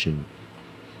dimension?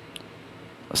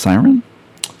 A siren?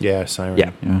 Yeah, siren.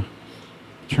 Yeah. Yeah. I'm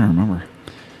trying to remember.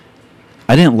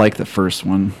 I didn't like the first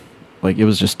one. Like, it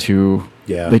was just too...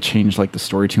 Yeah. They changed, like, the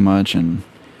story too much, and...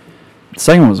 The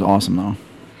second one was awesome, though.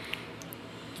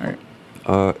 Alright.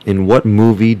 In what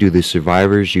movie do the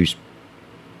survivors use...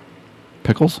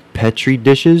 Pickles? Petri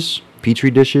dishes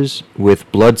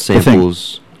with blood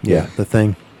samples? Yeah, The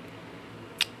Thing.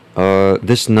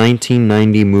 This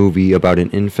 1990 movie about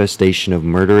an infestation of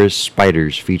murderous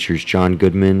spiders features John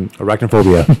Goodman.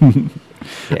 Arachnophobia.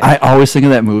 Yeah. I always think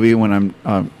of that movie when I'm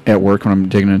at work, when I'm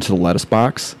digging into the lettuce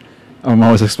box. I'm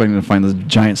always expecting to find this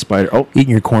giant spider. Oh,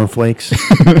 eating your cornflakes.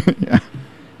 Yeah.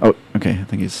 Oh, okay. I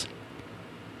think he's...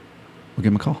 We'll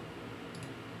give him a call.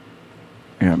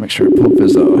 I gotta make sure I pull up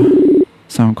his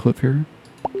sound clip here.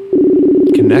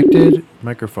 Connected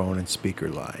microphone and speaker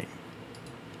line.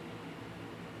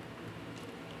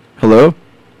 Hello?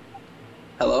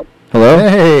 Hello? Hello? There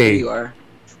Hey! you are.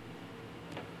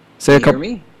 Say Can you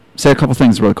hear me? Say a couple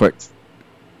things really quick.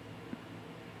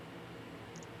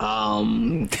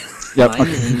 Yep. My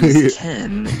name is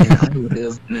Ken, and I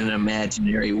live in an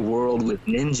imaginary world with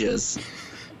ninjas.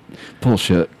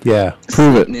 Bullshit. Yeah.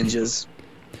 Prove it. Ninjas.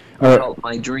 Alright.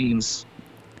 My dreams.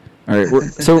 Alright,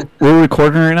 so we're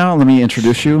recording right now. Let me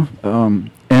introduce you.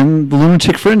 And the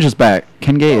Lunatic Fringe is back.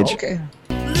 Ken Gage. Oh, okay.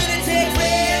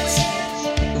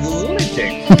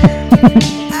 Lunatic.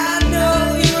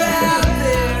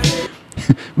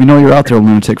 We know you're out there,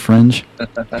 Lunatic Fringe.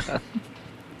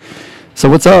 So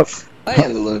what's up? I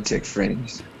am the Lunatic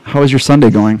Fringe. How is your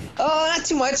Sunday going? Oh, not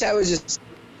too much.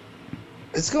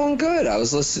 It's going good. I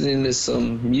was listening to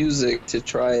some music to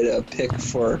try to pick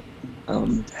for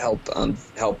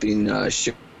helping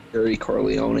Sherry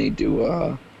Corleone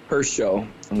do her show.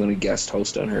 I'm going to guest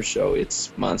host on her show.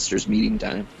 It's Monsters Meeting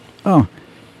Time. Oh,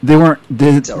 they weren't.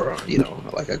 It's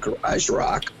like a garage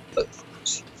rock. But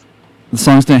the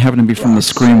songs didn't happen to be from the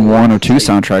Scream 1 or 2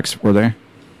 soundtracks, were they?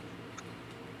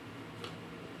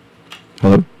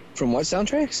 Hello? From what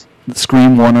soundtracks?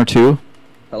 Scream 1 or 2?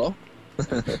 Hello?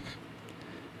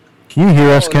 Can you hear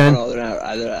us, Ken? No, they're not.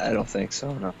 I don't think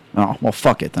so, no. Oh, well,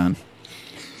 fuck it then.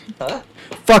 Huh?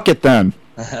 Fuck it then.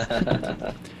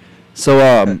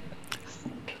 So,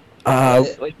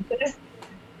 What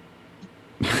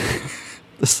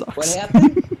this sucks. What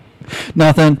happened?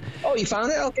 Nothing. Oh, you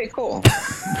found it? Okay, cool.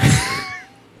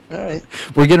 Alright.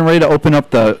 We're getting ready to open up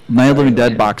the Night of the Living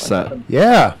Dead box set.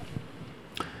 Yeah.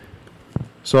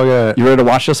 So I got... You ready to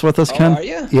watch this with us, Ken? Are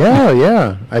you?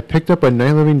 Yeah. I picked up a Night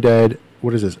of the Living Dead,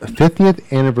 what is this? A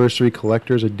 50th Anniversary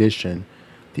Collector's Edition.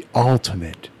 The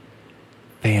ultimate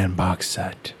fan box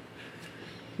set.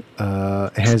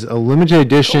 It has a limited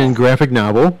edition graphic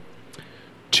novel,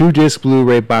 2-disc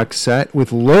Blu-ray box set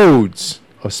with loads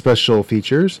of special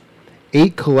features,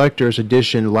 8 collector's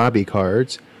edition lobby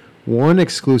cards, 1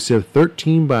 exclusive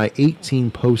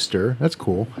 13x18 poster, that's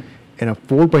cool, and a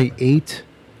 4x8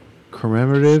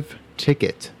 commemorative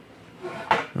ticket.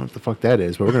 I don't know what the fuck that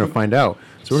is, but we're going to find out.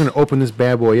 So we're going to open this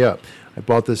bad boy up. I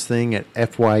bought this thing at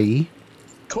FYE.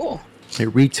 Cool.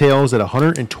 It retails at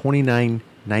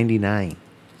 $129.99.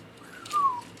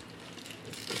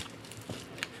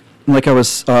 Like I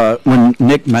was, when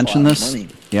Nick mentioned That's a this, lot of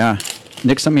money. yeah,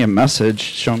 Nick sent me a message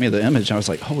showing me the image. I was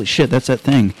like, holy shit, that's that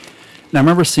thing. And I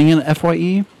remember seeing it at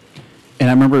FYE, and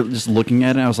I remember just looking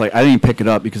at it. I was like, I didn't even pick it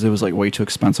up because it was like way too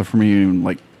expensive for me to even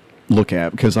like look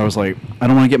at, because I was like, I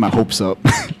don't want to get my hopes up.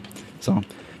 So,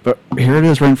 but here it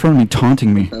is right in front of me,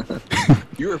 taunting me.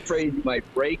 You're afraid you might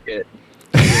break it.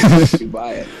 You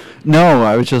buy it. No,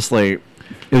 I was just like,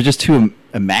 It was just too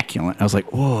immaculate. I was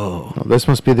like, whoa. Oh, this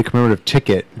must be the commemorative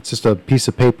ticket. It's just a piece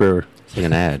of paper. It's like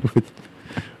an ad.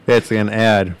 Yeah, it's like an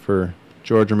ad for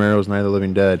George Romero's Night of the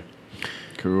Living Dead.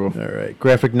 Cool. All right.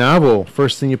 Graphic novel.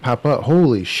 First thing you pop up.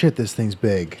 Holy shit, this thing's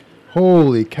big.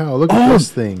 Holy cow, look at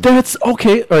this thing. That's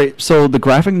okay. All right, so the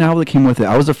graphic novel that came with it,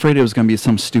 I was afraid it was going to be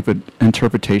some stupid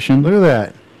interpretation. Look at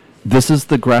that. This is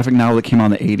the graphic novel that came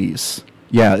out in the 80s.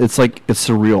 Yeah, it's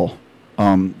surreal.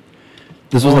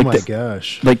 This was oh like my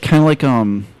gosh. Like kind of like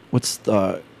what's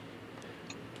the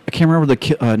I can't remember I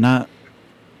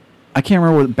can't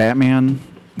remember what Batman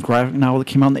graphic novel that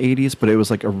came out in the 80s, but it was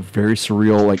like a very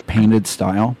surreal, like painted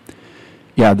style.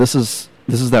 Yeah, this is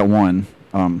that one.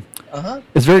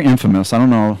 It's very infamous. I don't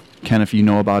know, Ken, if you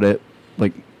know about it,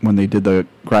 like when they did the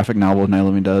graphic novel of Night of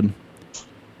the Living Dead.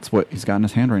 It's what he's got in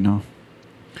his hand right now.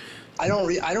 I don't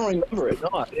remember it.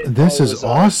 No, this is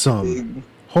awesome.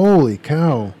 Holy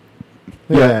cow.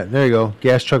 Look at that. There you go.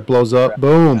 Gas truck blows up.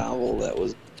 Boom. Novel that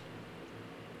was.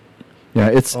 Yeah,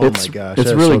 it's my gosh, it's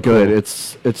that's really so good. cool.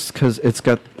 It's because it's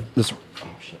got this.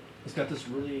 Oh shit! It's got this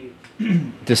really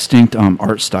distinct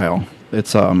art style.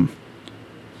 It's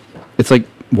like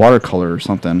watercolor or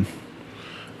something.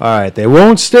 All right, They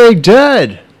Won't Stay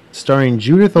Dead, starring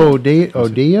Judith O'Dea,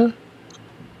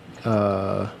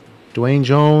 Dwayne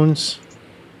Jones,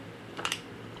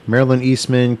 Marilyn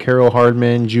Eastman, Carol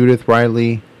Hardman, Judith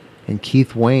Riley, and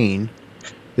Keith Wayne.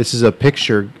 This is a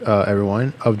picture,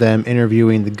 everyone, of them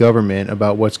interviewing the government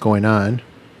about what's going on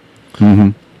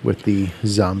with the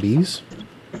zombies.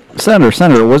 Senator,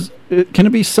 can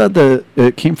it be said that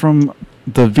it came from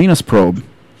the Venus probe?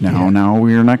 No,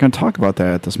 we're not going to talk about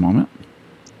that at this moment.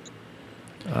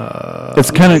 It's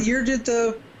kind of. What year did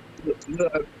the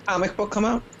comic book come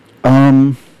out?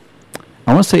 I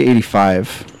want to say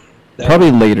 85.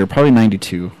 Probably later, probably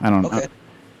 92. I don't know. Okay.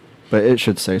 But it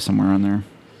should say somewhere on there.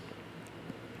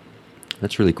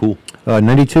 That's really cool.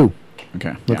 92.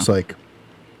 Okay. Looks like.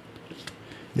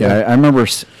 Yeah, I remember.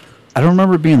 I don't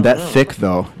remember it being that thick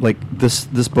though. Like this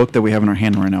book that we have in our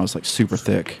hand right now is like super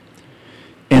thick.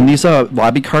 And these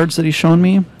lobby cards that he's showing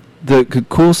me, the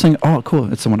coolest thing. Oh,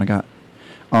 cool! It's the one I got.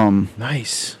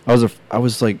 Nice. I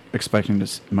was like expecting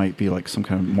this might be like some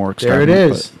kind of more There extravagant.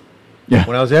 it is. But, yeah.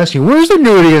 When I was asking, where's the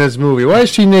nudity in this movie? Why is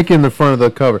she naked in the front of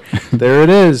the cover? There it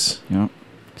is. Yep.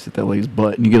 See that lady's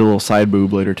butt, and you get a little side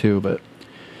boob later too. But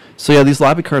so yeah, these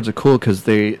lobby cards are cool because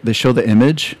they show the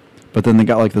image, but then they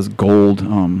got like this gold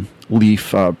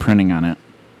leaf printing on it.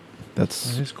 That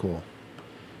is cool.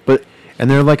 But and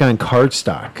they're like on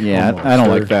cardstock. Yeah, almost. I don't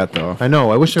like that though. I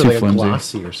know. I wish they Too were like flimsy.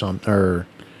 glossy or something. Or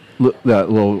that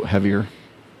little heavier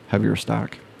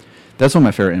stock. That's one of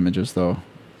my favorite images though.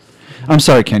 I'm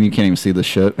sorry, Ken. You can't even see this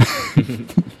shit.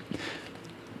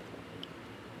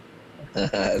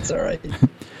 It's all right.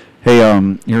 Hey,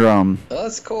 you're Oh,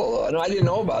 that's cool. No, I didn't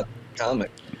know about the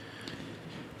comic.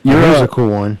 here's a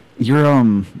cool one. Your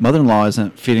mother-in-law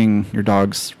isn't feeding your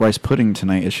dogs rice pudding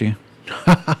tonight, is she?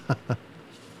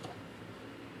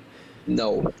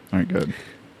 No, All right, good.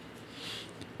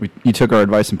 You took our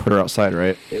advice and put her outside,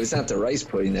 right? it was not the rice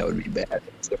pudding that would be bad.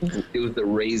 It was the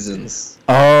raisins.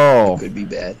 Oh. That could be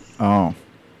bad. Oh.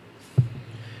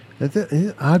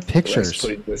 Odd pictures. Rice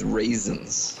pudding with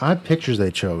raisins. Odd pictures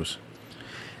they chose.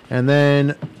 And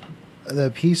then the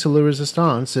piece of La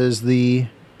Resistance is the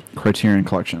Criterion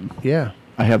Collection. Yeah.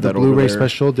 I have the that over Blu-ray there.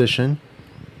 special edition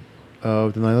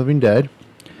of The Night of the Living Dead.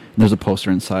 There's a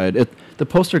poster inside. The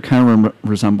poster kind of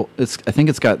resembles. I think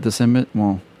it's got this image.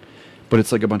 Well, but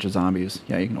it's like a bunch of zombies.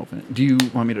 Yeah, you can open it. Do you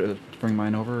want me to bring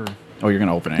mine over? Or? Oh, you're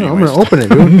gonna open it. No, I'm anyways. going to open it,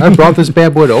 dude. I brought this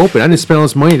bad boy to open. I didn't spend all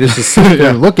this money just to sit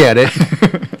there and look at it.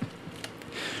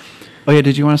 Oh yeah,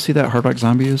 did you want to see that Hard Rock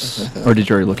Zombies, or did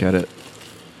you already look at it?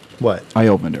 What? I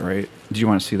opened it, right? Did you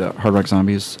want to see that Hard Rock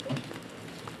Zombies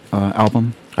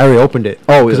album? I already opened it.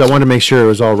 Oh, because yes. I wanted to make sure it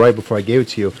was all right before I gave it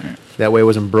to you. Right. That way it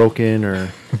wasn't broken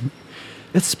or.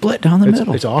 It's split down the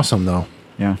middle. It's awesome though.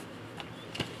 Yeah.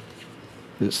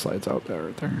 It just slides out there,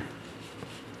 right there.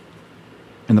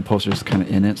 And the poster's kind of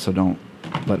in it, so don't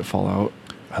let it fall out.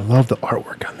 I love the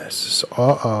artwork on this.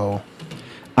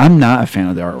 I'm not a fan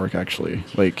of the artwork, actually.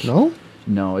 Like, no?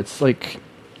 No, it's like,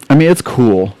 I mean, it's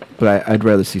cool, but I'd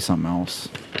rather see something else.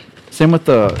 Same with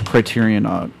the Criterion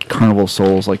Carnival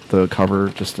Souls, like the cover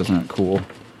just isn't cool.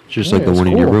 It's just like the one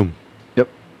in your room. Yep.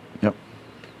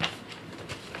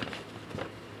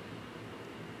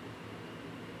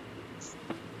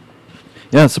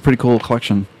 Yeah, it's a pretty cool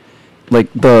collection.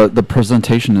 Like the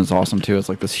presentation is awesome too. It's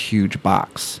like this huge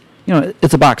box. You know,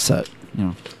 it's a box set. You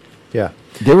know. Yeah.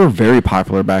 They were very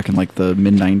popular back in like the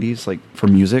mid '90s, like for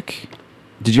music.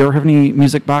 Did you ever have any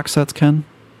music box sets, Ken?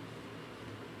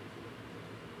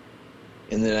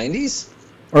 In the 90s?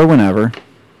 Or whenever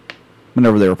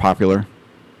they were popular.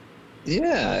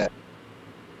 Yeah.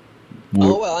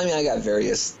 Wo- Oh, well, I mean, I got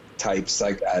various types.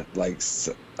 I got, like,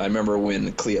 I remember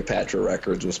when Cleopatra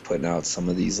Records was putting out some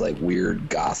of these, like, weird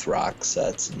goth rock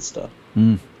sets and stuff.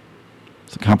 So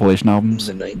compilation albums?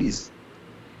 In the 90s.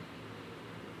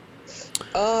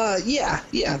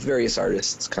 Yeah, various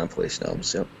artists, compilation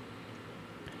albums, yep.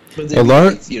 But they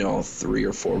like, 3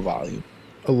 or 4 volumes.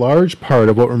 A large part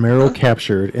of what Romero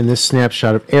captured in this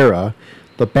snapshot of era,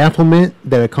 the bafflement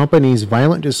that accompanies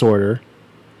violent disorder.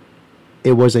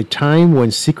 It was a time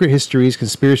when secret histories,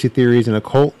 conspiracy theories, and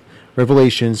occult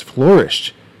revelations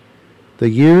flourished. The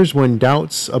years when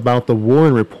doubts about the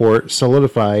Warren Report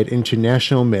solidified into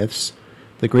national myths,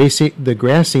 the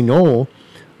grassy knoll,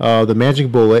 the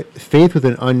magic bullet, faith with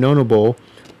an unknowable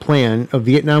plan of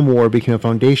Vietnam War became a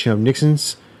foundation of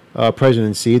Nixon's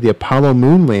presidency. The Apollo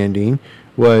moon landing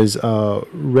was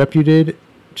reputed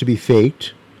to be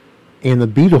faked, and the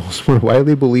Beatles were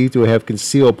widely believed to have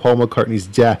concealed Paul McCartney's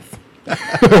death.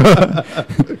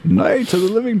 Night of the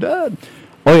Living Dead.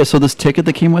 Oh yeah, so this ticket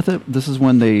that came with it, this is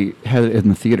when they had it in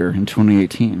the theater in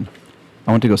 2018.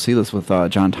 I went to go see this with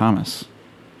John Thomas.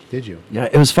 Did you? Yeah,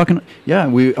 it was fucking... Yeah,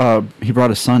 he brought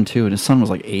his son, too, and his son was,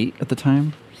 like, 8 at the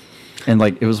time. And,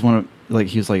 like, it was one of... Like,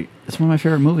 he was like, it's one of my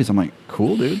favorite movies. I'm like,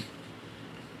 cool, dude.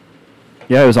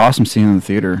 Yeah, it was awesome seeing it in the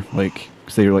theater. Like,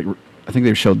 because they were, like... I think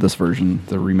they showed this version,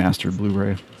 the remastered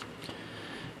Blu-ray.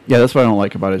 Yeah, that's what I don't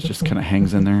like about it. It just kind of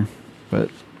hangs in there. But...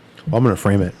 Well, I'm going to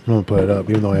frame it. I'm going to put it up,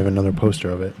 even though I have another poster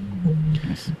of it.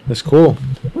 Nice. That's cool.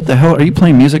 What the hell? Are you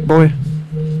playing music, boy?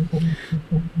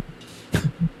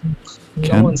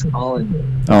 No one's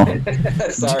calling. Oh.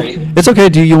 Sorry. It's okay.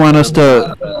 Do you want us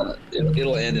to...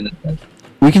 It'll end in a second.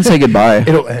 We can say goodbye.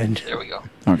 It'll end. There we go.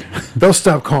 Okay. They'll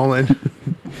stop calling.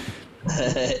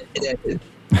 It ended.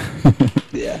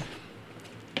 Yeah.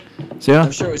 So, yeah.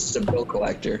 I'm sure it was just a bill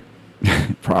collector.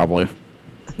 Probably.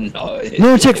 No.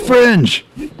 Lunatic Fringe!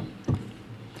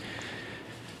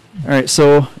 Alright,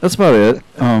 so that's about it.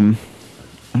 I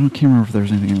can't remember if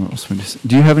there's anything else.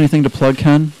 Do you have anything to plug,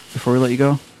 Ken, before we let you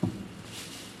go?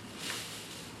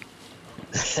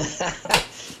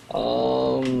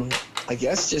 I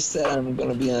guess just that I'm going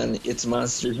to be on It's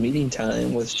Monsters Meeting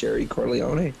Time with Sherry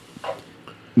Corleone.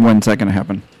 When's that going to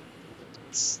happen?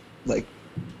 It's like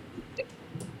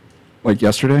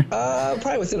yesterday?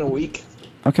 Probably within a week.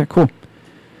 Okay, cool.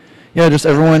 Yeah, just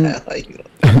everyone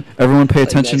everyone pay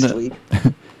attention to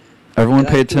everyone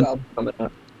pay attention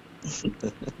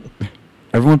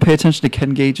everyone pay attention to Ken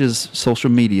Gage's social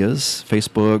medias,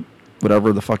 Facebook,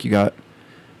 whatever the fuck you got.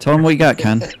 Tell him what you got,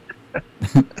 Ken.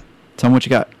 Tell him what you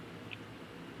got.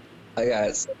 I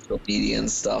got social media and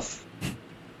stuff.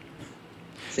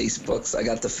 Facebooks. I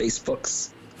got the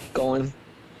Facebooks going.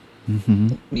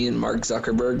 Mm-hmm. Me and Mark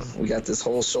Zuckerberg, we got this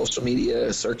whole social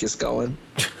media circus going.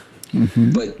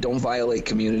 Mm-hmm. But don't violate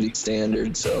community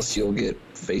standards, or else you'll get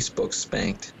Facebook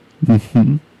spanked.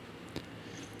 Mm-hmm.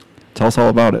 Tell us all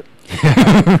about it.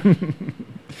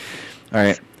 All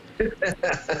right.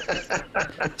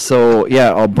 So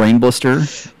yeah, I'll Brain Blister.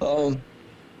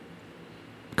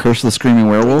 Curse of the Screaming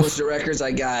Werewolf. Blister Records.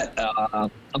 I got.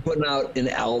 I'm putting out an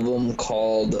album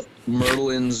called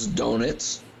Merlin's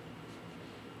Donuts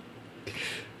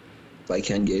by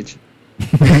Ken Gage.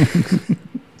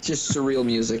 Just surreal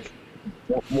music.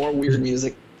 More weird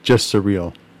music. Just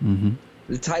surreal. Mm-hmm.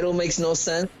 The title makes no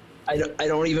sense. I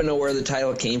don't even know where the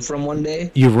title came from one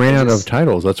day. You ran out of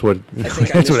titles. That's what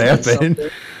happened. Something.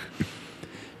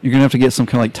 You're gonna have to get some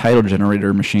kind of like title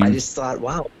generator machine. I just thought,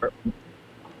 wow,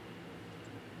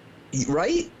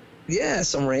 right? Yeah,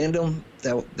 some random.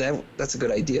 That's a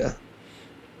good idea.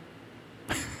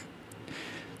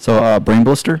 So, Brain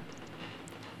Blister?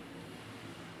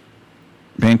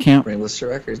 Bandcamp? Brain Blister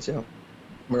Records, yeah.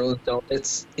 Merlin's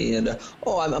Donuts, and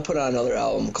I'm putting out another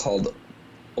album called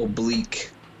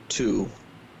Oblique 2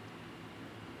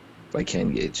 by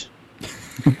Ken Gage.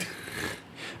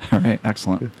 All right,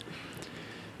 excellent.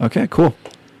 Okay, cool.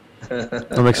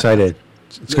 I'm excited.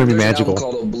 It's going to be magical. There's an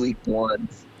album called Oblique 1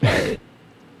 by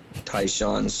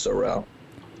Tyshawn Sorrell.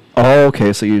 Oh,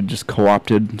 okay, so you just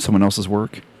co-opted someone else's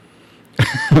work?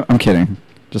 I'm kidding.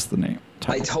 Just the name.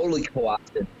 I totally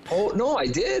co-opted. Oh, no, I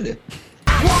did.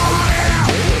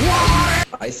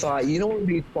 I thought, you know what would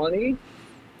be funny?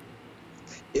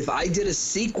 If I did a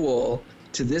sequel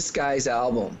to this guy's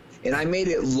album, and I made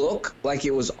it look like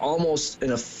it was almost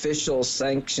an official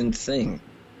sanctioned thing.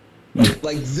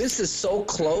 Like, this is so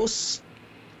close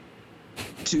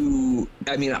to,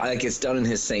 I mean, like, it's done in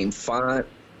his same font.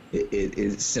 It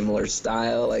is similar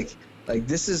style. Like, Like,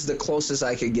 this is the closest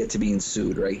I could get to being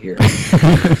sued right here.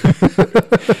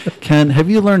 Ken, have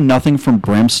you learned nothing from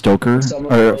Bram Stoker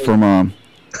or from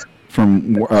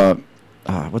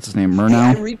what's his name,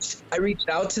 Murnau? I reached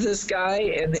out to this guy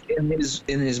and his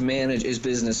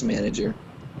business manager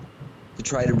to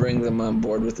try to bring them on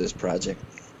board with this project.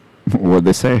 What'd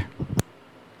they say?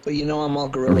 But I'm all A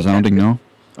gorilla. resounding no.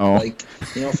 Oh, Like,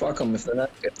 fuck them. If they're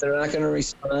not going to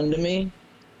respond to me,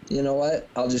 you know what?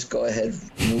 I'll just go ahead,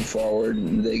 move forward,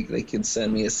 and they can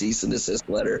send me a cease and desist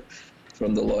letter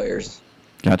from the lawyers.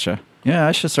 gotcha. Yeah,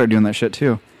 I should start doing that shit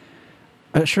too.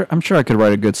 I'm sure I could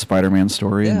write a good Spider-Man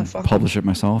story and publish it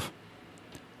myself.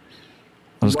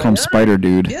 I'll just call him Spider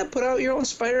Dude. Yeah, put out your own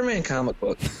Spider-Man comic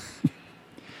book.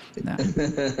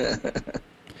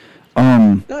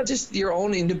 No, just your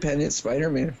own independent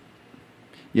Spider-Man.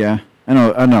 Yeah, I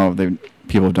know.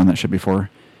 People have done that shit before.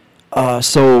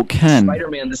 So Ken.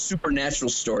 Spider-Man, the supernatural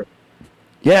story.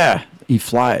 Yeah, he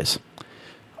flies.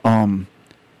 What am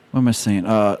I saying?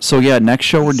 So yeah, next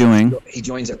show we're doing. He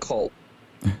joins a cult.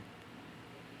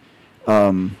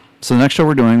 So the next show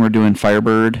we're doing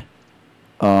Firebird,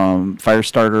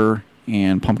 Firestarter,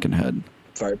 and Pumpkinhead.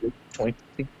 Firebird 20.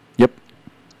 Yep.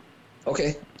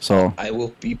 Okay. So I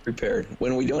will be prepared.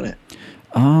 When are we doing it?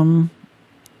 I don't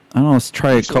know. Let's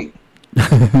try a couple.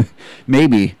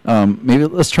 maybe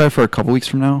let's try for a couple weeks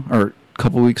from now, or a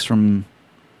couple weeks from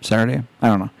Saturday. I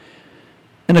don't know.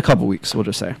 In a couple weeks, we'll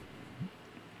just say.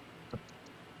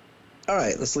 All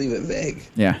right, let's leave it vague.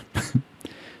 Yeah.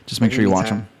 Just make sure you watch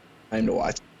them. Time to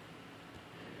watch.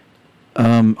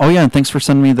 Oh yeah, and thanks for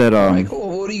sending me that. All right,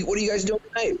 cool. What are you guys doing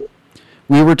tonight?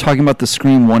 We were talking about the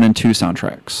Scream 1 and 2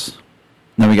 soundtracks.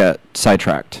 Then we got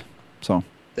sidetracked. So.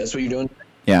 That's what you're doing?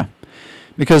 Yeah.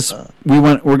 Because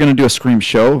we're gonna do a Scream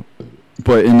show,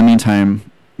 but in the meantime,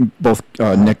 both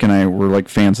Nick and I were like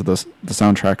fans of the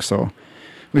soundtrack, so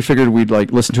we figured we'd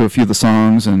like listen to a few of the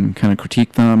songs and kind of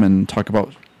critique them and talk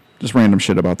about just random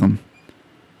shit about them.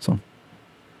 So.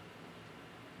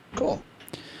 Cool.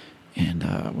 And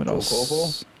what else? Cool.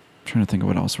 I'm trying to think of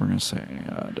what else we're gonna say.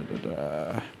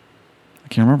 I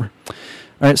can't remember. All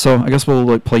right, so I guess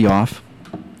we'll play you off,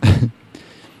 and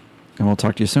we'll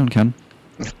talk to you soon, Ken.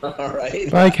 All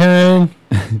right. Bye, Ken.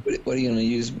 What are you gonna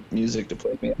use music to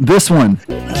play me? This one.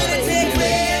 Have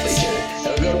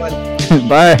a good one.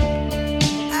 Bye.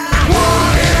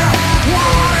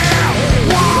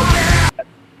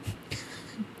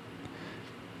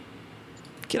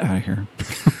 Get out of here.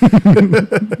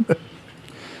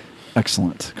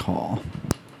 Excellent call.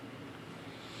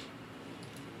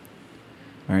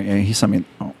 All right, yeah, he sent me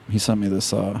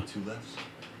this. 2 lefts.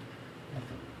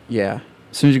 Yeah.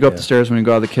 As soon as you go up the stairs, when you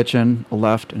go out of the kitchen, a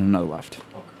left and another left.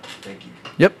 Okay, thank you.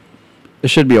 Yep. It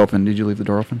should be open. Did you leave the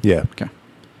door open? Yeah. Okay.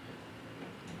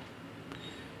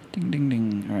 Ding, ding,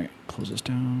 ding. All right, close this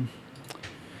down.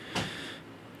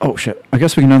 Oh, shit. I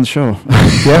guess we can end the show.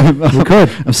 Yeah, we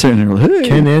could. I'm sitting there like, hey.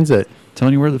 Ken ends it.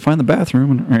 Telling you where to find the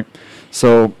bathroom. All right.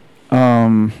 So,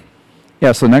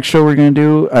 yeah, so the next show we're going to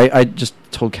do, I just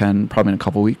told Ken probably in a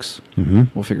couple weeks. Mm-hmm.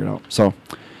 We'll figure it out. So,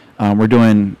 we're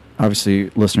doing, obviously,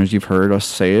 listeners, you've heard us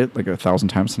say it like 1,000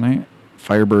 times tonight.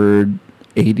 Firebird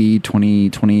 80,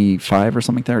 2025 or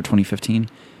something like that, or 2015.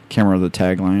 Can't remember the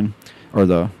tagline or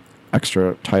the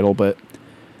extra title, but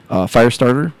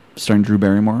Firestarter, starring Drew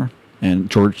Barrymore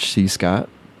and George C. Scott.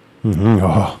 Mm-hmm.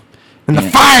 Oh. In the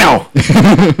final!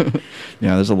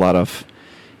 Yeah, there's a lot of...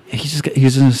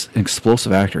 He's an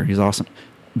explosive actor. He's awesome.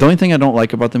 The only thing I don't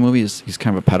like about the movie is he's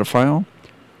kind of a pedophile.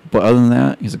 But other than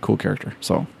that, he's a cool character.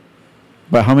 So,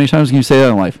 but how many times can you say that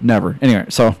in life? Never. Anyway,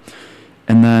 so...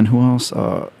 And then who else?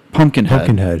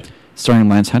 Pumpkinhead. Starring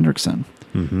Lance Hendrickson.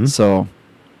 Mm-hmm. So,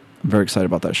 I'm very excited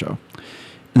about that show.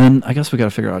 And then I guess we got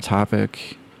to figure out a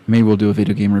topic. Maybe we'll do a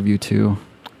video game review too.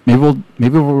 Maybe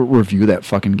we'll review that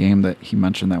fucking game that he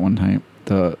mentioned that one time,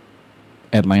 the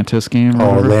Atlantis game.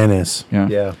 Oh, Atlantis. Yeah.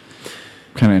 Yeah.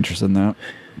 Kind of interested in that.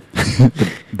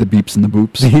 the beeps and the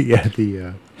boops.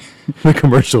 Yeah, the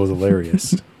commercial was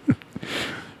hilarious.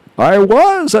 I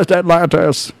was at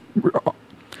Atlantis. All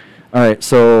right,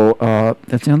 so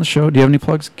that's the end of the show. Do you have any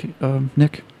plugs,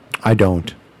 Nick? I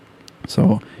don't.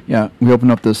 So yeah, we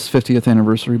opened up this 50th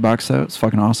anniversary box set. It's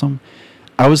fucking awesome.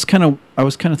 I was kind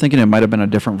of thinking it might have been a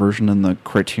different version than the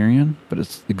Criterion, but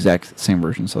it's the exact same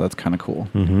version, so that's kind of cool.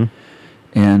 Mm-hmm.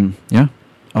 And yeah,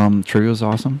 trivia is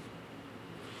awesome.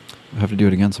 We'll have to do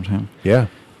it again sometime. Yeah.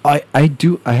 I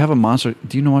have a monster.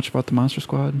 Do you know much about the Monster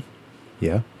Squad?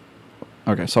 Yeah.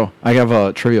 Okay, so I have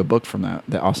a trivia book from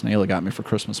that Austin Ayla got me for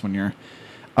Christmas one year.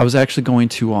 I was actually going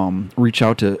to reach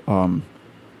out to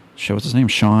what's his name?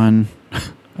 Sean.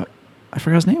 I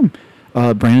forgot his name.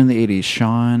 Brandon in the 80s.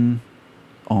 Sean.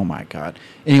 Oh my god.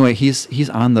 Anyway, he's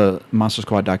on the Monster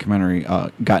Squad documentary,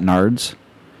 Got Nards.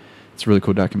 It's a really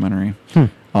cool documentary.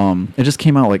 It just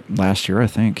came out like last year, I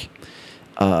think.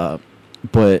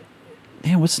 But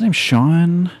man, what's his name?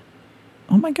 Sean.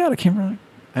 Oh my god, I can't remember.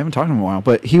 I haven't talked to him in a while,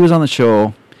 but he was on the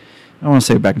show. I want to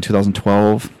say back in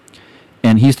 2012,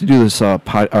 and he used to do this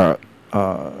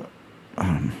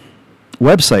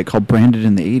website called Branded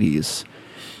in the 80s,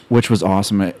 which was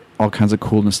awesome. All kinds of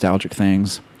cool nostalgic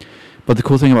things. But the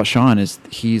cool thing about Sean is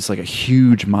he's like a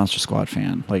huge Monster Squad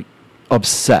fan, like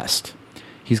obsessed.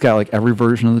 He's got like every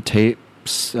version of the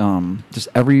tapes, just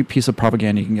every piece of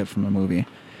propaganda you can get from the movie.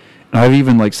 And I've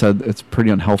even like said it's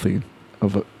pretty unhealthy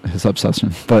of his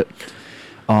obsession, but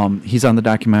he's on the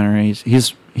documentary. He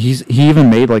even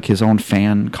made like his own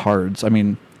fan cards. I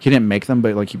mean, he didn't make them,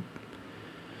 but like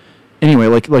anyway,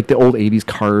 like the old 80s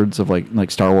cards of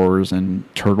like Star Wars and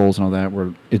Turtles and all that,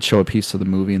 where it'd show a piece of the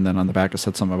movie and then on the back it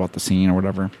said something about the scene or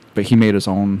whatever. But he made his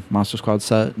own Monster Squad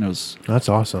set, and that's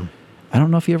awesome. I don't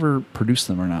know if he ever produced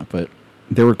them or not, but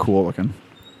they were cool looking.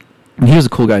 And he was a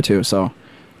cool guy too, so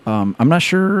I'm not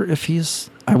sure if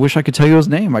I wish I could tell you his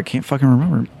name. I can't fucking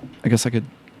remember. I guess I could,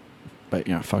 but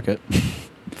yeah, fuck it.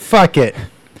 Fuck it.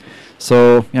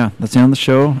 So yeah, that's the end of the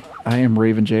show. I am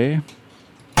Raven J.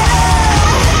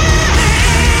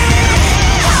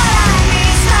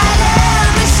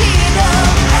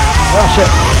 Oh shit.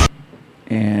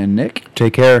 And Nick.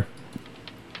 Take care.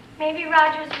 Maybe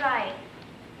Roger's right.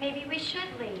 Maybe we should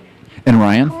leave. And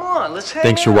Ryan. Come on, let's hang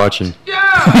Thanks for watching.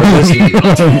 Yeah! Eat a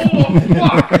bowl of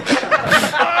fuck!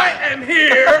 I am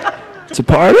here to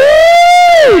party!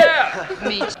 Yeah!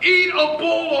 Eat a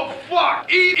bowl of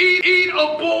fuck! Eat a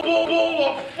bowl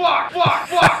of fuck!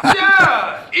 Fuck!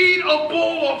 Yeah! Eat a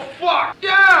bowl of fuck!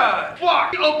 Yeah!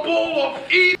 Fuck! A bowl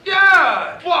of eat!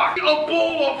 Yeah! Fuck! A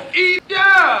bowl of eat!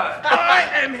 Yeah! I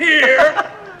am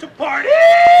here to party!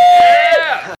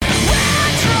 Yeah!